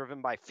again, it's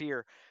driven by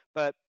fear,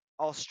 but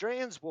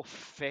Australians will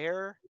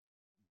fare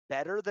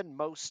better than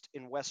most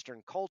in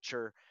Western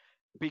culture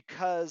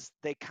because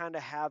they kind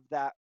of have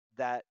that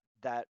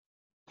that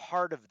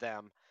part of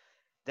them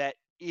that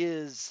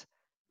is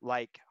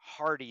like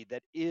hardy,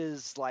 that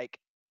is like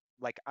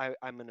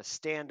I'm going to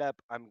stand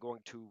up, I'm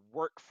going to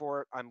work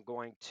for it, I'm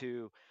going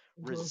to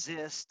Mhm,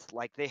 resist.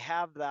 Like they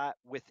have that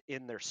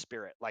within their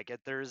spirit. Like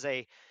if there is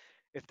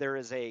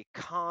a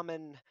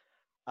common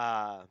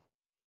uh,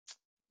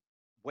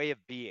 way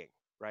of being,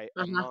 right,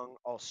 uh-huh, among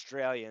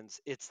Australians,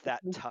 it's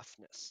that mhm.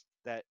 toughness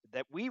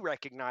that we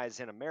recognize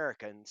in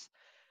Americans.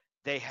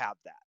 They have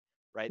that,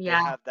 right? They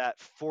Yeah, have that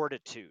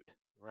fortitude,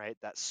 right?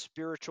 That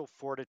spiritual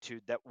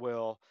fortitude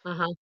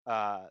uh-huh,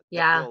 uh,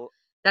 that yeah. will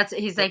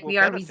He's that like, will "We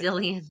are benefit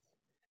them. resilient."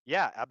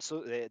 Yeah,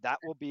 absolutely. That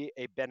will be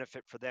a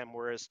benefit for them.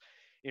 Whereas,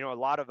 a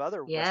lot of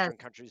other Yes, Western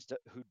countries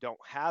who don't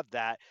have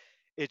that,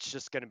 it's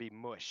just going to be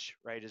mush,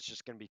 right? It's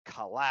just going to be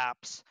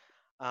collapse.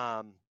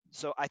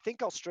 So I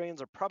think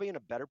Australians are probably in a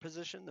better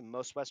position than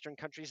most Western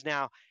countries.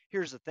 Now,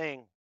 here's the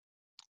thing: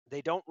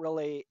 they don't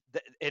really,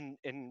 and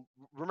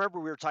remember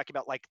we were talking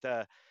about like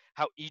the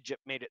how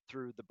Egypt made it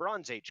through the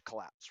Bronze Age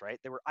collapse, right?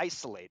 They were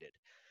isolated,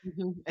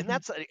 mhm, and mhm,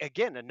 that's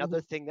again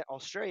another mhm, thing that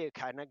Australia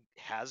kind of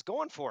has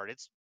going for it.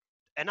 It's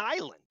an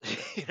island,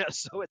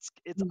 so it's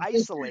mhm.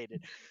 isolated,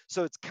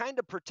 so it's kind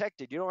of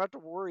protected. You don't have to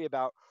worry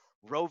about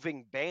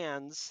roving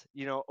bands,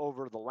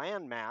 over the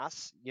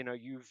landmass.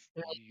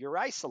 Right, You're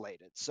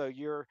isolated, so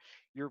you're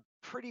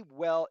pretty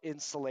well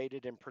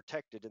insulated and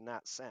protected in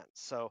that sense.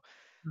 So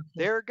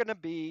okay. they're going to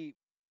be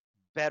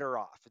better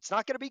off. It's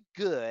not going to be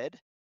good,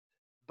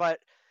 but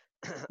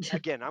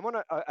again,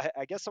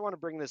 I guess I want to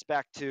bring this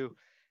back to,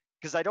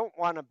 because I don't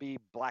want to be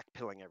black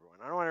pilling everyone.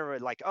 I don't want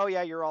everybody like, oh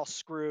yeah, you're all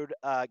screwed.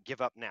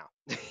 Give up now.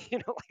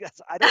 Like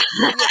that's. I don't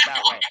see it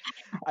that way.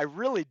 I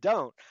really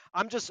don't.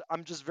 I'm just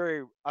I'm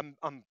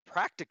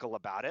practical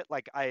about it.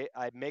 Like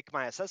I make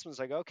my assessments.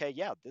 Like, okay,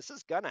 yeah, this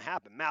is gonna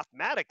happen.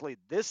 Mathematically,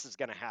 this is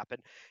gonna happen.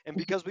 And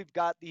because we've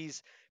got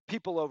these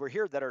people over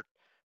here that are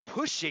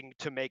pushing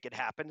to make it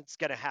happen, it's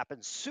gonna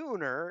happen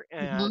sooner.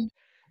 Mhm,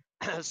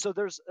 And so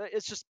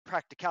it's just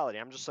practicality.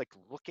 I'm just like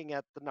looking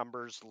at the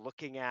numbers,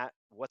 looking at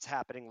what's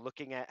happening,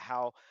 looking at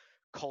how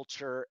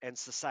culture and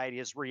society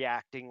is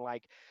reacting.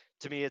 Like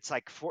to me, it's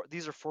like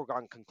these are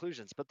foregone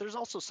conclusions, but there's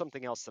also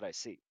something else that I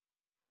see.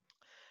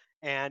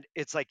 And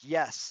it's like,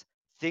 yes,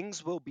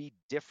 things will be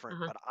different,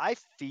 uh-huh, but I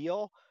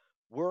feel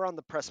we're on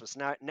the precipice.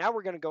 Now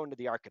we're going to go into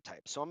the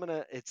archetype. So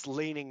it's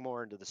leaning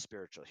more into the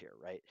spiritual here,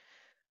 right?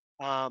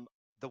 Um,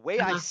 the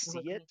way I uh-huh,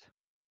 uh-huh, see go it ahead.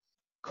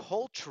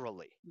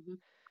 culturally, Mhm,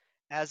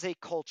 as a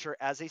culture,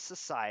 as a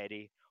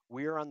society,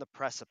 we are on the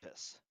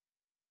precipice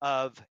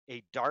of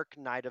a dark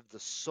night of the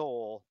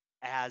soul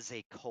as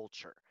a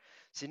culture.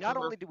 See, not Uh-huh.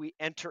 only do we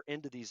enter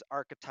into these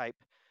archetype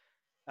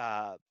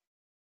uh,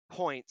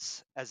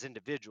 points as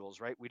individuals,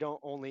 right? We don't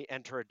only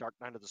enter a dark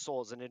night of the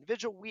soul as an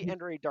individual, we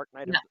enter a dark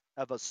night Yeah.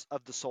 of us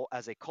of the soul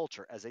as a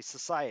culture, as a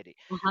society.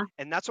 Uh-huh.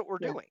 And that's what we're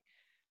Yeah. doing.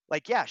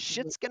 Like, yeah,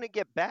 Mhm. shit's gonna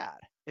get bad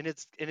and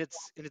it's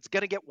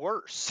gonna get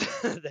worse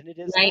than it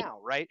is Right. now,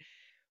 right?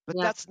 But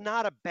Yeah. that's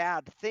not a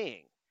bad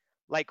thing.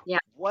 Like, Yeah.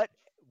 what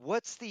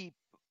what's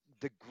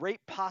the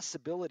great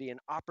possibility and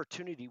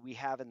opportunity we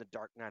have in the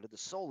dark night of the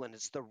soul? And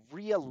it's the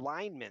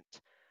realignment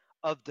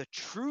of the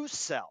true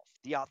self,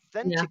 the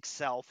Yeah. authentic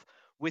self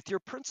with your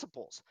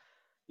principles.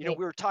 Right.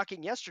 We were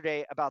talking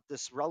yesterday about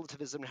this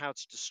relativism and how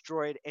it's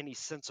destroyed any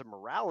sense of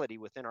morality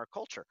within our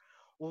culture.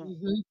 Well,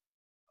 Mm-hmm.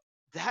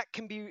 that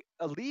can be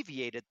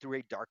alleviated through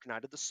a dark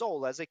night of the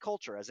soul as a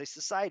culture, as a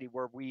society,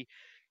 where we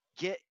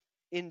get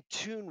in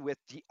tune with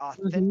the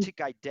Mm-hmm.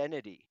 authentic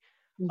identity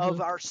Mm-hmm.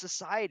 of our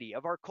society,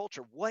 of our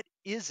culture. What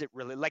is it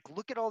really? Like,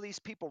 look at all these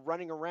people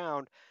running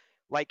around.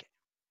 Like,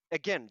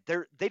 again,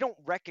 they don't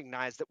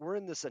recognize that we're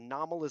in this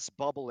anomalous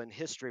bubble in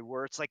history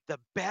where it's like the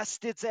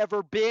best it's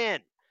ever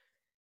been,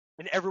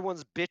 and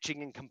everyone's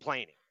bitching and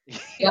complaining.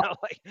 Yep.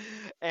 Like,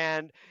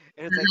 and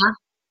it's like, Uh-huh.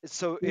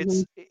 so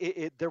Mm-hmm.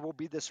 there will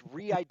be this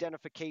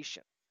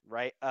re-identification,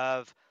 right,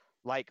 of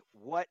like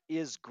what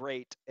is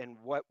great and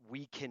what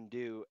we can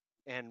do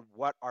and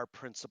what our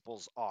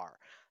principles are.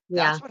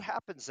 Yeah. That's what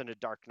happens in a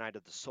dark night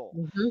of the soul.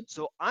 Mm-hmm.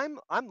 So I'm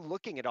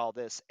looking at all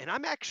this and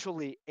I'm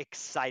actually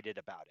excited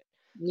about it.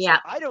 So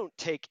Yeah. I don't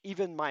take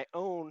even my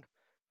own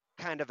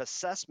kind of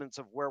assessments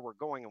of where we're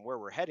going and where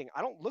we're heading.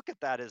 I don't look at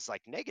that as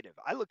like negative.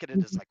 I look at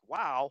it as Mm-hmm. like,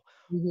 wow,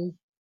 Mm-hmm.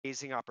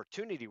 amazing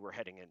opportunity we're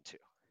heading into.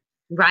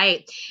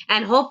 Right.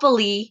 And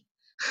hopefully,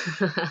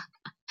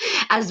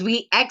 as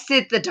we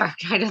exit the dark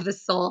night of the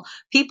soul,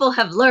 people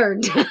have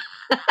learned.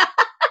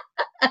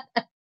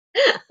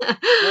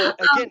 Well, um,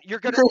 again, you're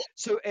gonna.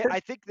 So I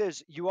think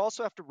you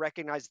also have to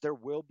recognize there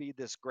will be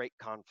this great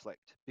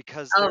conflict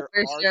because oh, there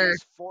for are sure.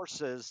 these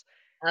forces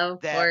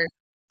Of that course.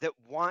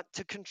 want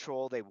to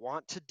control, they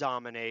want to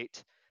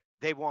dominate,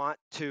 they want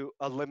to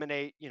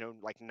eliminate,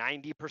 like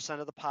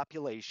 90% of the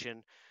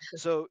population.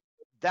 So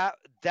that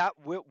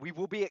we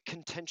will be at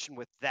contention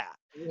with that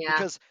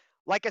Yeah. because,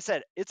 like I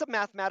said, it's a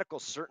mathematical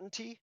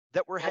certainty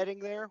that we're Yep. heading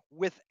there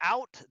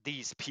without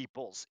these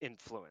people's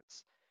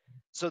influence.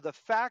 So the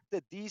fact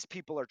that these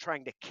people are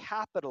trying to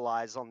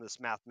capitalize on this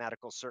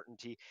mathematical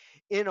certainty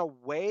in a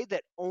way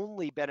that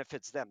only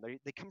benefits them,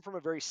 they come from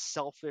a very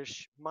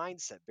selfish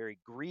mindset, very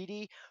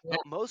greedy, Yeah.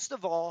 but most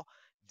of all,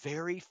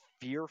 very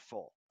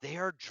fearful. They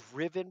are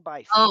driven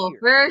by Oh, fear.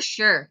 for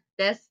sure.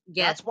 This,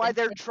 yes. That's why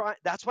they're trying,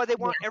 that's why they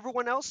Yeah. want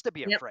everyone else to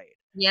be Yep. afraid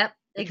Yep.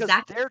 because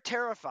Exactly. they're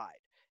terrified.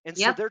 And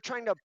so Yep. they're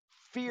trying to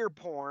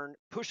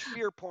push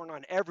fear porn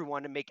on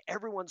everyone and make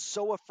everyone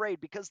so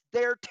afraid because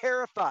they're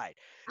terrified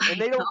and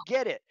I they know. don't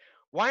get it.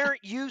 Why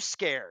aren't you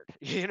scared?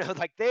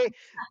 Like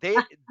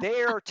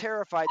they are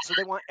terrified, so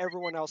they want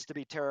everyone else to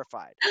be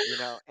terrified,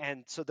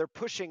 and so they're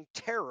pushing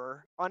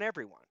terror on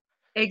everyone.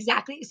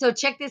 Exactly. So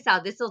check this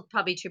out. This will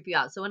probably trip you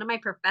out. So one of my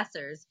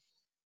professors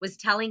was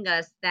telling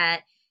us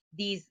that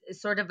these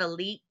sort of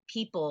elite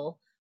people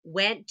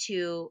went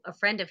to a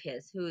friend of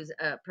his who's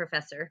a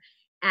professor,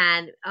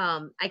 and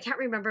I can't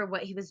remember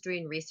what he was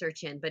doing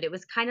research in, but it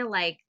was kind of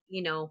like,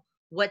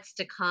 what's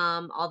to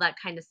come, all that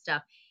kind of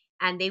stuff.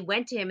 And they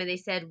went to him and they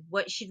said,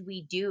 what should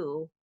we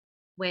do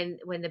when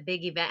the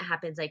big event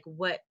happens, like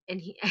what?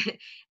 And he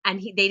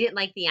and they didn't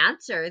like the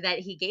answer that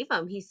he gave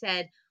them. He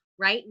said,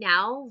 right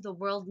now the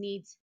world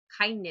needs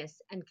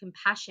kindness and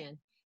compassion,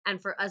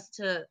 and for us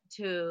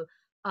to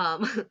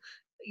um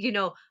you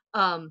know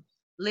um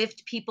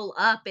lift people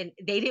up. And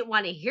they didn't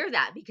want to hear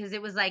that because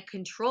it was like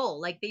control,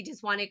 like they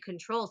just wanted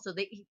control. So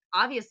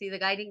obviously the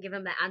guy didn't give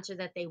them the answer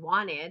that they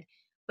wanted,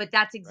 but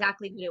that's Right.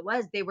 exactly what it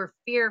was. They were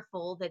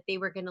fearful that they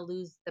were going to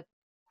lose the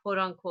quote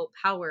unquote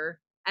power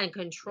and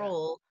Yeah.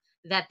 control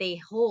that they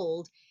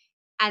hold.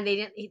 And they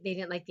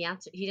didn't like the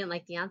answer. He didn't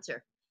like the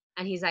answer.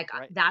 And he's like,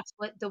 Right. that's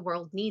what the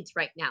world needs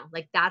right now.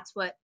 Like that's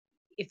what,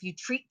 if you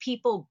treat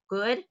people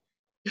good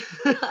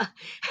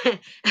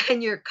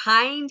and you're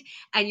kind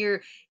and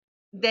you're,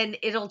 then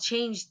it'll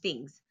change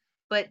things.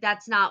 But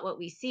that's not what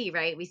we see,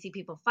 right? We see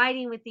people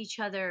fighting with each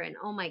other, and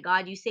oh my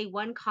God, you say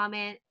one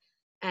comment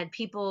and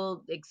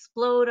people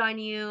explode on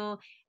you.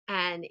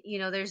 And,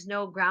 there's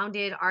no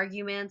grounded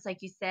arguments.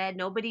 Like you said,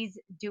 nobody's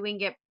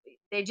doing it.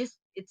 They just,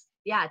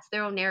 yeah, it's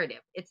their own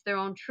narrative, it's their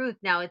own truth.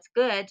 Now, it's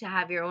good to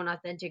have your own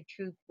authentic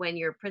truth when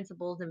your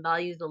principles and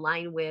values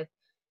align with,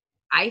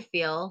 I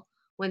feel,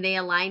 when they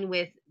align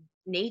with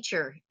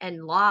nature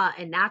and law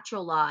and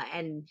natural law,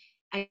 and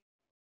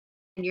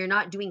you're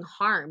not doing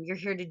harm. You're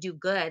here to do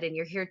good, and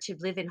you're here to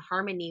live in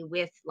harmony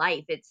with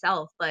life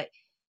itself. But,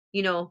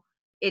 you know,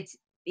 it's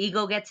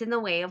ego gets in the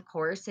way, of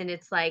course, and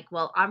it's like,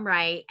 well, I'm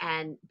right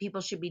and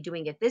people should be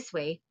doing it this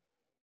way.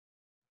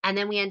 And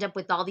then we end up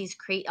with all this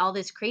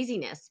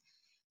craziness.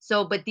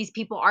 So, but these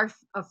people are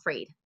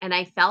afraid, and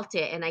I felt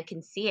it, and I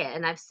can see it,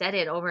 and I've said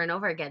it over and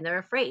over again. They're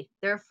afraid.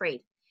 They're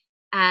afraid,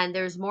 and Yeah.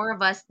 there's more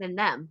of us than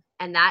them,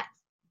 and that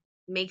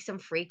makes them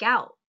freak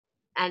out.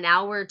 And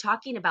now we're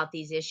talking about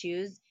these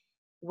issues,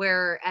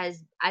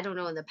 whereas I don't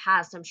know, in the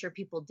past, I'm sure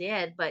people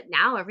did, but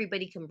now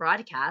everybody can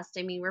broadcast.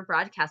 I mean, we're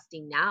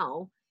broadcasting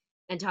now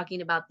and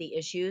talking about the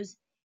issues.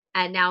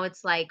 And now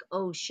it's like,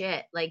 oh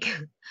shit, like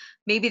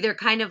maybe they're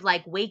kind of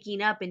like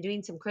waking up and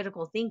doing some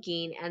critical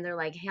thinking, and they're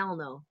like, hell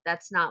no,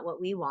 that's not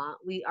what we want.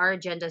 Our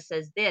agenda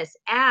says this.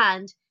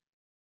 And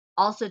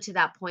also to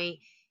that point,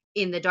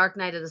 in the Dark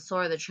Night of the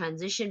Soul, the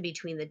transition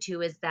between the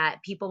two is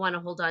that people want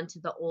to hold on to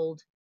the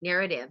old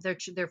narrative.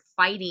 They're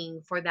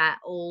fighting for that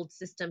old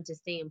system to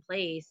stay in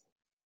place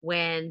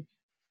when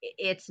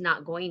it's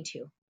not going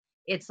to.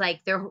 It's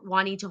like they're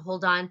wanting to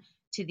hold on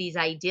to these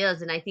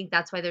ideas, and I think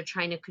that's why they're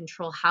trying to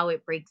control how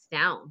it breaks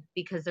down,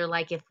 because they're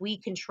like, if we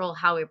control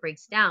how it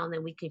breaks down,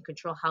 then we can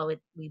control how it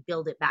we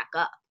build it back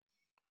up.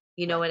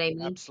 You know Right. what I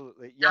mean?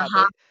 Absolutely. Yeah,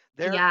 Uh-huh.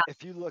 they're Yeah.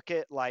 if you look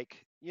at,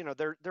 like,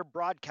 they're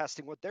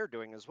broadcasting what they're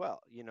doing as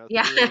well,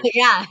 Yeah. through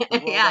Yeah. the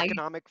World Yeah.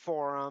 Economic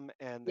Forum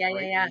and the Yeah, yeah,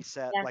 Great yeah.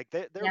 Reset. Yeah. Like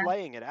they're Yeah.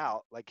 laying it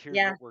out, like,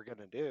 here's Yeah. what we're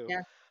gonna do.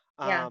 Yeah.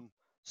 Yeah. Um,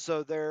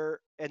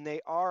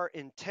 they are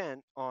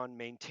intent on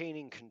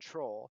maintaining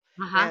control.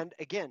 Uh-huh. And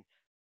again,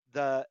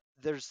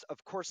 there's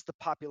of course the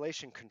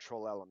population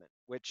control element,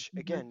 which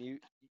Mhm. again you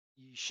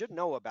should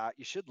know about,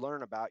 you should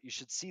learn about, you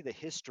should see the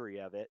history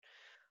of it,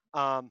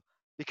 um,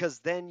 because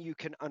then you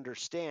can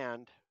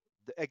understand.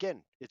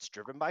 Again, it's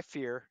driven by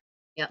fear.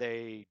 Yep.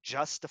 They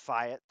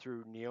justify it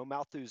through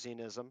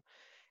neo-Malthusianism,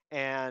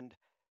 and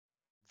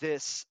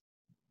this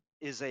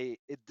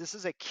this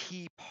is a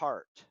key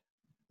part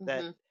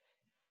that Mhm.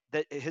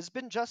 has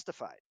been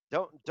justified.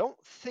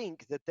 Don't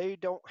think that they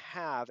don't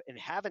have and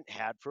haven't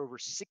had for over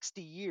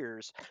 60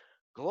 years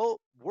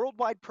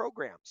worldwide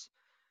programs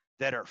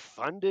that are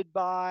funded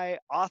by,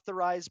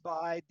 authorized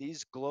by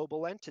these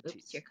global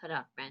Oops, you're entities. cut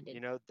off,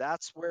 Brandon.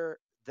 That's where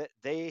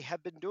they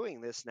have been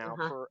doing this now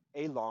Uh-huh. for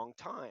a long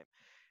time.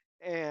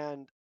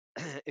 And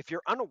if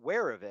you're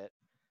unaware of it,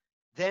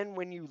 then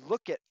when you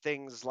look at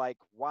things like,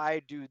 why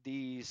do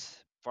these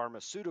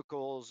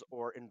pharmaceuticals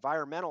or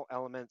environmental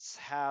elements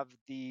have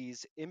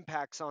these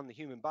impacts on the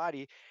human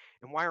body,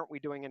 and why aren't we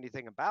doing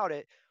anything about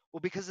it?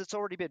 Well, because it's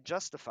already been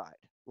justified.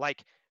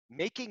 Like,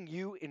 making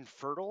you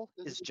infertile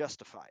is Mhm.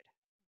 justified.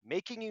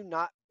 Making you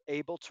not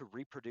able to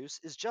reproduce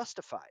is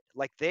justified.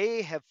 Like,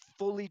 they have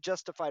fully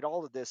justified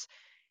all of this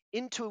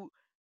into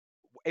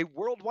a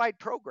worldwide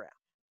program.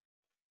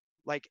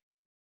 Like,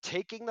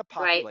 taking the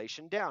Right.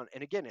 population down.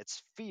 And again,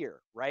 it's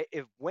fear, right?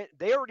 If when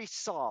they already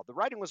saw, the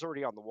writing was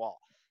already on the wall.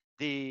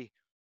 The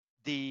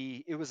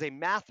it was a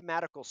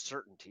mathematical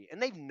certainty,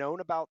 and they've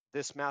known about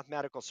this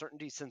mathematical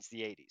certainty since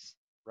the 80s,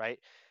 right?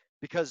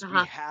 Because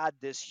we Uh-huh. had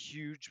this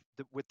huge,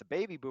 with the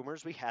baby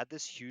boomers, we had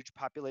this huge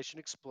population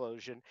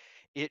explosion.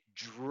 It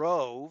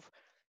drove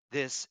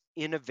this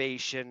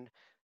innovation,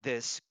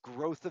 this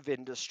growth of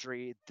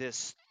industry,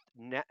 this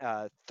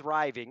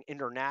thriving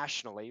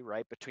internationally,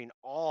 right, between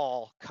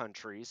all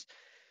countries.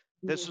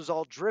 This Mhm. was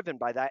all driven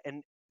by that.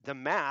 And the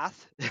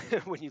math,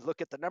 when you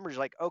look at the numbers, you're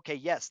like, okay,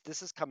 yes,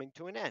 this is coming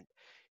to an end.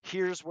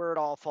 Here's where it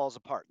all falls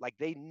apart. Like,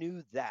 they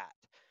knew that,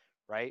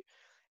 right?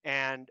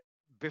 And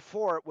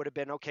before, it would have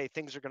been, okay,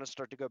 things are going to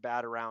start to go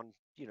bad around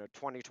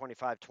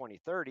 2025,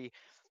 2030.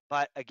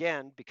 But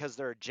again, because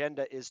their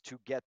agenda is to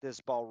get this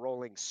ball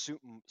rolling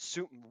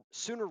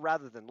sooner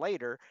rather than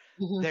later,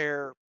 Mhm.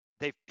 they're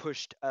they've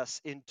pushed us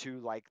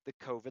into, like, the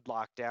COVID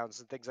lockdowns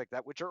and things like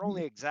that, which are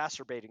Mhm. only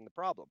exacerbating the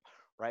problem,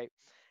 right?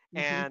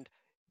 Mhm. And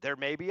there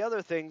may be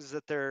other things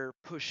that they're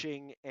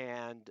pushing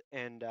and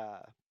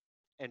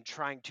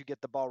trying to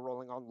get the ball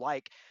rolling on,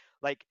 like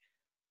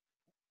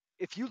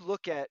if you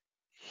look at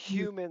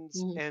Mhm.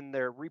 humans Mhm. and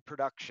their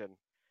reproduction,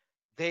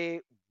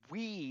 they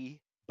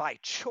we by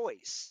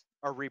choice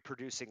are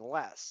reproducing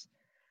less.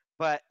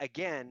 But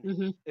again,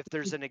 Mhm. if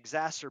there's an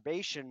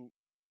exacerbation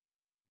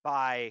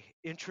by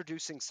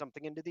introducing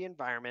something into the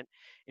environment,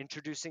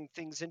 introducing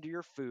things into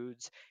your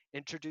foods,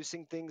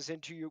 introducing things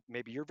into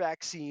maybe your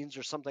vaccines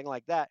or something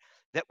like that,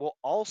 that will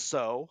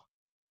also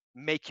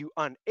make you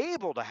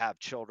unable to have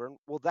children,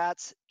 well,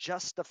 that's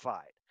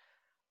justified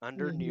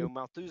under Mhm.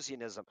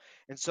 neo-Malthusianism.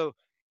 And so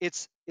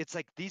it's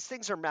like these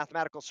things are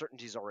mathematical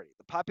certainties already.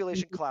 The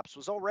population Mhm. collapse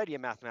was already a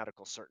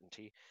mathematical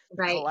certainty. The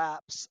Right.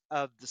 collapse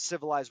of the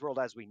civilized world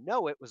as we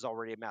know it was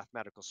already a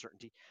mathematical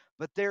certainty,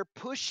 but they're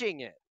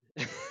pushing it.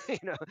 you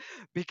know,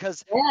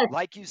 because, Yes.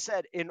 like you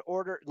said, in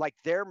order, like,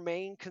 their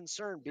main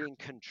concern being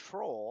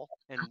control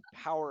and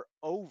power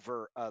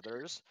over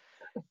others,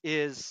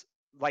 is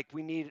like,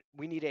 we need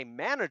a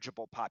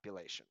manageable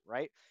population,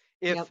 right?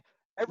 Yep. If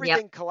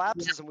Yep. everything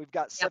Yep. collapses and we've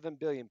got Yep. 7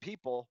 billion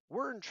people,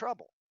 we're in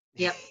trouble.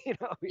 Yep. you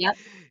know, Yep.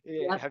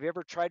 Yep. have you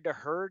ever tried to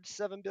herd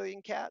 7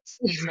 billion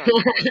cats? It's not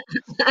going to work.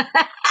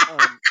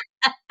 Um,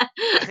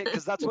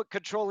 because that's what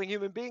controlling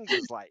human beings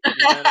is like.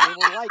 You know what I mean?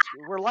 We're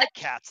like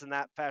cats in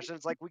that fashion.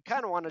 It's like we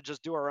kind of want to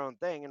just do our own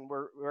thing, and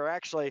we're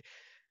actually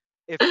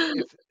if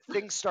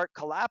things start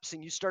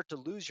collapsing, you start to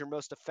lose your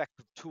most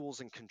effective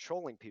tools in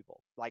controlling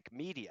people, like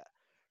media,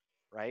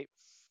 right?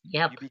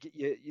 Yep.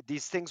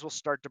 These things will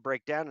start to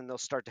break down and they'll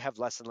start to have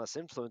less and less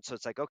influence. So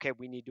it's like, okay,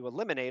 we need to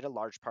eliminate a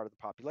large part of the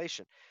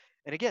population.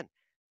 And again,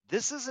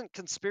 this isn't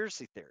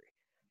conspiracy theory.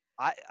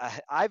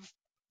 I've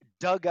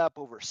dug up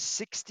over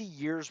 60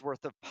 years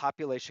worth of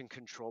population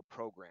control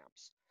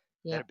programs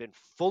that Yep. have been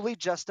fully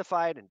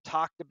justified and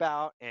talked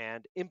about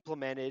and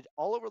implemented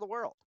all over the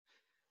world.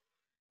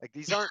 Like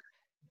these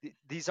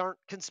aren't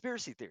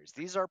conspiracy theories.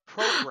 These are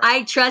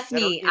I programs trust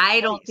that are me. in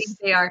I don't think place.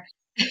 they are.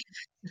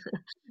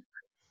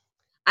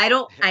 I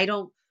don't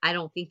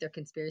think they're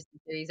conspiracy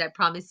theories. I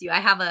promise you. I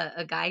have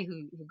a guy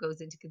who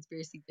goes into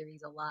conspiracy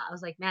theories a lot. I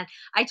was like, man,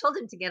 I told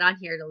him to get on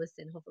here to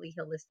listen. Hopefully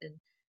he'll listen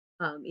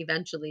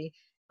eventually.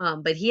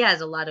 But he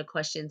has a lot of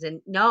questions,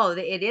 and no,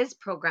 it is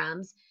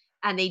programs,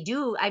 and they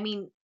do. I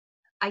mean,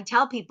 I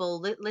tell people,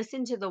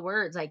 listen to the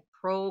words like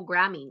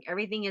programming.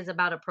 Everything is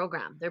about a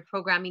program. They're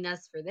programming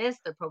us for this,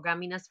 they're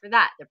programming us for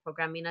that. They're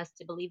programming us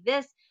to believe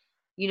this.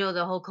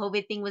 The whole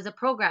COVID thing was a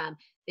program.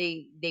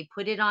 They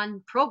put it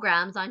on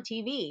programs on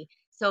TV.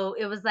 So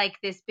it was like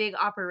this big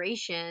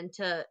operation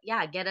to,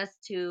 yeah, get us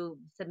to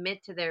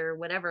submit to their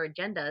whatever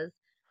agendas,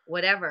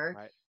 whatever.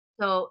 Right.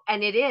 So,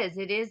 and it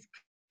is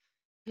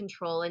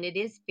control, and it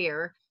is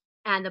fear,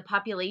 and the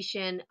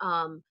population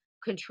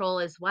control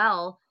as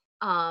well.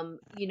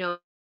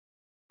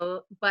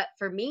 But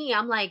for me,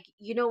 I'm like,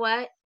 you know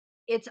what?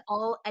 It's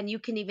all, and you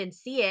can even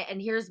see it.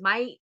 And here's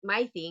my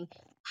thing.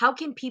 How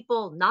can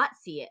people not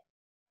see it?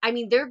 I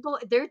mean, they're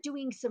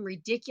doing some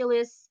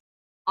ridiculous,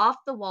 off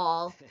the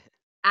wall,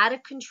 out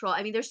of control.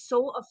 I mean, they're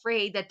so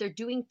afraid that they're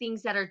doing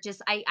things that are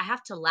just, I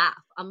have to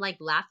laugh. I'm like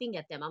laughing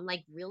at them. I'm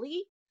like,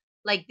 really?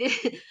 Like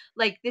this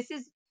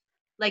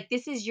like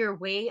this is your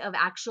way of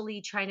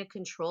actually trying to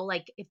control.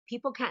 Like, if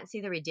people can't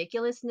see the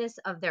ridiculousness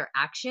of their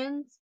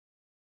actions,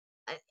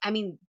 I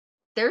mean,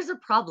 there's a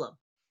problem.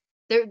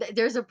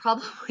 There's a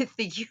problem with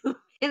the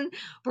human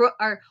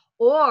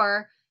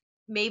or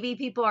maybe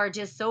people are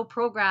just so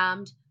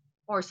programmed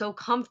or so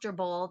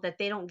comfortable that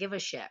they don't give a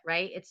shit,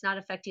 right? It's not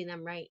affecting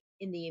them right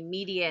in the No,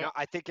 immediate.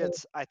 I think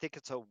it's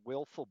a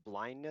willful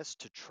blindness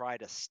to try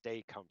to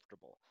stay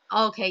comfortable.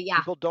 Okay,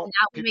 yeah. And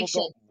that would People make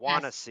don't sense.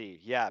 want to Yes. see.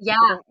 Yeah,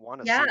 people Yeah. don't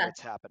want to see Yeah. what's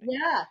happening.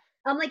 Yeah.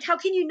 I'm like, how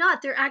can you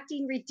not? They're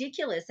acting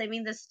ridiculous. I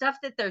mean, the stuff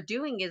that they're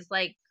doing is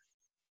like,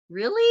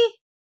 really?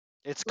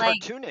 It's Like,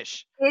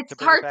 cartoonish it's to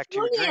bring it back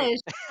to a dream. cartoonish.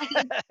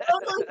 It's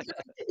totally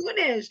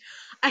cartoonish.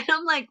 And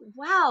I'm like,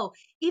 wow,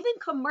 even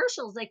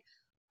commercials, like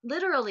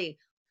literally,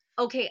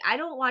 okay, I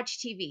don't watch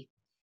TV.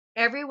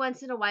 Every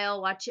once in a while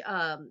I'll watch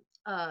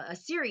a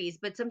series,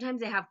 but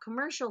sometimes they have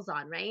commercials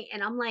on, right?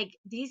 And I'm like,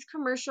 these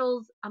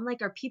commercials, I'm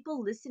like, are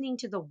people listening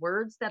to the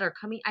words that are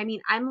coming? I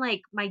mean, I'm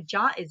like, my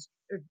jaw is,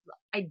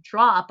 I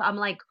drop. I'm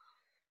like,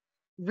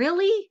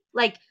 really?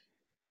 Like,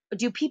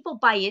 do people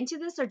buy into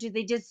this, or do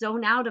they just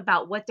zone out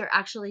about what they're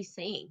actually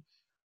saying?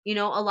 A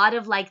lot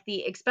of like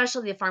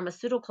especially the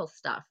pharmaceutical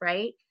stuff,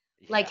 right?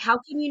 Like, Yeah, how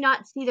can you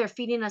not see they're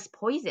feeding us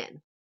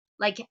poison?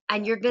 Like,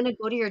 and yeah. you're going to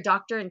go to your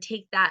doctor and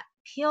take that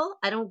pill?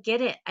 I don't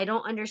get it. I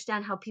don't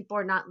understand how people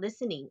are not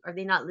listening. Are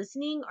they not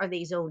listening? Are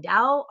they zoned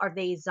out? Are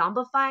they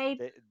zombified?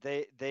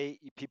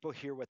 People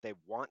hear what they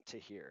want to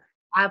hear.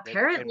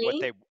 And what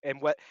Apparently.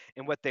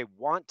 they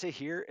want to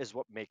hear is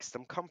what makes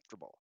them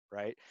comfortable,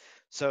 right?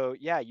 So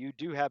yeah, you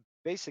do have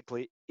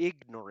basically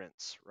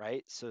ignorance,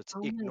 right? So it's Oh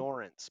my,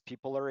 ignorance.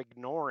 People are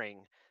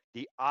ignoring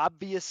the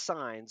obvious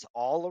signs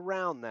all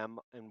around them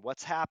and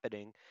what's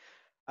happening.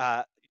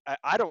 Uh,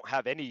 I don't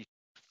have any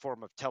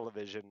form of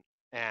television,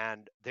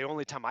 and the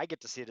only time I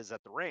get to see it is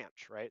at the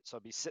ranch, right? So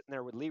I'll be sitting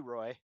there with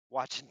Leroy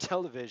watching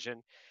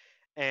television,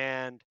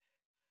 and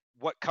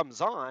what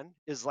comes on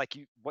is like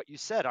what you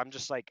said. I'm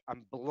just like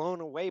I'm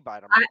blown away by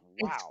it. I'm like,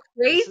 it's wow,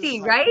 this is crazy,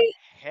 like right?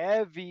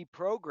 heavy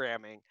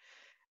programming,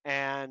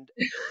 and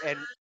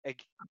and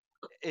it,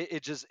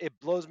 it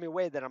blows me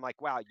away that I'm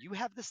like, wow, you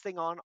have this thing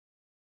on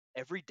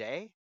every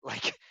day,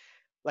 like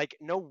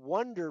no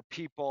wonder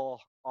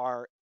people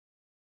are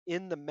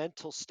in the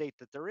mental state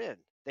that they're in.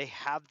 They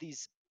have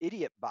these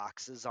idiot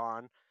boxes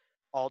on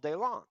all day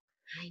long,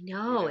 I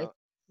you know, know, it's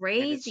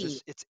and it's crazy.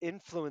 just it's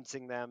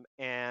influencing them.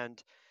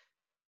 And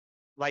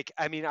like,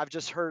 I mean, I've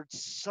just heard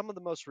some of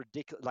the most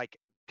ridiculous, like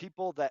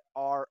people that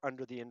are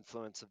under the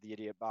influence of the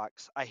idiot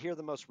box. I hear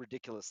the most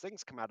ridiculous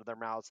things come out of their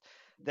mouths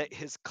that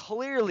has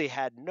clearly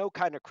had no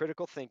kind of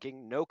critical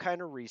thinking, no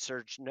kind of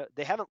research. No,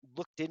 they haven't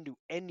looked into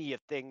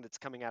anything that's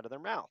coming out of their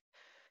mouth.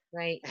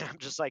 Right. And I'm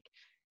just like,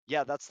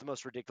 yeah, that's the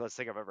most ridiculous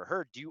thing I've ever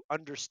heard. Do you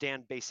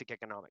understand basic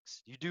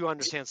economics? You do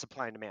understand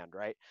supply and demand,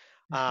 right?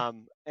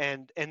 And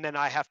then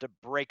I have to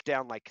break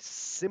down like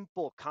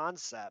simple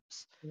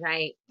concepts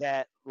Right.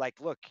 that, like,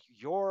 look,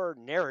 your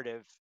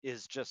narrative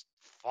is just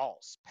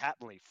false,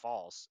 patently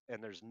false,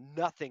 and there's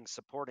nothing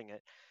supporting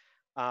it.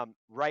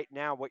 Right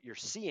now, what you're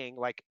seeing,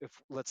 like, if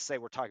let's say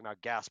we're talking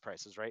about gas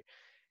prices, right?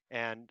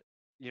 And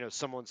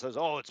someone says,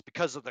 oh, it's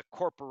because of the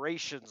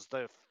corporations,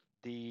 the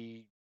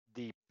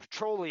the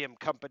petroleum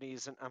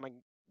companies, and I'm like,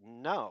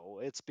 No,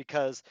 it's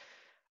because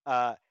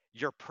uh,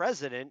 your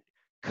president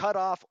cut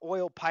off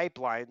oil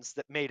pipelines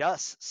that made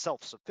us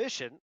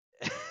self-sufficient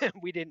and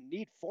we didn't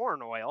need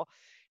foreign oil.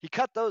 He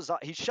cut those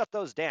he shut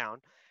those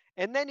down,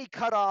 and then he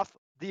cut off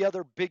the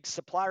other big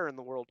supplier in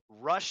the world,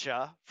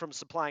 Russia, from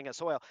supplying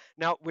us oil.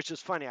 Now, which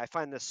is funny, I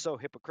find this so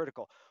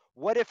hypocritical.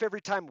 What if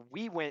every time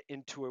we went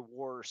into a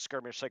war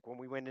skirmish, like when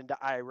we went into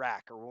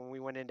Iraq or when we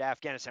went into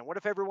Afghanistan, what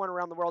if everyone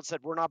around the world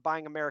said, we're not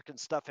buying American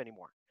stuff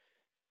anymore?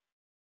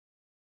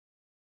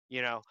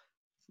 You know,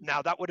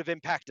 now that would have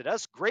impacted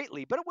us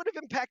greatly, but it would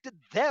have impacted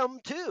them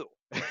too.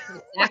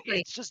 Like,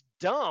 Exactly. it's just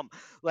dumb.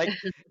 Like,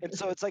 and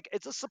so it's like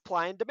it's a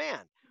supply and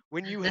demand.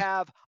 When you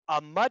have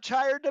a much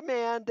higher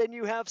demand than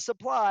you have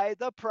supply,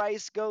 the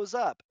price goes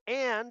up.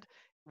 And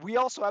we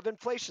also have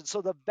inflation.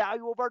 So the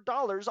value of our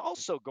dollar is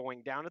also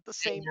going down at the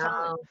I same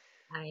time. know.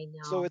 I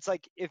So know. it's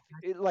like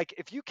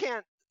if you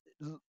can't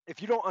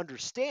if you don't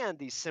understand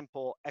these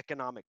simple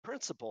economic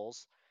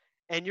principles,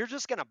 and you're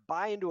just going to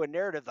buy into a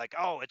narrative like,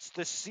 oh, it's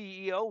the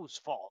CEO's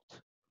fault.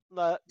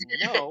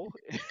 No,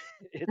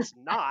 it's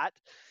not.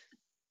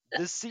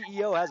 The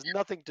CEO has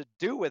nothing to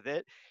do with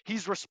it.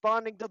 He's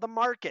responding to the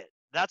market.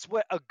 That's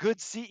what a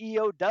good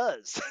CEO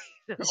does.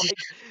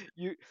 Like,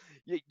 you,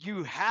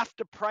 you have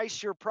to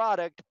price your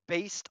product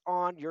based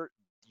on your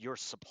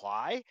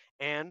supply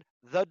and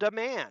the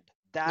demand.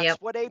 That's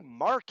Yep. what a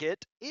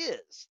market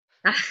is.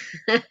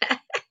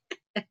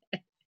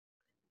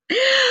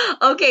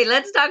 Okay,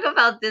 let's talk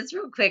about this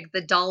real quick,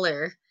 the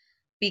dollar,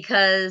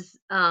 because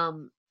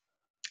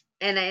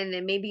and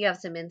then maybe you have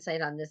some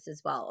insight on this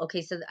as well.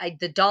 Okay, so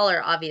the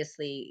dollar,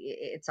 obviously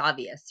it's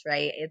obvious,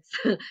 right? It's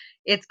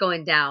it's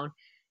going down.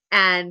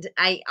 And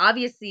I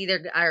obviously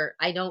there are,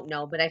 I don't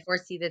know, but I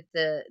foresee that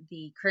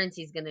the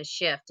currency is going to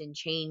shift and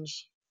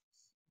change,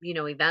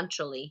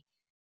 eventually.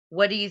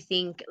 What do you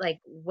think, like,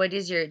 what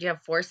is your, do you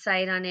have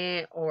foresight on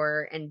it,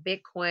 or and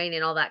Bitcoin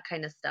and all that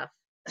kind of stuff?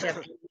 Do you have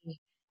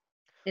any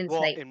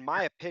Well, insight? in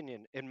my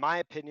opinion, in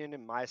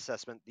my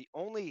assessment, the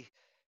only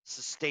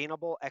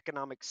sustainable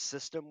economic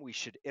system we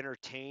should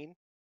entertain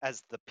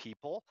as the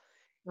people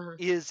Uh-huh.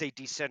 is a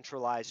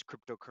decentralized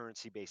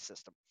cryptocurrency based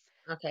system.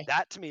 Okay.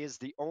 That to me is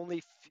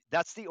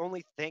that's the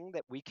only thing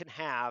that we can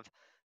have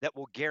that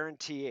will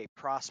guarantee a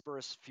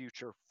prosperous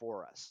future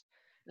for us.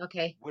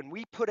 Okay.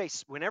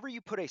 Whenever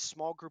you put a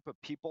small group of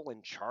people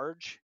in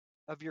charge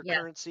of your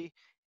Yeah. currency,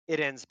 it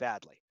ends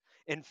badly.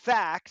 In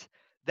fact,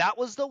 that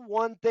was the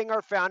one thing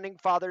our founding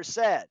fathers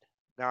said.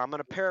 Now I'm going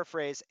to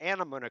paraphrase and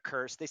I'm going to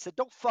curse. They said,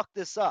 "Don't fuck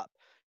this up.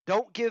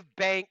 Don't give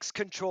banks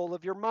control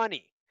of your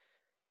money.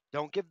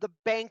 Don't give the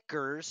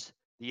bankers,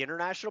 the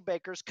international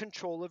bankers,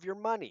 control of your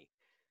money."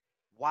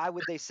 Why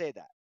would they say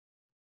that?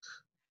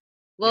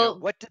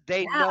 Well, What did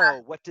they yeah. know?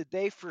 What did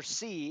they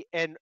foresee?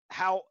 And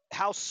how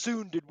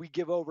soon did we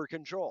give over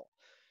control?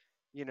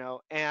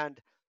 And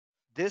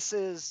this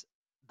is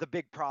the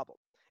big problem.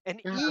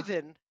 And Uh-huh.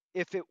 even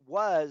if it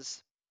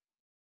was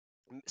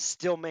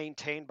still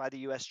maintained by the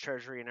US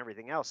Treasury and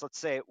everything else, let's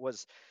say it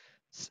was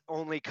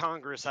only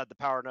Congress had the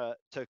power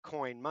to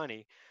coin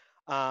money,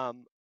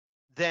 um,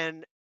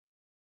 then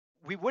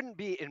we wouldn't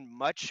be in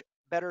much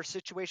better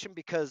situation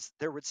because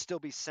there would still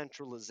be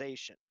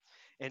centralization.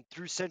 And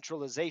through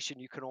centralization,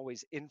 you can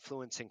always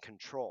influence and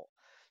control.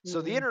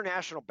 So the Mm,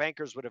 international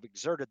bankers would have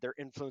exerted their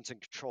influence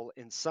and control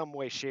in some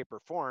way, shape, or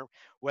form,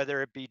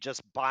 whether it be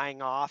just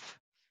buying off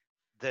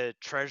the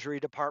Treasury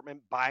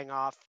Department, buying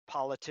off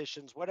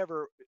politicians,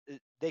 whatever.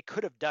 They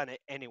could have done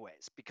it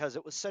anyways because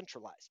it was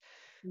centralized.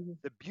 mhm.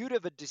 The beauty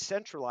of a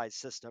decentralized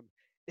system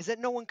is that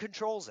no one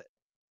controls it,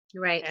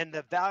 Right. and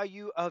the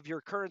value of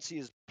your currency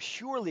is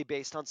purely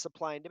based on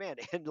supply and demand.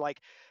 And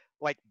like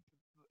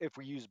if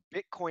we use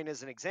Bitcoin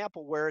as an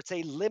example, where it's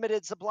a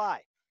limited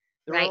supply,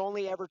 there are Right.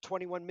 only ever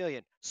 21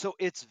 million. So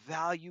its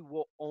value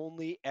will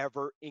only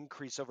ever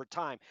increase over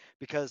time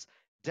because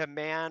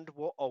demand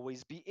will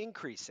always be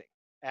increasing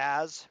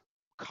as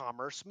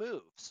commerce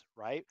moves,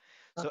 right?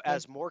 So Okay.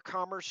 as more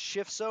commerce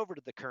shifts over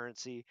to the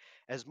currency,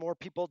 as more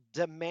people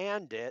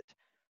demand it,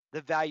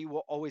 the value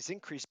will always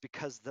increase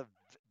because the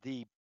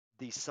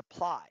the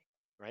supply,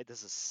 right?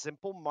 This is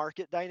simple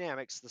market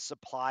dynamics. The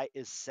supply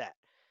is set.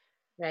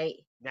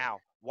 Right.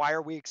 Now, why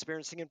are we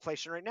experiencing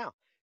inflation right now?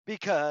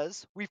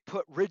 Because we've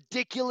put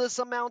ridiculous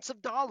amounts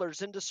of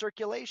dollars into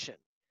circulation.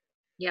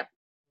 Yep.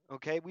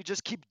 Okay, we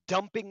just keep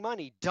dumping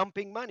money,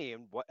 dumping money.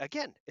 And what,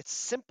 again, it's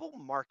simple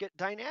market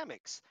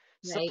dynamics,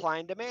 Right. supply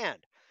and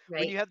demand.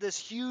 When Right. you have this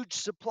huge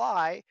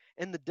supply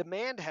and the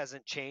demand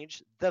hasn't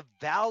changed, the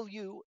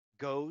value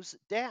goes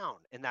down.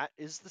 And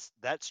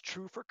that's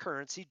true for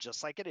currency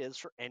just like it is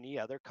for any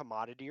other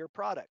commodity or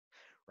product,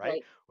 right?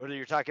 Right. Whether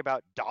you're talking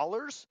about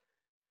dollars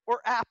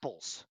or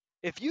apples.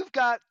 If you've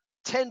got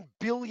 10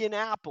 billion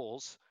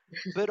apples,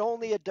 but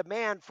only a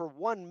demand for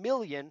 1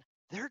 million,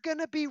 they're going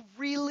to be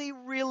really,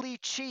 really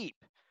cheap,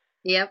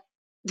 Yep.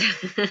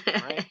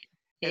 right?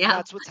 And Yep.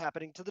 that's what's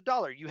happening to the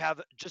dollar. You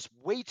have just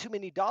way too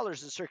many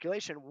dollars in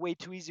circulation, way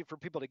too easy for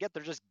people to get.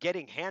 They're just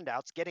getting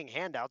handouts, getting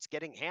handouts,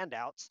 getting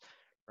handouts,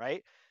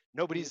 right?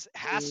 Nobody's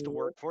has to Mhm.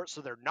 work for it,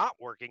 so they're not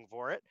working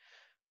for it.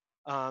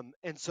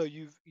 And so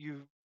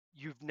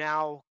you've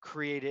now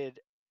created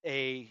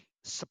a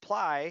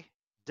supply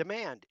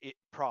demand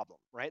problem,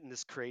 right? And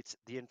this creates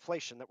the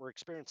inflation that we're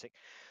experiencing.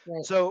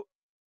 Right. So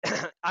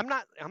I'm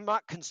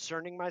not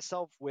concerning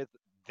myself with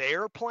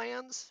their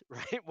plans,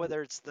 right?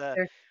 Whether it's the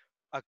Sure.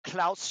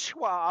 Klaus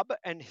Schwab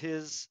and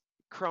his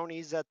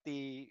cronies at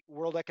the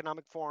World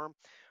Economic Forum,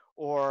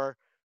 or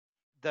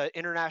the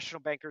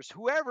international bankers,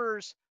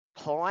 whoever's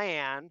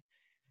plan,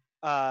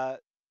 uh,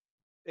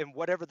 and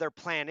whatever their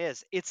plan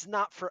is, it's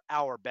not for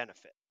our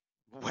benefit,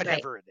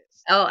 Right. whatever it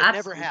is. Oh, It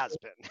never has absolutely.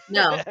 been.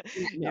 No.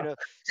 Yeah, you no. know,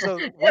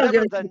 so They don't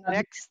give whatever a the shit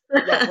next,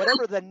 yeah, about me.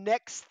 whatever the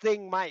next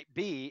thing might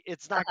be,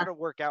 it's not Uh-huh. going to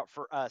work out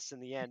for us in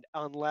the end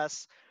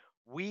unless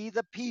we,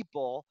 the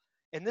people,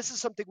 and this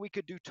is something we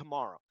could do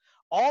tomorrow.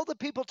 All the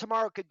people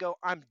tomorrow could go,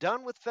 I'm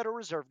done with Federal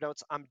Reserve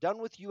notes. I'm done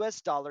with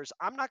US dollars.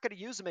 I'm not going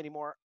to use them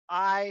anymore.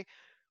 I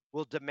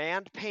will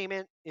demand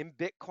payment in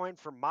Bitcoin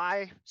for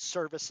my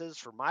services,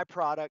 for my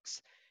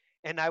products,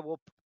 and I will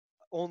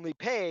only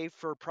pay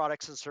for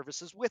products and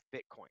services with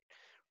Bitcoin,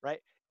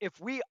 right? If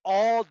we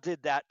all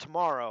did that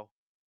tomorrow,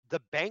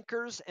 the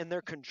bankers and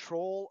their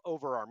control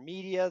over our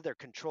media, their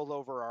control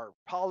over our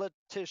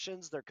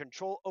politicians, their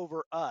control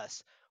over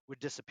us would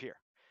disappear.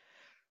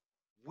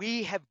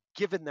 We have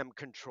given them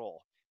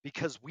control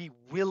because we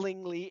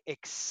willingly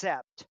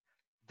accept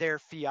their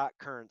fiat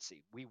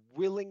currency. We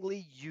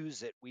willingly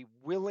use it. We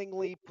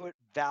willingly put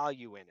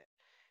value in it.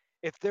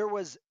 If there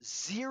was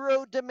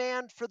zero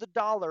demand for the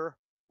dollar,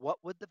 what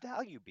would the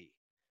value be?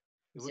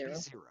 It would be Zero.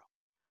 zero.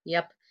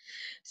 Yep.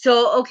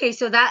 So okay,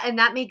 so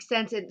that makes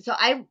sense. And so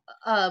I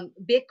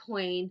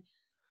Bitcoin,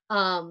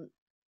 um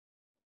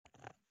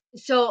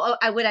so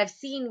I would have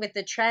seen with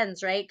the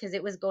trends, right? Because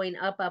it was going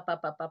up, up,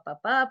 up, up, up, up,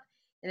 up.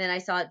 And then I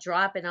saw it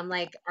drop, and I'm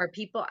like, are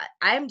people?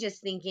 I'm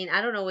just thinking,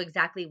 I don't know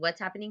exactly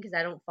what's happening because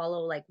I don't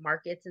follow like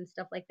markets and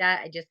stuff like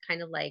that. I just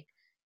kind of like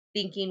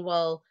thinking,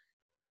 well,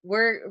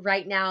 we're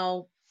right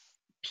now,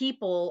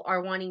 people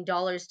are wanting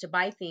dollars to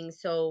buy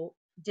things. So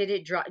did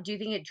it drop? Do you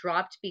think it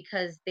dropped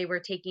because they were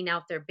taking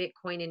out their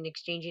Bitcoin and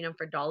exchanging them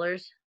for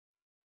dollars?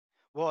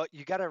 Well,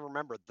 you got to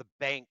remember the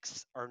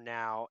banks are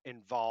now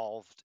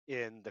involved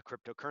in the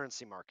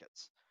cryptocurrency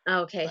markets,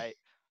 Okay. right?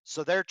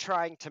 So they're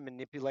trying to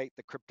manipulate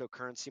the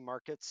cryptocurrency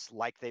markets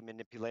like they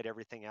manipulate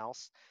everything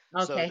else.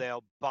 So Okay.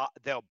 they'll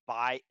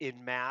buy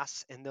in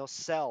mass and they'll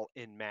sell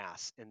in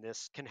mass, and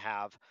this can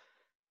have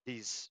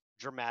these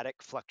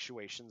dramatic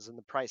fluctuations in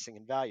the pricing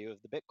and value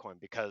of the Bitcoin,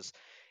 because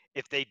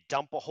if they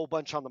dump a whole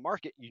bunch on the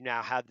market, you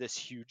now have this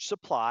huge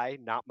supply,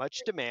 not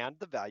much demand,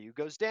 the value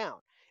goes down.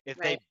 If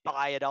they Right.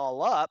 buy it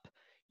all up,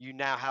 you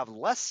now have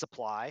less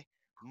supply,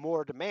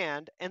 more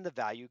demand, and the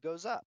value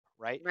goes up,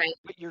 right? Right.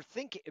 But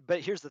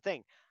here's the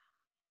thing,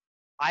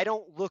 I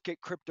don't look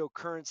at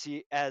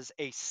cryptocurrency as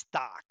a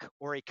stock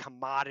or a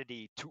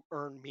commodity to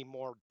earn me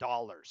more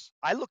dollars.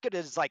 I look at it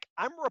as like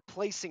I'm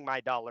replacing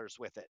my dollars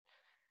with it.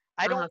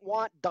 I Uh-huh. don't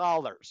want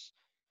dollars.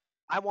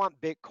 I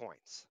want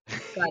Bitcoins.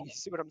 Got You it.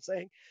 see what I'm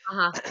saying?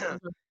 Uh-huh.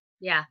 Uh-huh.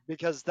 Yeah.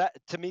 Because that,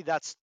 to me,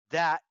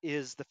 that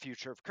is the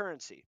future of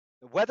currency.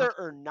 Whether Okay.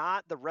 or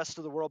not the rest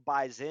of the world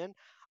buys in,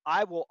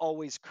 I will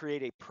always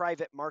create a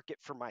private market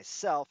for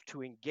myself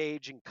to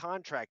engage and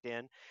contract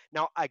in.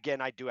 Now,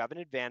 again, I do have an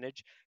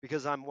advantage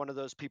because I'm one of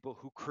those people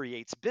who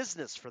creates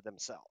business for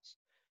themselves.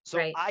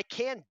 So Right. I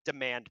can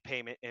demand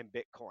payment in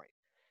Bitcoin.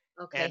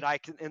 And Okay. I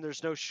can, and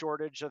there's no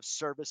shortage of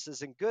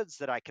services and goods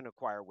that I can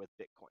acquire with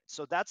Bitcoin.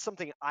 So that's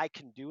something I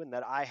can do, and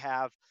that I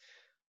have,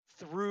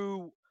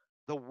 through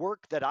the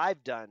work that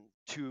I've done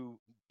to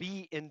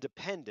be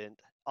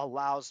independent,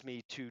 allows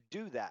me to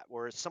do that.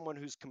 Whereas someone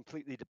who's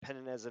completely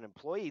dependent as an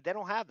employee, they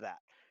don't have that,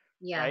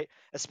 Yeah. right?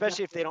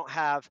 Especially if they Definitely. don't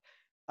have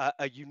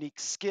a unique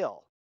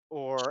skill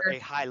or Sure. a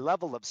high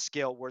level of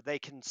skill where they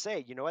can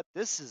say, you know what,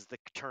 this is the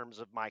terms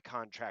of my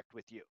contract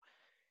with you.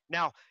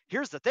 Now,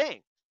 here's the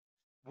thing,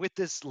 with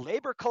this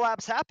labor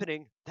collapse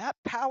happening, that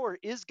power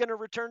is going to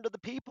return to the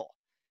people,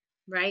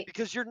 Right.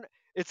 because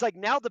it's like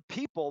now the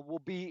people will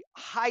be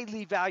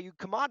highly valued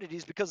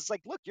commodities, because it's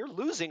like, look, you're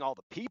losing all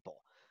the people.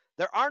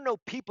 There are no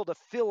people to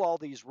fill all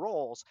these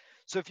roles.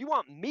 So if you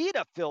want me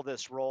to fill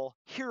this role,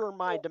 here are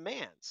my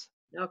demands.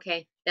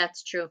 Okay.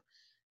 That's true.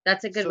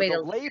 That's a good So way the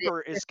to look at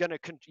labor it. is going to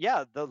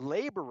yeah, the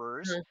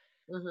laborers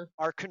Uh-huh. Uh-huh.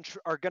 are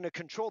going to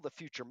control the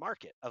future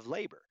market of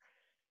labor,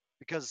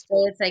 because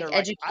So it's like they're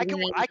like, educating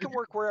I them. can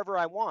work wherever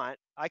I want.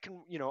 I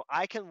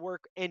can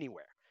work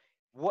anywhere.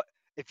 What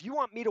if you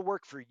want me to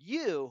work for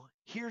you?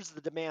 Here's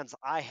the demands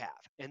I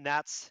have, and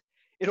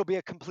it'll be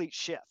a complete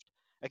shift.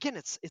 Again,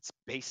 it's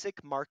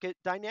basic market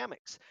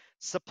dynamics,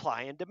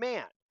 supply and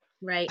demand.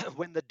 Right.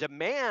 When the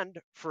demand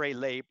for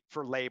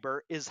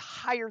labor is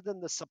higher than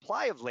the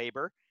supply of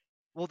labor,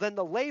 well, then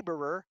the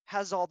laborer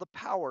has all the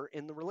power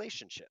in the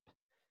relationship,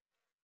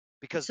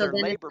 because So their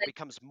then it's labor like,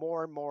 becomes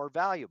more and more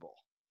valuable.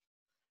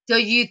 so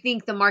you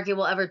think the market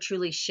will ever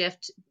truly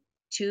shift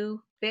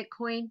to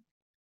Bitcoin,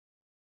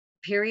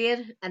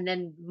 period, and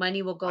then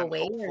money will go I'm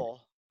away? Or,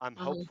 hopeful. I'm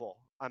uh-huh. hopeful.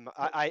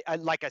 I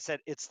like I said,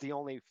 it's the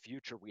only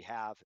future we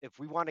have. If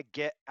we want to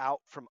get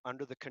out from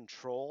under the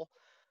control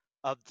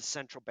of the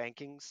central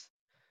bankers.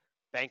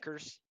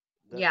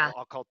 Yeah.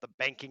 I'll call it the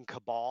banking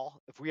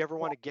cabal. If we ever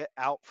want to get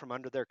out from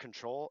under their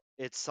control,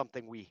 it's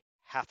something we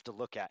have to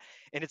look at.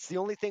 And it's the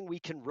only thing we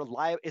can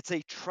rely. It's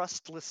a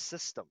trustless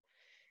system.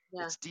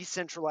 Yeah. It's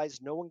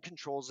decentralized. No one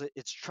controls it.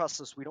 It's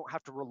trustless. We don't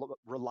have to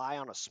rely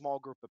on a small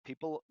group of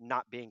people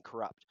not being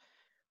corrupt.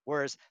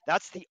 Whereas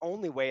that's the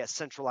only way a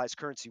centralized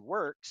currency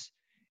works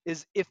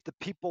is if the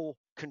people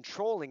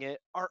controlling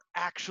it are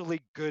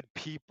actually good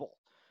people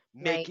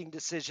Right. making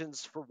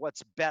decisions for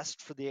what's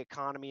best for the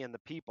economy and the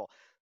people.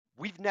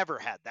 We've never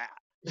had that.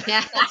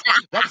 Yeah.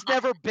 That's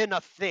never been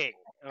a thing.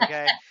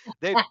 Okay.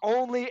 They've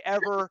only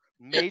ever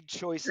made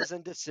choices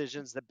and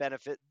decisions that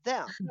benefit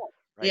them.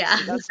 Right. Yeah.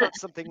 So that's not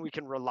something we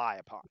can rely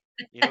upon.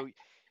 You know,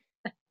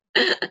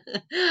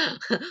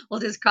 We'll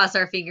just cross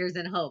our fingers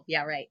and hope.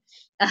 Yeah, right.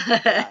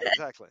 yeah,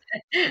 exactly.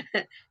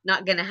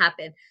 Not gonna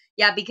happen.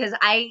 Yeah, because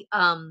I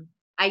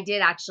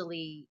did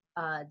actually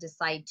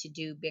decide to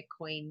do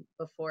Bitcoin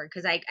before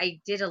because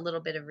I did a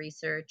little bit of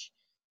research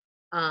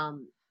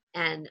um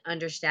and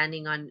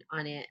understanding on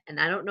it, and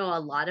I don't know a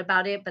lot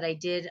about it, but I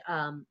did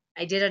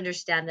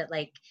understand that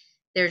like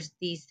there's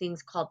these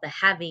things called the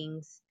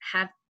halvings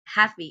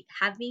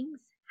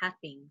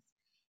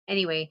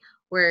anyway,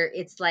 where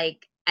it's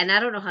like, and I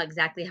don't know how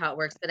exactly how it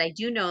works, but I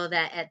do know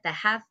that at the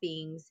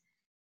halvings,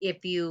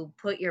 if you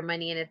put your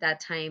money in at that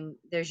time,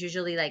 there's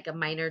usually like a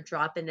minor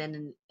drop and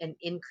then an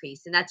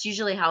increase, and that's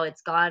usually how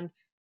it's gone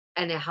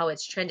and how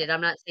it's trended.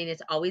 I'm not saying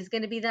it's always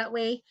going to be that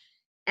way,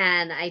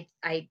 and I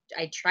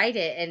tried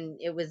it and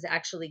it was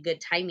actually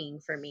good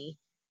timing for me.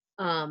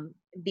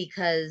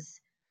 Because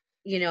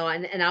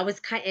and I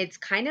was it's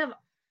kind of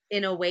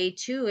in a way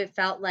too, it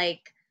felt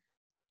like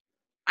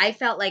I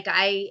felt like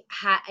I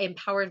had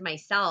empowered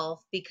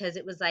myself because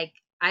it was like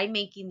I'm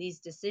making these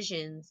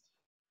decisions,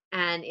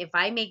 and if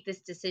I make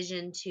this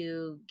decision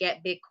to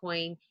get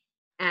Bitcoin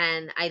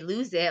and I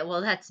lose it,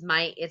 well,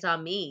 it's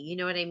on me. You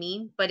know what I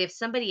mean? But if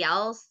somebody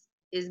else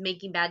is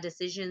making bad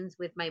decisions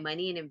with my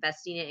money and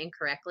investing it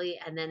incorrectly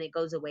and then it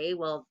goes away,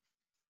 well,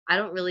 I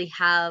don't really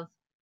have,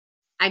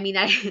 I mean,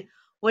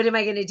 what am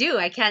I going to do?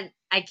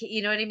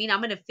 You know what I mean? I'm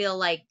going to feel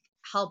like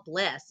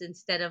helpless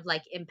instead of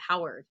like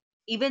empowered.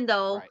 Even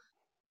though Right.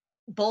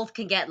 both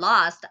can get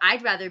lost,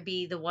 I'd rather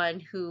be the one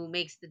who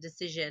makes the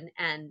decision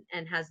and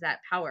has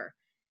that power,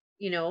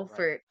 Right.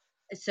 for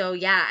so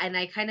yeah, and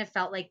I kind of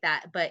felt like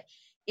that. But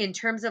in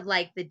terms of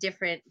like the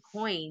different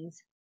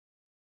coins,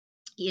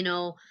 you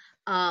know,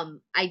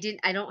 I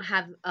don't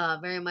have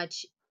very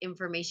much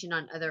information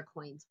on other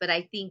coins, but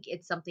I think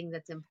it's something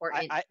that's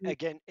important. I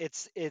again,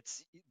 it's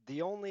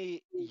the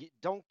only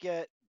don't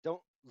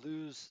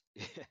lose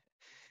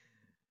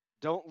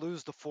don't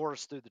lose the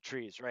forest through the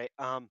trees, right?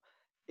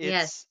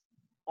 Yes, It's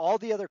all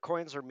the other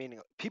coins are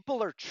meaningless.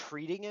 People are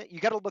treating it. You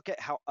got to look at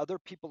how other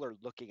people are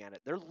looking at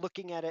it. They're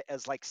looking at it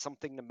as like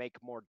something to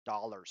make more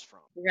dollars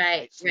from,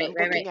 right, right? So they're right,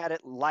 right, right, looking at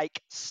it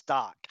like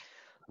stock,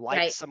 like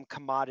right. some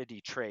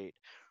commodity trade,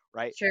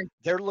 right? Sure.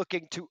 They're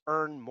looking to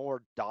earn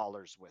more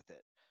dollars with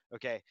it.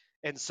 Okay.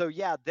 And so,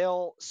 yeah,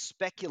 they'll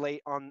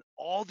speculate on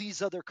all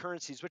these other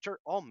currencies, which are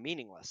all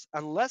meaningless,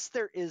 unless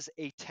there is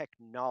a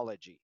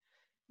technology,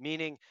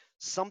 meaning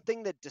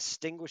something that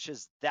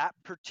distinguishes that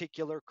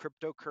particular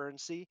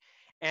cryptocurrency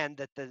and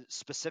that the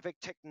specific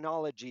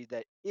technology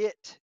that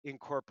it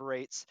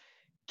incorporates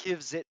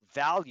gives it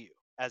value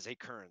as a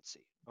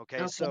currency.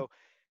 Okay. Okay. So,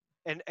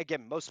 and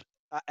again,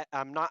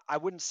 I'm not, I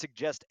wouldn't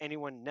suggest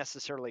anyone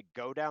necessarily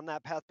go down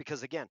that path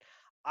because again,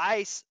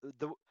 I,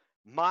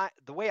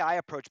 the way I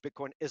approach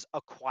Bitcoin is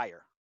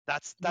acquire.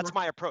 That's Uh-huh.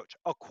 my approach.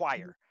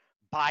 Acquire,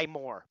 buy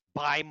more,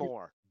 buy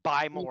more,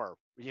 buy Mhm. more.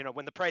 You know,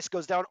 when the price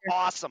goes down, Sure.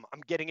 awesome.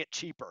 I'm getting it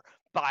cheaper.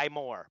 Buy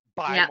more,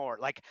 buy Yeah, more.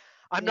 Like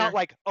I'm not yeah,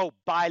 like, oh,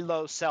 buy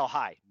low, sell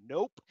high.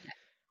 Nope.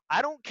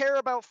 I don't care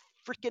about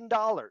freaking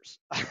dollars.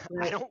 I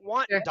right. don't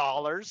want Sure.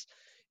 dollars.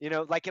 You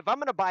know, like if I'm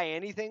going to buy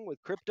anything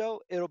with crypto,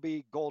 it'll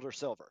be gold or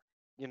silver.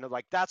 You know,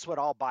 like that's what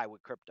I'll buy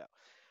with crypto.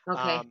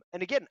 Okay.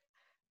 And again,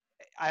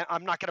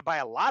 I'm not going to buy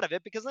a lot of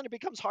it because then it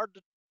becomes hard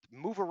to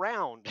move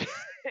around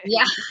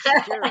Yeah. and keep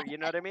secure. You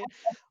know what I mean?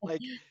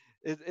 Like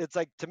it's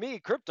like to me,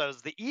 crypto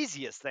is the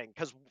easiest thing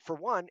because for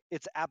one,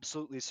 it's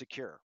absolutely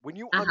secure. When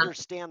you Uh-huh.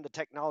 understand the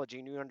technology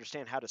and you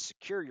understand how to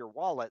secure your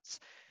wallets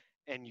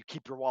and you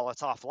keep your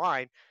wallets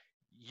offline,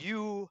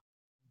 you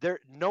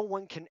no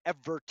one can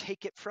ever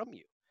take it from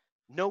you.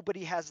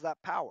 Nobody has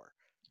that power.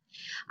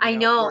 You I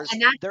know, know, whereas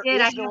and that's there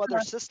it. is no other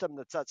system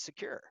that's that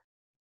secure.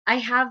 I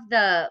have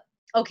the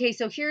okay,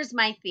 so here's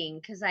my thing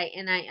because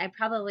I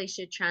probably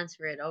should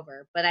transfer it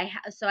over, but I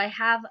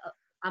have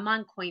I'm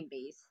on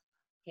Coinbase,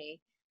 okay,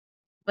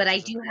 but Which I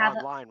is an do have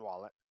online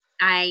wallet.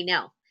 I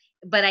know,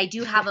 but I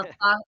do have a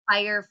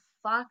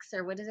Firefox,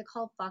 or what is it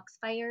called?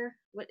 Foxfire?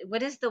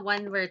 What is the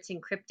one where it's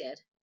encrypted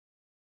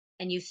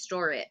and you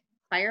store it?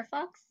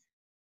 Firefox?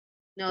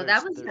 No, There's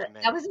that many.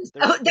 was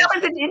oh, that There's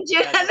was a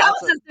ninja. yeah, no, That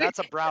was a that's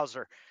a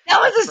browser. that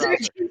That's a was a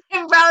search browser.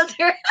 engine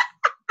browser.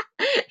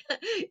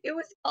 It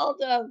was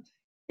called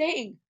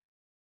dang.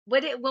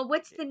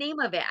 what's the name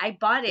of it? I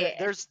bought There, it.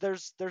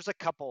 there's a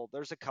couple.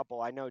 There's a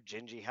couple. I know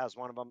Gingy has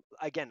one of them.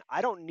 Again,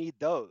 I don't need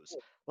those.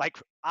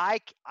 Like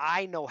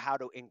I know how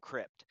to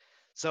encrypt.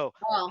 So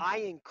Oh, I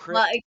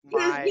well, encrypt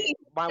excuse me,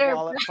 my Sir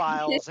wallet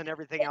files and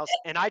everything else,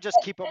 and I just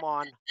keep them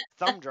on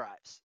thumb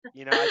drives.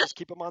 I just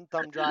keep them on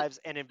thumb drives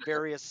and in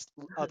various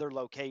other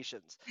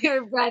locations.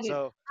 Brandon.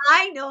 So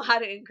I know how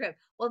to encrypt.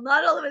 Well,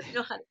 not all of us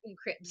know how to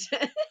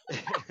encrypt.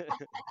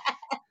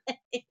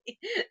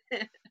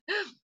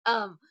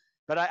 um,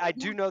 But I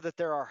do know that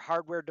there are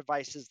hardware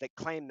devices that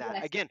claim that.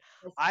 yes, Again,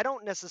 yes, I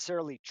don't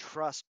necessarily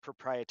trust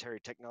proprietary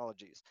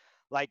technologies.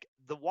 Like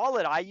the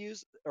wallet I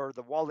use or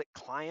the wallet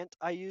client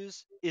I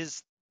use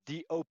is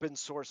the open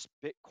source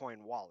Bitcoin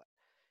wallet.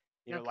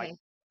 Like okay,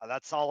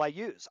 that's all I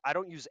use. I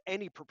don't use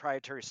any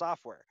proprietary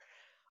software.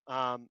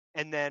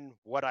 And then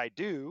what I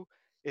do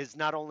is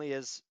not only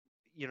is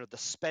the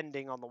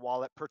spending on the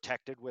wallet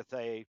protected with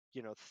a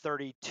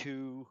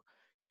 32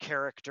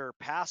 character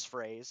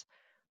passphrase,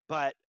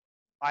 but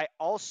I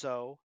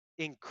also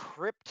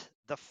encrypt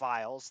the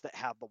files that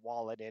have the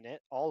wallet in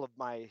it, all of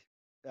my,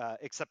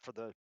 except for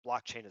the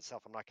blockchain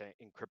itself. I'm not going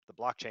to encrypt the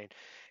blockchain.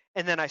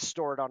 And then I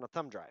store it on a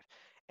thumb drive.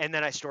 And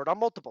then I store it on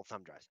multiple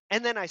thumb drives.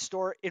 And then I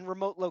store it in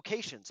remote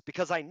locations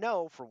because I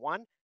know, for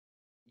one,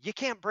 you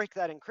can't break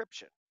that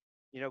encryption.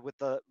 With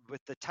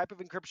the type of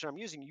encryption I'm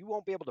using, you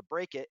won't be able to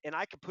break it, and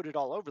I can put it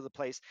all over the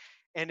place.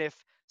 And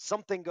if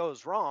something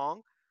goes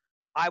wrong,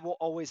 I will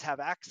always have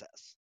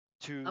access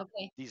to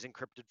okay. these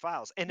encrypted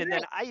files. And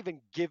then Right. I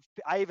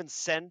even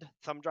send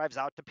thumb drives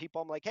out to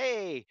people. I'm like,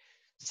 hey,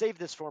 save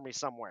this for me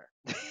somewhere.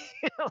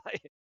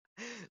 Like,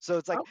 so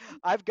it's like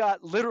Okay. I've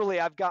got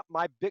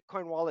my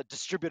Bitcoin wallet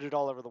distributed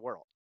all over the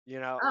world,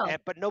 Oh,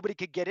 but nobody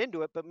could get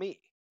into it but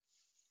me.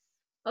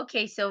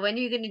 okay. So when are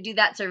you going to do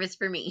that service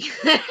for me?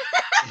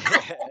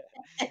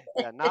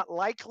 Yeah, not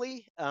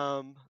likely.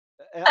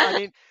 I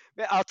mean,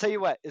 I'll tell you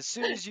what, as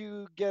soon as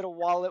you get a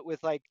wallet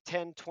with like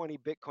 10, 20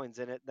 Bitcoins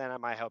in it, then I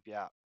might help you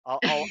out.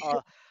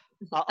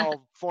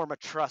 I'll form a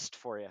trust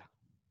for you.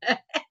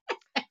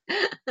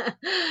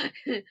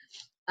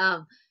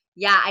 um,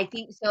 yeah, I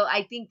think so.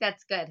 I think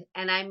that's good,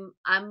 and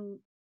I'm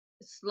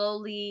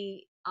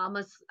slowly.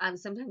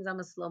 Sometimes I'm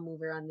a slow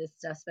mover on this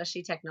stuff,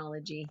 especially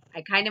technology.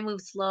 I kind of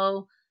move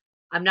slow.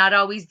 I'm not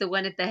always the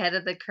one at the head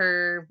of the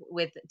curve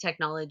with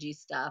technology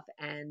stuff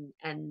and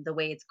the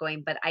way it's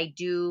going, but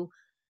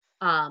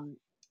um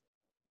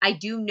I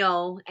do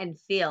know and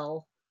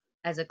feel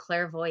as a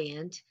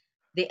clairvoyant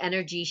the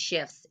energy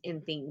shifts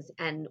in things.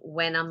 And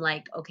when I'm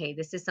like, okay,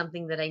 this is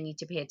something that I need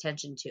to pay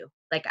attention to.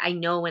 Like I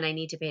know when I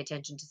need to pay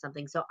attention to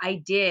something. So I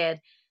did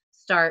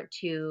start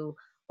to,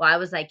 well, I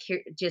was like,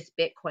 here, just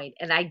Bitcoin.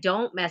 And I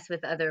don't mess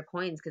with other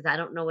coins because I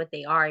don't know what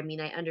they are. I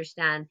mean, I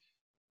understand,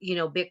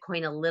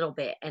 Bitcoin a little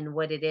bit and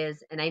what it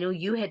is. And I know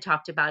you had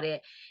talked about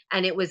it.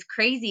 And it was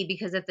crazy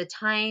because at the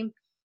time,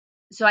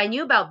 so I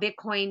knew about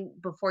Bitcoin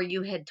before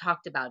you had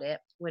talked about it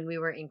when we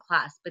were in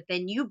class, but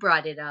then you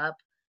brought it up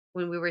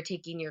when we were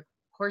taking your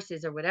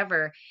courses or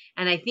whatever.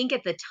 And I think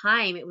at the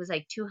time it was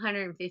like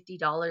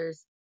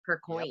 $250 per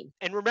Yep. coin.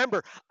 And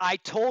remember, I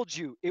told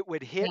you it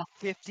would hit Yeah.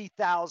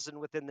 50,000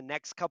 within the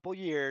next couple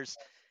years,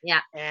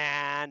 Yeah.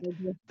 and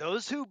Mhm.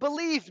 those who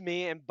believed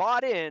me and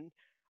bought in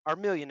are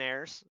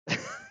millionaires.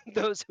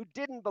 Those who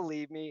didn't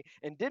believe me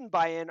and didn't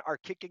buy in are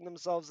kicking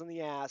themselves in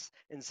the ass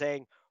and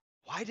saying,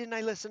 "Why didn't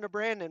I listen to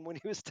Brandon when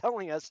he was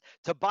telling us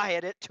to buy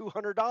it at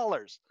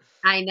 $200?"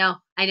 I know.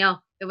 I know.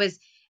 It was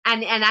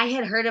and I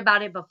had heard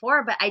about it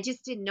before, but I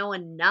just didn't know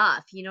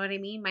enough. You know what I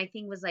mean? My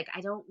thing was like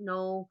I don't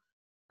know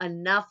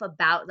enough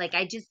about like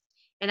I just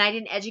and I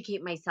didn't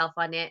educate myself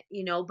on it,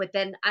 but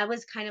then I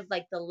was kind of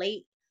like the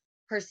late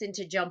person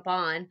to jump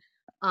on.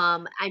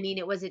 I mean,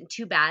 it wasn't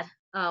too bad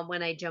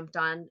when I jumped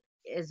on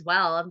as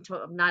well.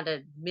 I'm not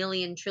a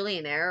million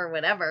trillionaire or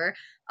whatever,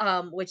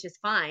 which is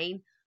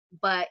fine,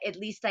 but at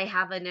least I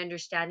have an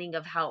understanding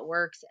of how it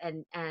works.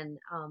 And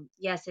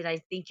yes, and I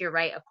think you're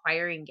right.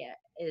 Acquiring it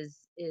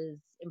is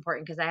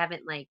important because I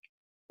haven't like,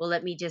 well,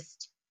 let me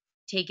just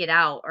take it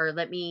out or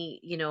let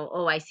me,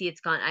 oh, I see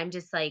it's gone. I'm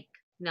just like,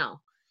 no.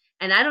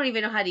 And I don't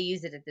even know how to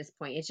use it at this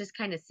point. It's just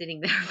kind of sitting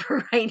there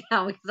for right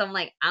now because I'm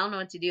like, I don't know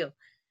what to do.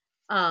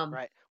 Um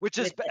Right. Which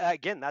is with it.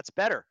 again, that's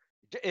better.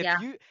 If Yeah.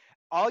 you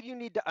all you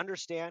need to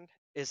understand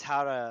is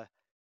how to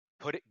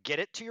get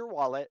it to your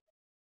wallet,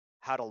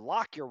 how to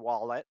lock your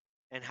wallet,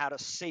 and how to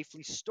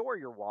safely store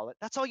your wallet.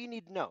 That's all you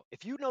need to know.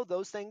 If you know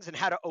those things and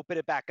how to open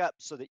it back up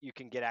so that you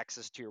can get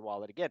access to your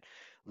wallet again,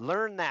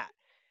 learn that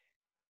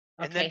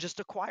and then Okay. just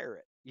acquire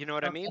it. You know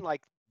what I mean? Okay.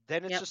 Like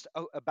then it's Yep. just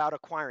about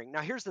acquiring.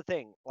 Now here's the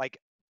thing, like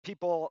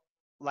people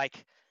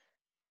like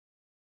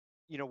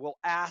will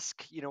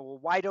ask, well,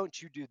 why don't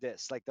you do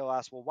this? Like they'll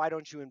ask, well, why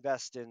don't you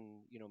invest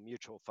in,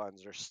 mutual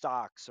funds or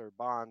stocks or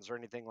bonds or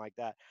anything like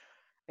that?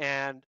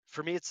 And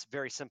for me, it's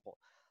very simple.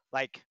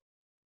 Like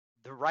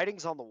the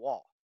writing's on the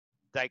wall.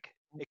 Like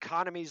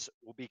economies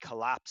will be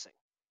collapsing,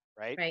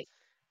 right? Right.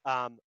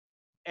 Um,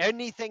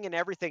 Anything and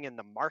everything in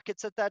the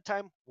markets at that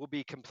time will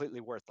be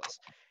completely worthless.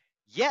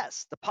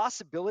 yes, the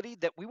possibility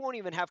that we won't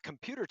even have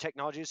computer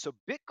technology, so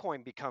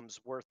Bitcoin becomes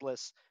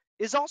worthless,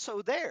 is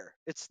also there.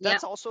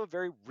 Yep. That's also a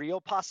very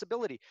real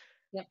possibility.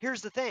 Yep.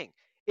 Here's the thing.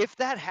 If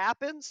that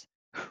happens,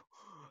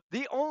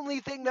 the only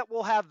thing that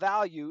will have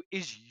value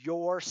is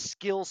your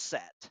skill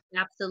set.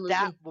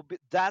 Absolutely.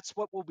 That's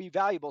what will be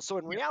valuable. So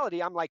in Yep.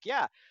 reality, I'm like,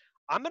 yeah,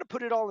 I'm going to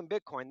put it all in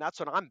Bitcoin. That's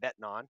what I'm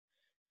betting on.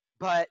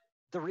 But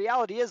the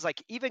reality is,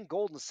 like, even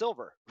gold and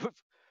silver,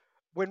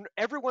 when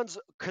everyone's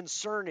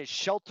concern is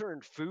shelter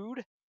and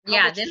food, how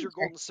Yeah. much They is don't your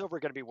gold care. and silver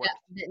going to be worth?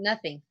 Yeah.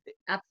 Nothing.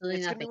 Absolutely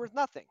It's going to be nothing. worth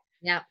nothing.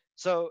 Yeah.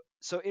 So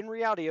in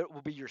reality, it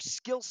will be your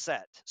skill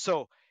set.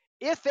 So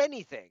if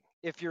anything,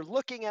 if you're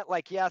looking at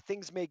like, yeah,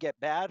 things may get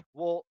bad,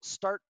 well,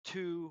 start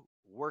to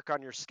work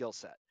on your skill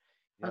set.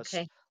 You know,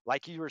 Okay.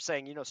 like you were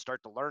saying,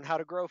 start to learn how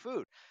to grow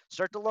food,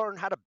 start to learn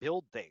how to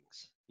build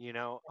things.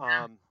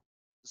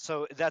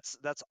 So that's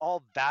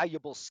all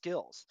valuable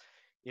skills.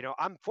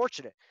 I'm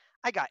fortunate.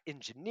 I got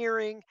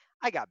engineering,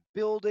 I got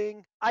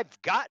building, I've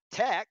got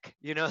tech,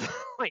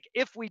 like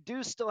if we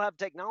do still have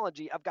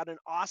technology, I've got an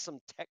awesome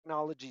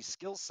technology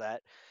skill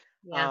set.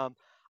 Yeah. um,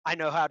 I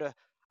know how to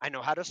I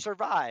know how to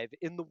survive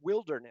in the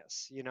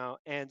wilderness,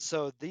 and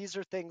so these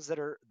are things that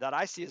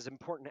I see as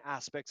important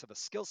aspects of a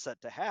skill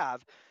set to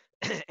have.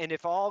 And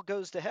if all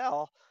goes to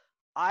hell,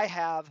 I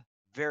have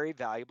very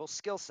valuable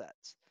skill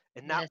sets,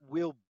 and that Yes.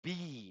 will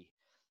be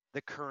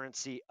the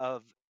currency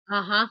of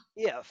Uh-huh.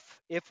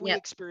 if we Yep.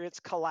 experience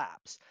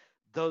collapse.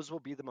 Those will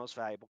be the most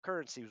valuable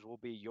currencies, will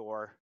be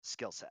your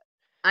skill set.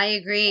 I It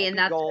agree. won't And be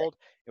that's gold,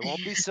 it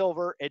won't be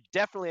silver, it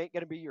definitely ain't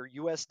going to be your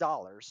US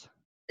dollars.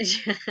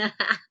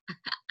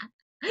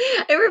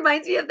 It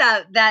reminds me of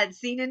that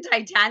scene in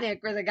Titanic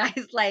where the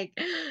guy's like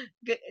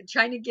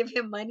trying to give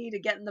him money to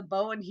get in the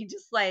boat, and he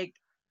just like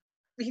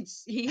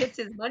he hits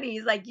his money.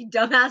 He's like, "You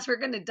dumbass, we're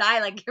gonna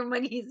die. Like your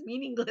money is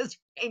meaningless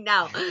right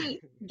now.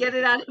 Get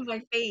it out of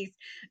my face."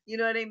 You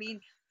know what I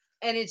mean?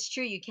 And it's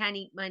true. You can't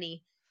eat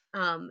money.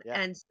 Yeah.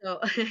 And so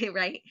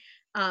right.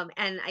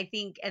 And I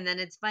think, and then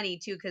it's funny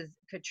too because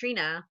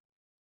Katrina,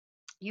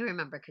 you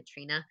remember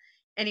Katrina?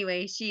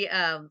 Anyway, she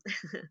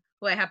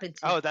who I happen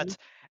to Oh, be. that's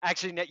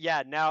actually,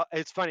 yeah. Now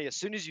it's funny. As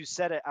soon as you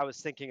said it, I was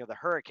thinking of the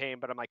hurricane,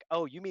 but I'm like,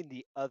 oh, you mean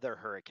the other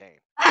hurricane?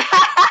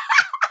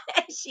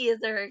 Okay. She is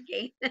a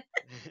hurricane.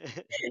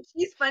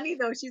 She's funny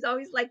though. She's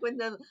always like when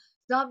the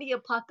zombie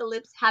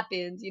apocalypse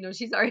happens,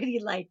 she's already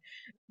like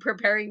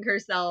preparing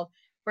herself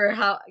for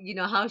how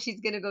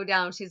she's gonna go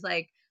down. She's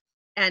like,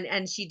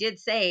 and she did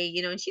say,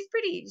 and she's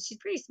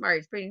pretty smart,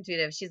 it's pretty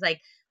intuitive. She's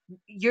like,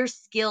 your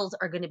skills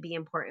are going to be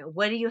important.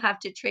 What do you have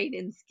to trade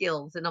in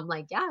skills? And I'm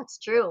like, yeah, it's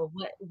Yep. true.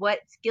 What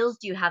skills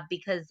do you have?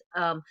 Because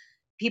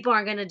people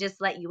aren't going to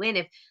just let you in.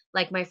 If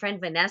like my friend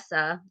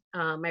Vanessa,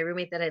 my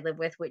roommate that I live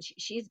with, which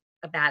she's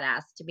a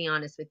badass to be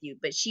honest with you,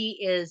 but she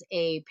is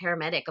a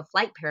paramedic, a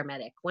flight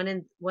paramedic,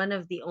 one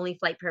of the only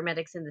flight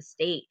paramedics in the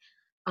state,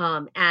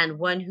 and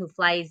one who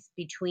flies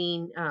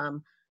between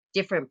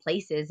different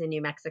places in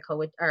New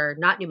Mexico, or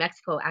not New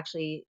Mexico,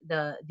 actually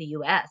the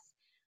US.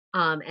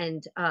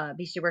 And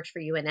because she works for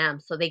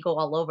UNM, so they go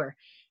all over.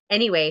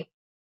 Anyway,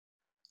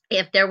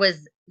 if there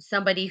was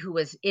somebody who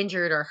was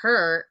injured or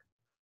hurt,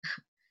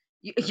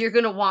 you're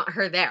gonna want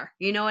her there.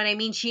 You know what I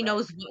mean? She Right.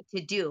 knows what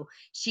to do.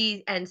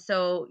 And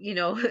so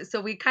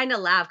so we kind of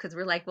laugh because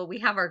we're like, well, we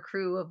have our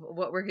crew of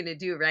what we're gonna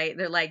do, right?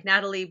 They're like,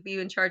 Natalie, be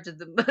in charge of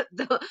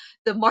the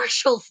the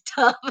marshal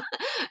stuff.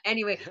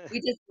 Anyway, we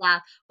just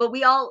laugh, but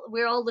we're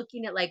all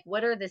looking at like,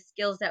 what are the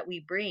skills that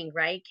we bring,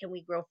 right? Can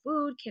we grow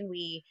food? Can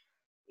we?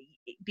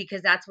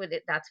 Because that's what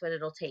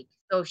it'll take.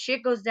 So if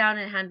shit goes down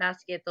in a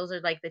handbasket, those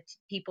are like the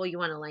people you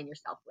want to align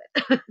yourself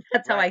with.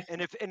 That's how Right. I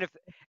feel.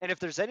 And if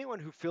there's anyone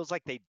who feels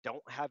like they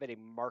don't have any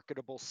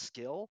marketable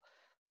skill,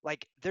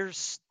 like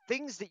there's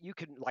things that you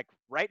can, like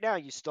right now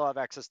you still have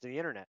access to the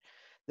internet.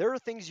 There are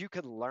things you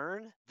can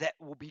learn that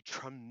will be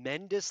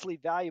tremendously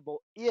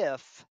valuable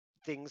if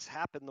things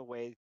happen the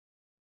way,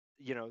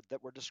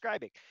 that we're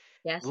describing.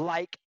 Yes.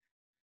 Like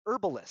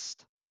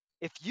herbalist.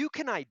 If you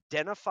can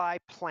identify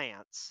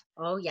plants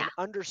Oh yeah. and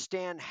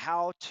understand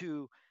how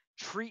to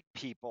treat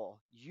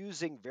people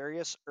using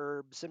various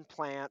herbs and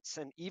plants,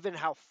 and even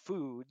how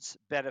foods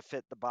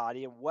benefit the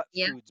body and what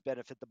Yeah. foods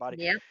benefit the body,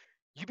 Yeah.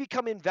 you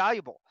become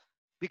invaluable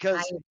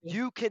I because agree.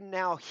 you can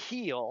now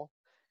heal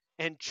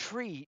and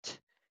treat.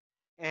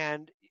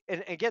 And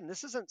again,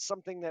 this isn't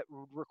something that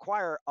would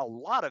require a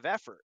lot of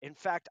effort. In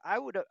fact, I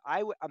would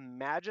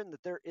imagine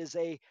that there is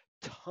a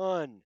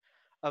ton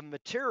of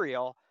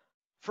material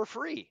for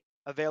free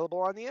available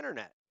on the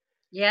internet.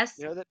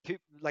 Yes. That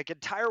like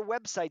entire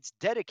websites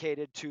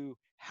dedicated to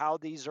how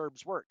these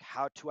herbs work,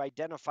 how to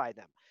identify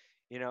them.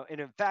 And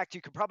in fact,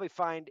 you could probably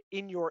find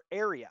in your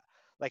area,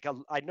 like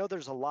I know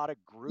there's a lot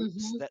of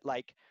groups Hmm. that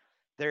like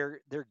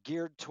they're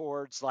geared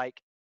towards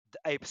like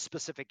a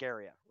specific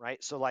area,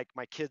 right? So like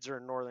my kids are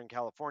in Northern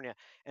California,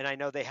 and I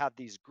know they have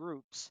these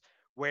groups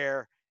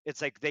where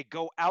it's like they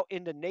go out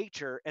into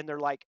nature and they're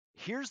like,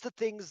 here's the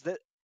things that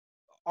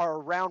are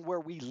around where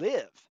we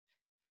live.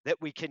 that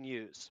we can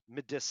use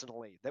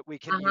medicinally, that we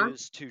can Uh-huh.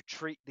 use to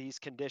treat these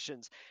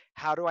conditions,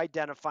 how to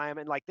identify them.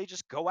 And like they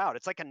just go out.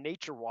 It's like a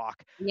nature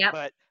walk, Yep.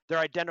 but they're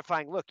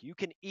identifying, look, you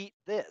can eat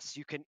this,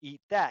 you can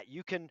eat that,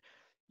 you can,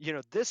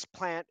 this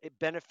plant, it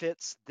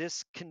benefits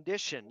this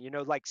condition,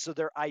 like so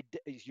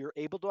you're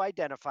able to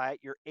identify it,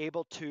 you're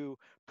able to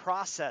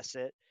process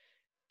it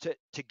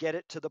to get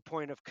it to the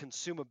point of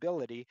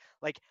consumability.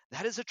 Like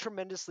that is a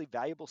tremendously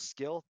valuable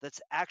skill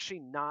that's actually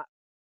not,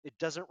 it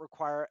doesn't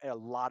require a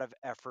lot of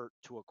effort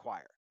to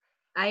acquire.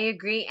 I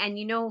agree. And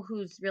you know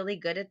who's really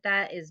good at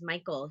that is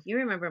Michael. You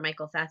remember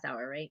Michael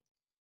Fassauer, right?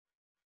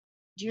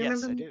 Do you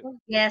remember Yes, I do.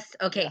 Michael? Yes.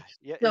 Yeah, Okay.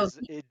 yeah. So Is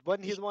it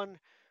wasn't he the one?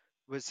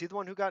 Was he the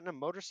one who got in a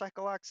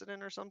motorcycle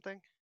accident or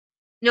something?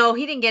 no,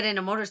 he didn't get in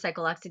a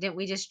motorcycle accident.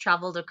 We just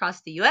traveled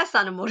across the US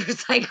on a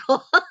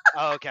motorcycle.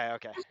 Oh, okay,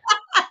 okay,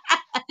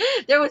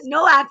 There was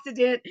no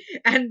accident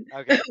and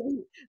okay.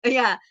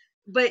 yeah,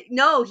 but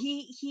no,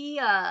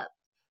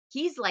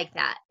 he's like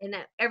that. And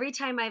every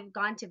time I've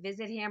gone to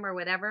visit him or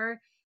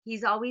whatever, he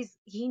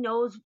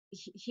knows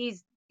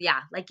he's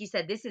yeah, like you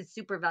said, this is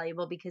super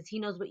valuable because he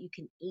knows what you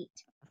can eat.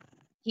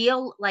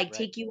 He'll like Right.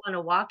 take you on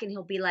a walk and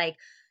he'll be like,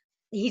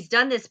 he's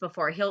done this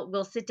before.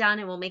 We'll sit down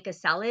and we'll make a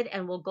salad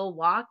and we'll go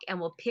walk and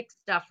we'll pick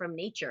stuff from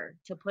nature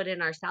to put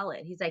in our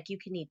salad. He's like, "You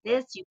can eat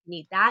Right. this, you can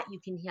eat that, you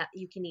can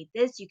eat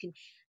this, you can."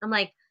 I'm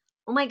like,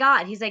 "Oh my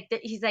god." He's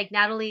like,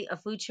 "Natalie, a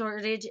food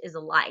shortage is a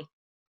lie.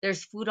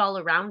 There's food all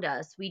around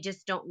us. We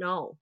just don't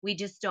know. We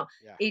just don't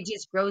Yeah. it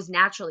just grows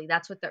naturally.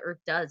 That's what the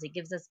earth does. It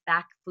gives us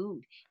back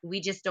food.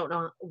 We just don't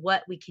know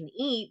what we can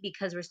eat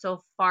because we're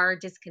so far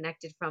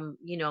disconnected from,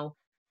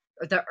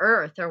 the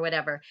earth or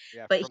whatever."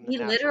 Yeah. But From the he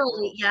natural literally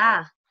world. Yeah.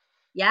 yeah.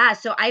 Yeah,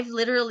 so I've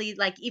literally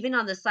like even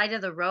on the side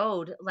of the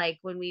road, like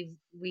when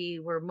we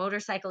were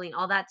motorcycling,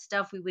 all that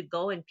stuff, we would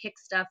go and pick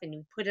stuff and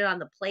we put it on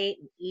the plate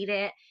and eat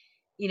it,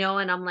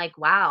 and I'm like,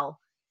 wow.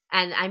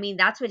 And I mean,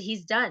 that's what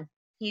he's done.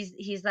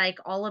 He's like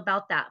all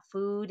about that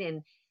food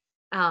and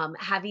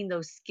having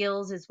those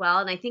skills as well.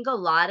 And I think a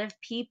lot of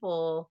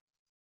people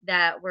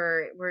that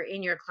were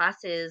in your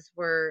classes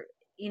were,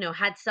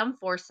 had some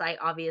foresight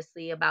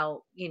obviously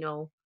about,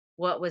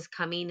 what was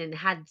coming and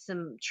had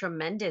some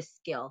tremendous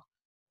skill,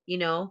 you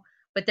know,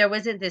 but there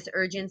wasn't this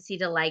urgency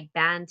to like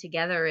band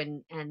together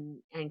and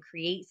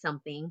create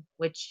something,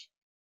 which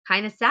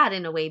kind of sad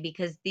in a way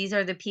because these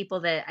are the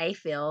people that I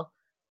feel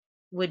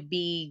would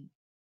be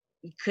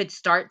could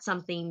start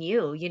something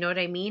new, you know what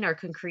I mean, or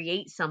can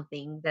create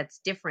something that's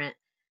different.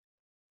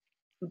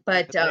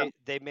 Right. But But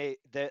they may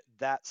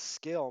that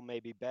skill may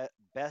be,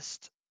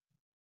 best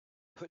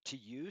put to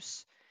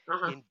use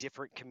uh-huh. in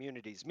different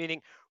communities.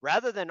 Meaning,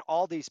 rather than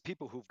all these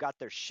people who've got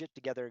their shit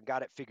together and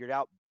got it figured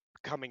out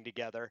coming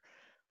together,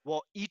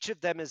 well, each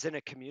of them is in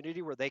a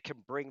community where they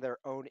can bring their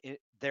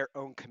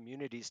own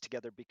communities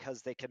together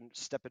because they can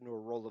step into a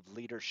role of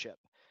leadership,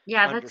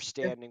 Yeah, that's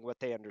true. understanding what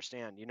they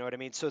understand. You know what I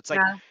mean? So it's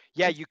like, Yeah,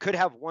 yeah, that's you could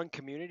have one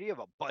community of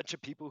a bunch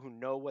of people who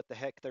know what the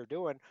heck they're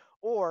doing,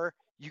 or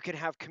you can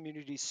have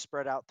communities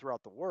spread out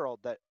throughout the world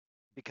that,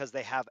 because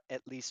they have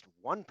at least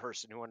one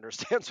person who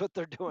understands what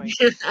they're doing,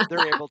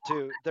 they're able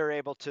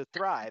to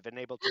thrive and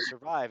able to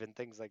survive and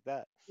things like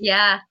that.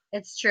 yeah,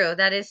 it's true.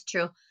 That is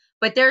true.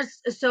 But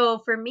there's so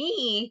for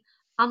me,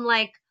 I'm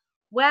like,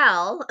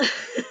 well,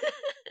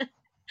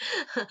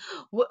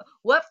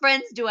 what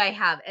friends do I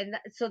have? And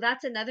so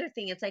that's another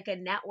thing. It's like a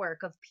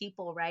network of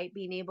people, right?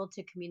 Being able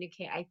to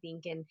communicate, I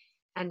think,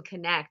 and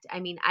connect. I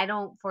mean, I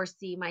don't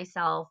foresee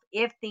myself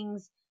if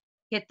things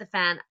hit the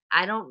fan.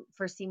 I don't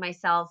foresee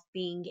myself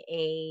being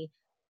a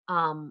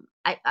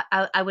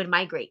I would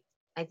migrate.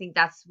 I think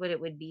that's what it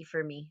would be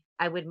for me.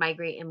 I would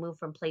migrate and move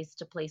from place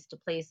to place to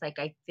place like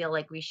I feel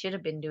like we should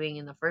have been doing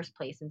in the first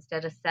place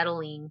instead of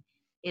settling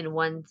in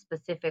one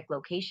specific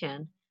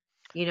location,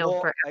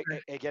 Well,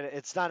 forever. again,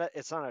 it's not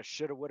a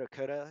shoulda, woulda,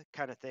 coulda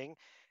kind of thing.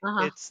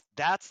 Uh-huh.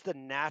 That's the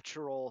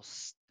natural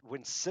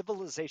when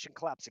civilization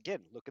collapsed.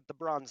 Again, look at the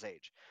Bronze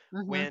Age.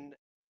 Mhm.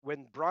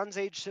 When Bronze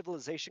Age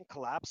civilization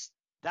collapsed,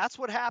 that's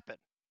what happened.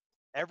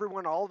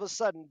 Everyone all of a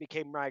sudden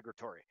became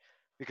migratory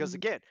because Mhm.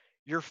 again,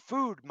 your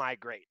food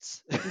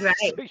migrates.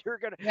 So Right. you're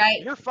gonna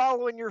Right. you're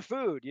following your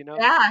food.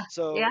 Yeah.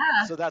 So Yeah.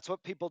 so that's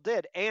what people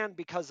did. And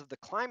because of the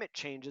climate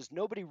changes,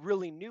 nobody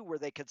really knew where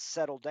they could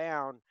settle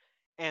down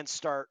and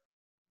start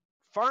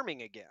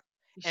farming again.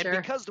 And Sure.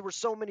 because there were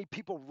so many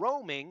people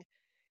roaming,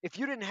 if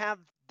you didn't have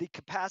the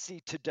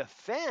capacity to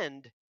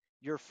defend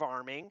your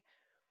farming,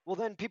 well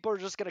then people are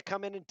just going to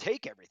come in and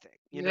take everything.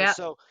 Yeah.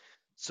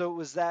 So it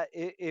was that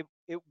it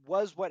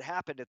was what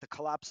happened at the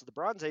collapse of the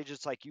Bronze Age.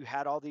 It's like you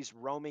had all these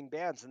roaming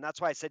bands, and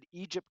that's why I said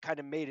Egypt kind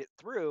of made it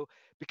through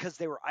because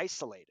they were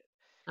isolated.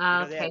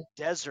 They Okay. had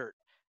desert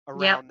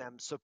Yep. around them,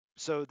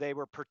 so they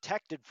were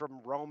protected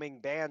from roaming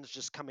bands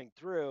just coming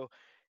through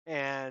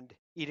and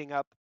eating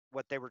up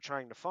what they were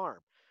trying to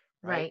farm,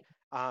 right? Right.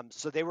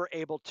 So they were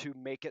able to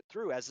make it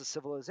through as a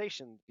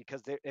civilization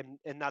because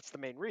and that's the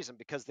main reason,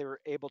 because they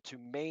were able to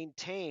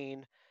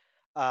maintain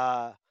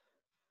uh,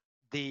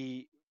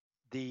 the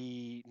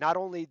the not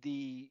only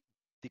the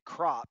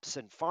crops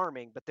and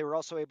farming, but they were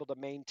also able to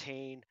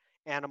maintain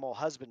animal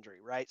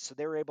husbandry, right? So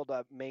they were able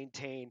to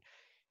maintain,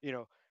 you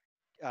know,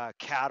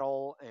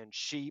 cattle and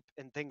sheep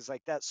and things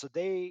like that. So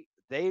they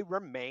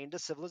remained a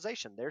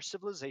civilization. Their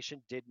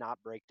civilization did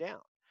not break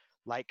down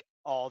like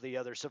all the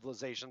other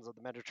civilizations of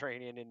the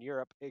Mediterranean and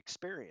Europe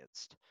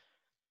experienced.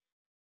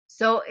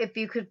 So if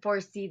you could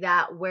foresee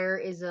that,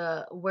 where's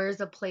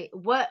a place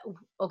what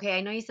okay,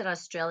 I know you said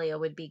Australia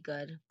would be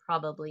good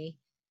probably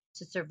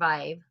to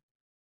survive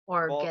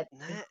or Well, get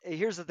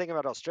here's the thing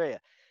about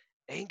Australia.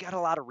 They ain't got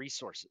a lot of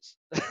resources.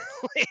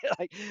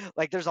 like,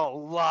 like there's a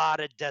lot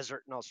of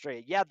desert in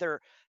Australia. Yeah,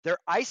 they're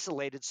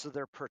isolated, so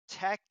they're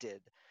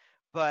protected,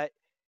 but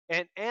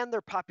and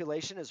their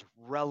population is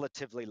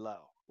relatively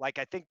low. Like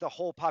I think the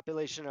whole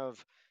population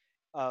of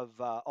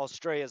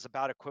Australia is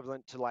about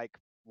equivalent to like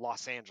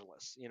Los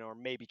Angeles, or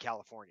maybe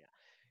California.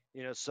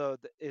 So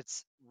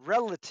it's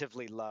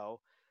relatively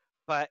low,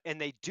 but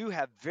and they do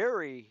have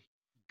very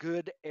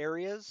good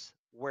areas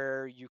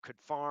where you could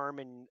farm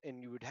and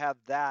you would have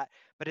that,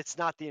 but it's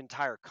not the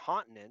entire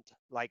continent.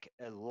 Like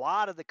a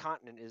lot of the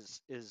continent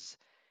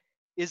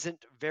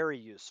isn't very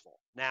useful.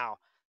 Now,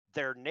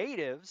 their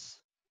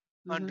natives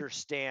Mhm.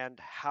 understand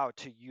how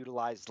to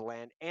utilize the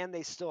land and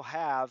they still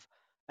have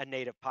a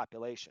native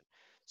population.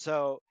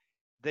 So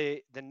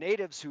the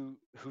natives who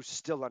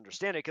still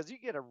understand it, because you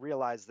got to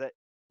realize that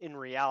in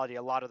reality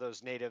a lot of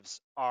those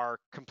natives are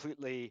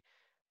completely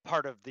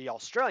part of the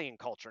Australian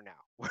culture now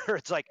where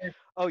it's like, Sure,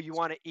 oh, you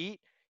want to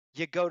eat,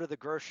 you go to the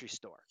grocery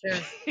store.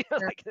 sure,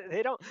 sure. Like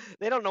they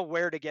don't know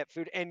where to get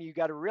food. And you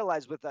got to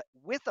realize with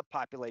a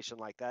population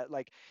like that,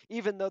 like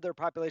even though their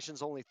population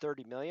is only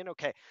 30 million,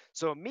 okay,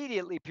 so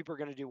immediately people are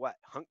going to do what?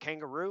 Hunt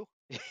kangaroo?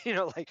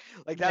 Like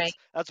Right,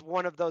 that's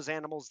one of those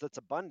animals that's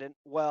abundant.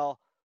 Well,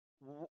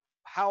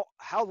 how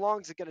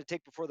long is it going to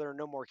take before there are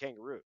no more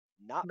kangaroo?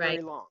 Not right,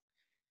 very long,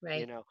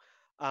 you right. know.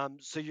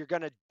 So you're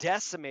going to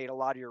decimate a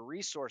lot of your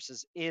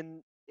resources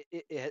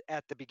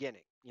at the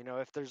beginning.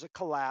 If there's a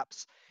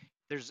collapse,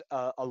 there's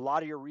a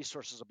lot of your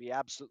resources will be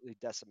absolutely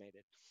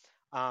decimated.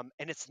 And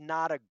it's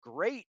not a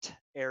great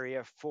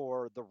area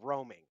for the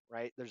roaming,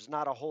 right? There's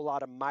not a whole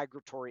lot of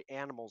migratory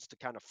animals to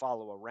kind of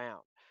follow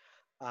around.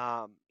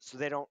 So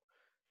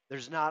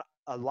there's not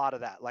a lot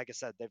of that. Like I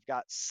said, they've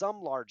got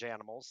some large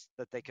animals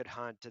that they could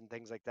hunt and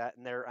things like that.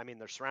 And I mean,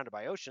 they're surrounded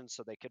by oceans,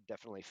 so they could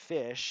definitely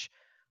fish.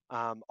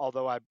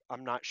 Although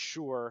I'm not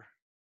sure,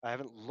 I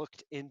haven't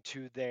looked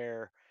into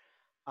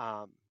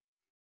um,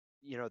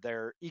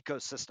 their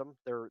ecosystem,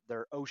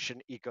 their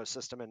ocean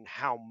ecosystem, and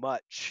how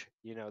much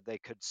they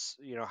could,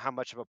 how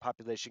much of a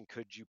population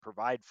could you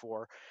provide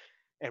for,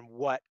 and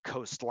what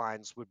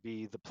coastlines would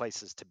be the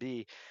places to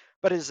be.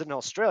 But as an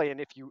Australian,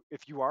 if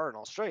you are an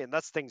Australian,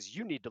 that's things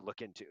you need to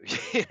look into.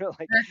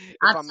 Like Sure.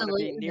 if I'm going to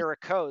be Absolutely. near a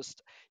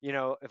coast,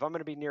 if I'm going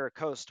to be near a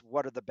coast,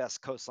 what are the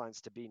best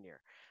coastlines to be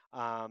near?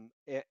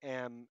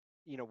 And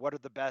what are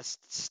the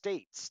best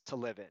states to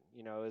live in?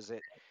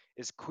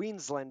 Is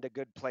Queensland a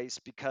good place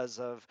because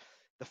of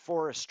the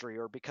forestry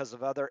or because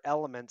of other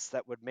elements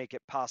that would make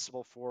it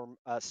possible for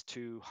us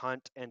to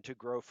hunt and to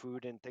grow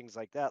food and things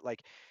like that?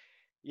 Like,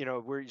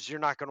 whereas you're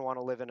not going to want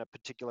to live in a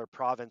particular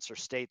province or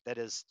state that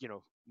is,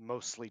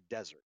 mostly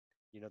desert.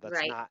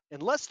 That's Right, not,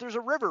 unless there's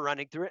a river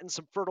running through it and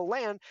some fertile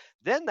land,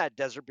 then that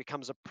desert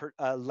becomes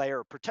a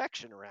layer of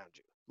protection around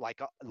you,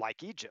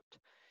 like Egypt.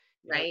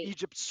 right,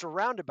 Egypt's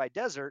surrounded by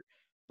desert,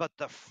 but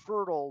the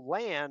fertile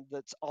land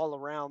that's all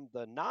around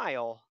the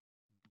Nile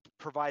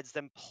provides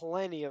them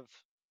plenty of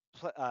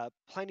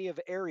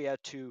area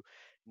to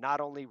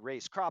not only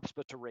raise crops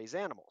but to raise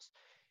animals.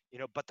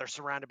 But they're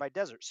surrounded by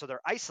desert, so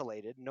they're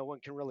isolated. No one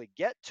can really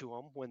get to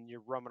them when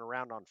you're roaming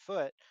around on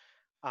foot.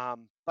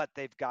 But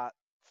they've got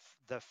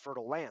the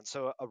fertile land.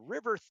 So a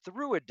river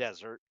through a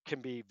desert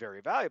can be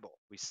very valuable.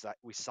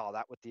 We saw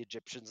that with the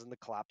Egyptians in the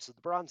collapse of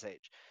the Bronze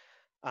Age.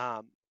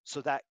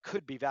 So that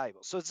could be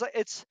valuable. So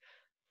it's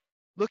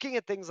looking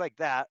at things like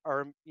that,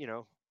 are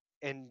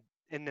and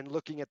and then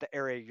looking at the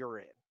area you're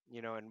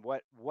in, and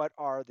what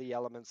are the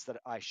elements that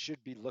I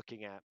should be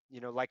looking at.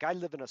 Like I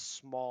live in a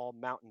small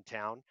mountain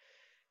town,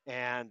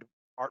 and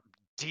our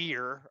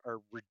deer are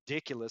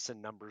ridiculous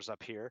in numbers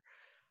up here.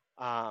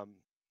 um,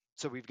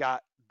 so we've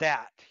got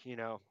that,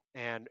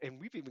 and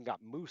we've even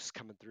got moose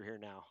coming through here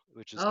now,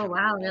 which is oh kind of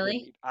wow, weird.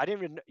 really? I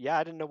didn't even, yeah,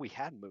 I didn't know we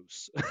had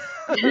moose.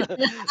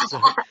 so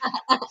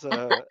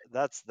so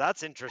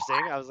that's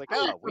interesting. I was like,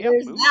 oh, we have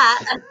There's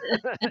that. moose.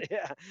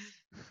 Yeah.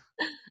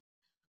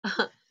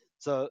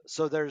 So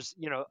there's,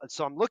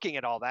 so I'm looking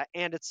at all that,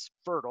 and it's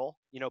fertile,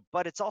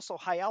 but it's also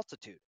high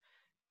altitude.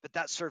 But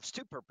that serves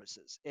two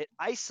purposes. It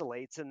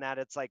isolates in that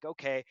it's like,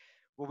 okay,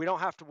 well, we don't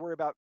have to worry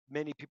about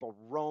many people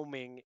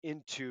roaming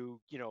into,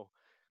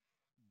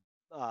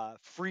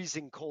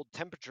 freezing cold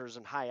temperatures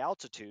and high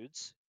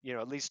altitudes.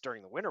 At least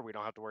during the winter, we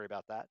don't have to worry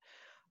about that.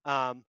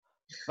 Um,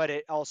 but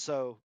it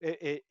also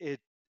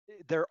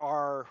there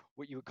are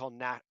what you would call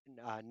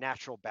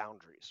natural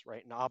boundaries,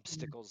 right, and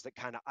obstacles that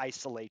kind of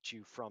isolate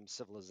you from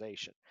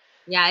civilization.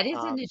 Yeah, it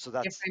is in a So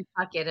that's different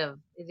bucket of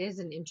it is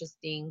an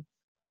interesting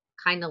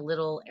kind of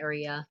little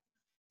area,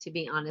 to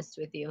be honest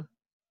with you.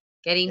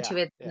 Getting Yeah, to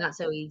it's yeah, not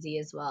so easy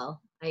as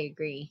well. I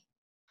agree.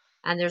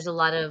 And there's a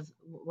lot of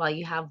well,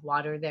 you have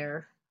water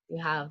there.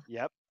 You have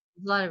yep,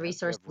 a lot of yep.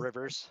 We resources have for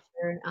rivers.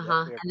 sure. Yep,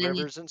 Uh-huh. we have And then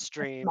rivers and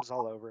a streams small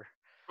all over.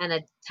 and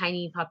a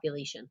tiny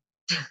population.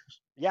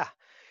 Yeah.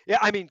 Yeah,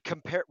 I mean,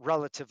 compare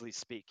relatively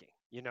speaking,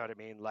 you know what I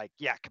mean? Like,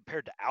 yeah,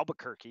 compared to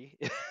Albuquerque,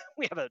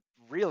 we have a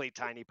really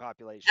tiny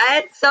population.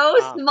 It's so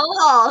Um,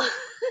 small.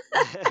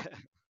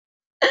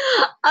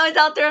 I was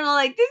out there and I'm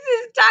like, this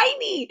is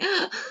tiny.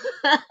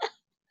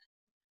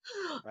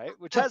 right?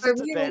 Which But has for its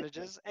me, it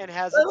advantages and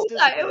has its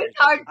was disadvantages.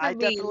 hard for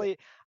me.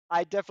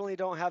 I definitely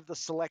don't have the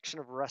selection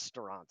of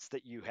restaurants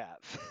that you have.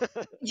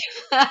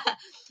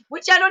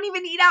 Which I don't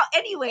even eat out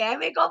anyway. I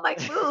make all my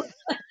food.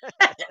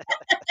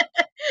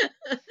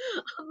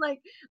 I'm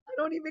like, I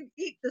don't even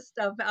eat the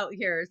stuff out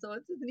here, so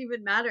it doesn't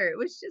even matter. It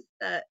was just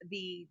the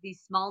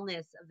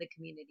smallness of the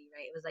community,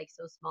 right? It was like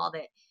so small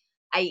that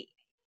I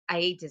I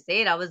hate to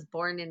say it, I was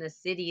born in a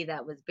city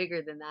that was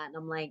bigger than that, and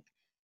I'm like,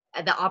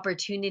 the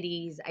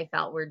opportunities I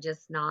felt were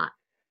just not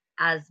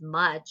as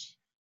much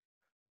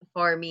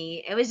for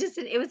me. It was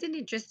an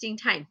interesting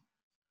time.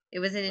 It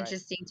was an Right,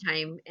 interesting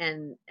time,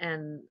 and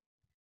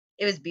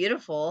it was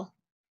beautiful.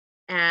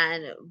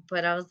 And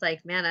but I was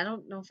like, man, I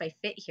don't know if I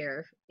fit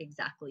here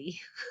exactly.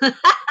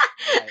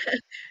 right.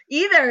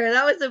 Either.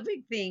 That was a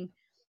big thing.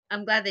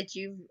 I'm glad that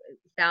you've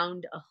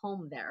found a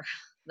home there,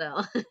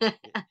 though.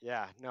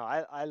 Yeah, no,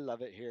 I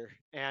love it here.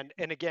 And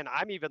again,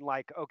 I'm even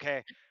like,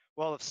 okay,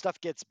 well, if stuff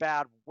gets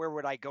bad, where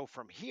would I go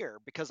from here?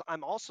 Because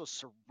I'm also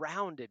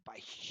surrounded by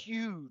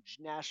huge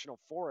national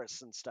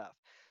forests and stuff.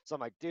 So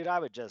I'm like, dude, I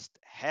would just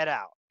head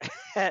out.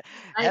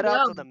 I Head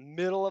out know. to the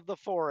middle of the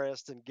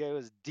forest and go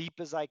as deep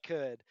as I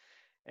could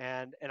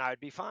and I would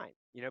be fine.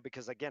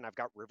 Because again, I've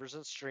got rivers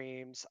and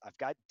streams, I've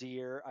got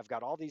deer, I've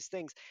got all these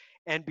things.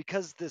 And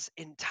because this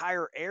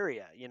entire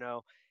area,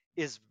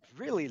 is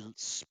really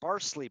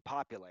sparsely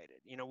populated.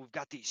 We've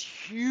got these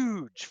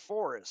huge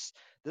forests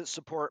that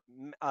support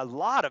a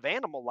lot of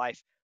animal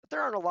life, but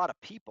there aren't a lot of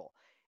people.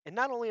 And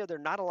not only are there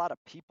not a lot of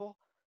people,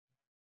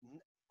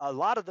 a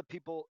lot of the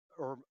people,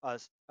 or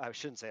I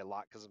shouldn't say a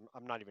lot because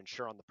I'm not even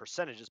sure on the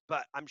percentages,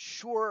 but I'm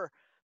sure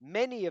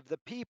many of the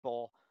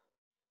people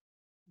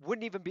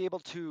wouldn't even be able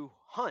to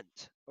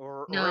hunt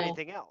or No,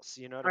 anything else.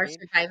 You know what I or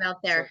mean? survive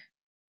out So there.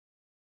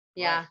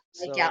 right. Yeah,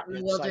 like So out in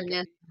the it's like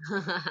wilderness.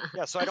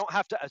 yeah, so I don't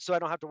have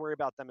to worry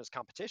about them as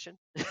competition.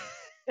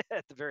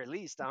 At the very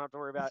least, I don't have to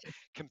worry about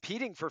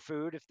competing for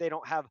food if they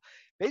don't have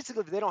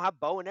basically if they don't have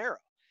bow and arrow.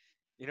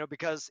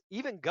 Because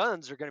even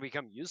guns are going to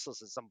become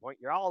useless at some point.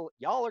 Y'all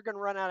are going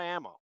to run out of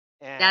ammo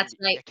and That's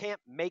you right. can't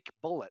make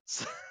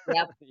bullets.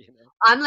 Yep. you know. I'm